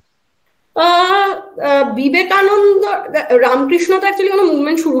 Vivekananda, Ramakrishna তো অ্যাকচুয়ালি কোনো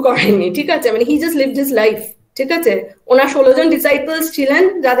মুভমেন্ট শুরু করেননি, ঠিক আছে, মানে he just lived his life, ঠিক আছে। ওনার 16 জন ডিসাইপলস ছিলেন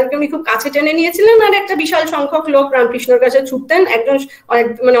যাদেরকে উনি খুব কাছে টেনে নিয়েছিলেন, আর একটা বিশাল সংখ্যক লোক রামকৃষ্ণর কাছে ছুটতেন। একজন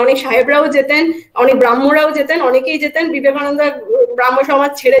অনেক সাহেবরাও যেতেন, অনেক ব্রাহ্মরাও যেতেন, অনেকেই যেতেন। বিবেকানন্দ ব্রাহ্ম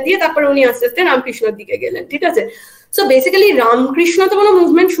সমাজ ছেড়ে দিয়ে তারপরে উনি আস্তে আস্তে রামকৃষ্ণের দিকে গেলেন, ঠিক আছে। সো বেসিক্যালি রামকৃষ্ণ তো কোনো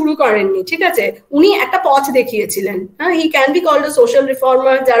মুভমেন্ট শুরু করেননি, ঠিক আছে, উনি একটা পথ দেখিয়েছিলেন। হ্যাঁ, he can be called a social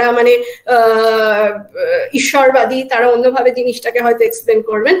reformer. যারা মানে ঈশ্বরবাদী তারা অন্যভাবে জিনিসটাকে হয়তো এক্সপ্লেন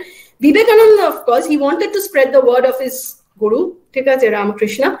করবেন। Vivekananda, of course, he wanted to spread the word of his guru, ঠিক আছে,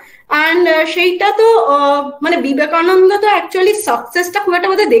 রামকৃষ্ণ। অ্যান্ড সেইটা তো মানে বিবেকানন্দ তো অ্যাকচুয়ালি সাকসেসটা খুব একটা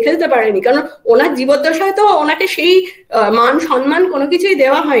বোধহয় দেখে দিতে পারেনি, কারণ ওনার জীবদ্দশায় তো ওনাকে সেই মান সম্মান কোনো কিছুই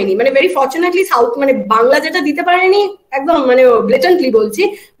দেওয়া হয়নি। মানে ভেরি ফর্চুনেটলি সাউথ, মানে বাংলা যেটা দিতে পারেনি, একদম মানে ব্লেটেন্টলি বলছি,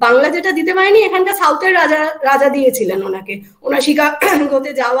 বাংলা যেটা দিতে পারেনি এখানকার সাউথের রাজা দিয়েছিলেন ওনাকে। ওনার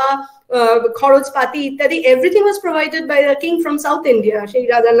শিকাগোতে যাওয়া, খরচপাতি ইত্যাদি, everything was provided by the king from south India. সেই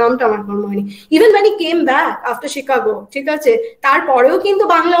রাজার নামটা আমার মনে হয়নি। Even when he came back after Chicago, ঠিক আছে, তারপরেও কিন্তু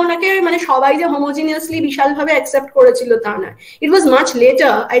বাংলা ওনাকে মানে সবাই যে হোমোজিনিয়াসলি বিশালভাবে অ্যাকসেপ্ট করেছিল তা নয়। ইট ওয়াজ মাচ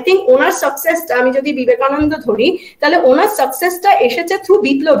লেটার। আই থিঙ্ক ওনার সাকসেসটা, আমি যদি বিবেকানন্দ ধরি, তাহলে ওনার সাকসেসটা এসেছে থ্রু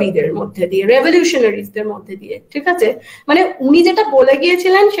বিপ্লবীদের মধ্যে দিয়ে, রেভলিউশনারিজদের মধ্যে দিয়ে, ঠিক আছে। মানে উনি যেটা বলে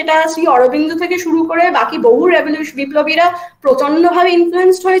গিয়েছিলেন সেটা শ্রী অরবিন্দ থেকে শুরু করে বাকি বহু বিপ্লবীরা প্রচন্ডভাবে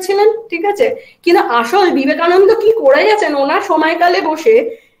ইনফ্লুয়েন্সড হয়েছিলেন, ঠিক আছে। কিন্তু আসল বিবেকানন্দ কি করে গেছেন ওনার সময়কালে বসে,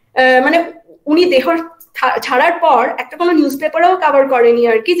 মানে উনি দেহ ছাড়ার পর একটা কোনো নিউজ পেপারেও কভার করেনি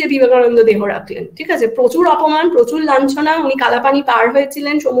আর কি যে বিবেকানন্দ দেহ রাখলেন, ঠিক আছে। প্রচুর অপমান, প্রচুর লাঞ্ছনা, উনি কালাপানি পার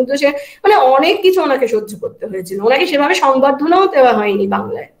হয়েছিলেন, সমুদ্র সে মানে অনেক কিছু ওনাকে সহ্য করতে হয়েছিল। ওনাকে সেভাবে সংবর্ধনাও দেওয়া হয়নি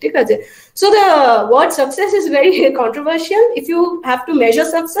বাংলায়, ঠিক আছে। So the word success is very controversial. If you have to measure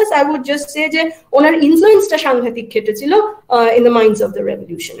success, I would just সে যে ওনার ইনফ্লুয়েন্সটা সাংঘাতিক খেটেছিল in the minds of the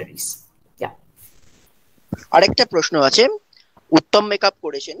revolutionaries. আরেকটা প্রশ্ন আছে, উত্তম মেকআপ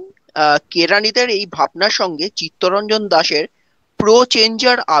করেছেন, কেরানীদের এই ভাবনার সঙ্গে চিত্তরঞ্জন দাশের প্রো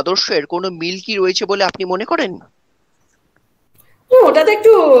চেঞ্জার আদর্শের কোনো মিল কি রয়েছে বলে আপনি মনে করেন? ওটা তো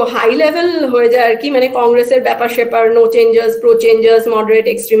একটু হাই লেভেল হয়ে যায় আর কি, মানে কংগ্রেসের ব্যাপার স্যাপার, no changers, pro changers, moderate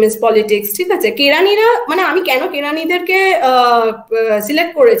extremist politics, ঠিক আছে। কেরানীরা, মানে আমি কেন কেরানীদেরকে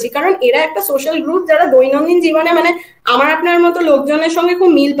সিলেক্ট করেছি, কারণ এরা একটা সোশ্যাল গ্রুপ যারা দৈনন্দিন জীবনে মানে আমার আপনার মতো লোকজনের সঙ্গে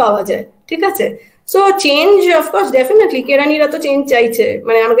খুব মিল পাওয়া যায়, ঠিক আছে। সো চেঞ্জ অফকোর্স ডেফিনেটলি, কেরানীরা তো চেঞ্জ চাইছে,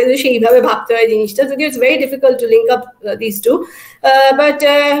 মানে আমাকে যদি সেইভাবে ভাবতে হয় জিনিসটা, যদিও it's very difficult to link up this two, but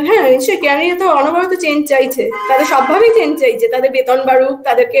হ্যাঁ নিশ্চয়ই কেরানীরা তো অনবরত চেঞ্জ চাইছে, তাদের সবভাবেই চেঞ্জ চাইছে। তাদের বেতন বাড়ুক,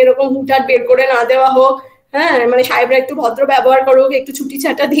 তাদেরকে এরকম হুটহাট বের করে না দেওয়া হোক, হ্যাঁ, মানে সাহেবরা একটু ভদ্র ব্যবহার করুক, একটু ছুটি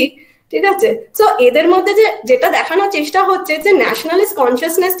ছাটা দিক, ঠিক আছে। সো এদের মধ্যে যেটা দেখানোর চেষ্টা হচ্ছে যে ন্যাশনালিস্ট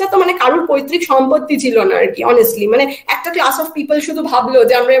কনসিয়াসনেসটা তো মানে কারোর পৈতৃক সম্পত্তি ছিল না আর কি, অনেস্টলি। মানে একটা ক্লাস অফ পিপল শুধু ভাবলো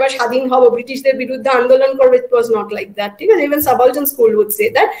যে আমরা এবার স্বাধীন হব, ব্রিটিশদের বিরুদ্ধে আন্দোলন করবো, ইট ওয়াজ নট লাইক দ্যাট, ঠিক আছে। Even subordinate school would say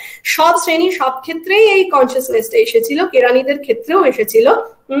that সব শ্রেণী সব ক্ষেত্রেই এই কনসিয়াসনেসটা এসেছিল, কেরানীদের ক্ষেত্রেও এসেছিল,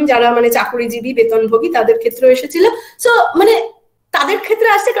 যারা মানে চাকুরিজীবী বেতনভোগী তাদের ক্ষেত্রেও এসেছিল। সো মানে তাদের ক্ষেত্রে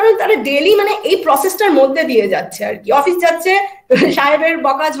আসছে কারণ তারা ডেইলি মানে এই প্রসেসটার মধ্যে দিয়ে যাচ্ছে আর কি। অফিস যাচ্ছে, সাহেবের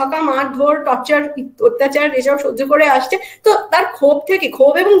বকা ঝকা, মারধর, টর্চার, অত্যাচার এসব সহ্য করে আসছে। তো তার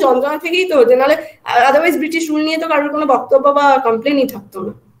ক্ষোভ এবং যন্ত্রণা থেকেই তো হচ্ছে, নাহলে আদারওয়াইজ ব্রিটিশ রুল নিয়ে তো কারোর কোনো বক্তব্য বা কমপ্লেনই থাকতো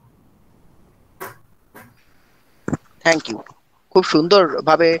না। থ্যাংক ইউ, খুব সুন্দর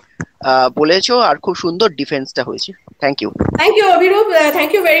ভাবে বলেছো আর খুব সুন্দর ডিফেন্সটা হয়েছে। Thank you. Thank you Abhirup,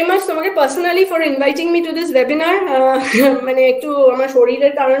 thank you very much তোমাকে personally for inviting me to this webinar. মানে একটু আমার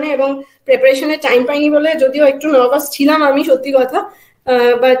শরীরের কারণে এবং প্রিপারেশনের টাইম পাইনি বলে যদিও একটু নার্ভাস ছিলাম আমি, সত্যি কথা,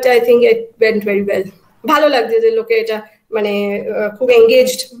 but I think it went very well. ভালো লাগছে যে লোকে এটা মানে খুব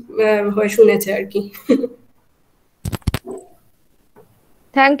এঙ্গেজড হয়ে শুনেছে আর কি।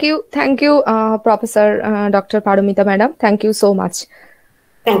 Thank you professor doctor Paromita madam, thank you so much.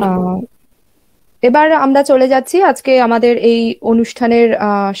 Thank you. এবার আমরা চলে যাচ্ছি আজকে আমাদের এই অনুষ্ঠানের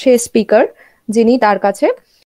শেষ স্পিকার যিনি, তার কাছে।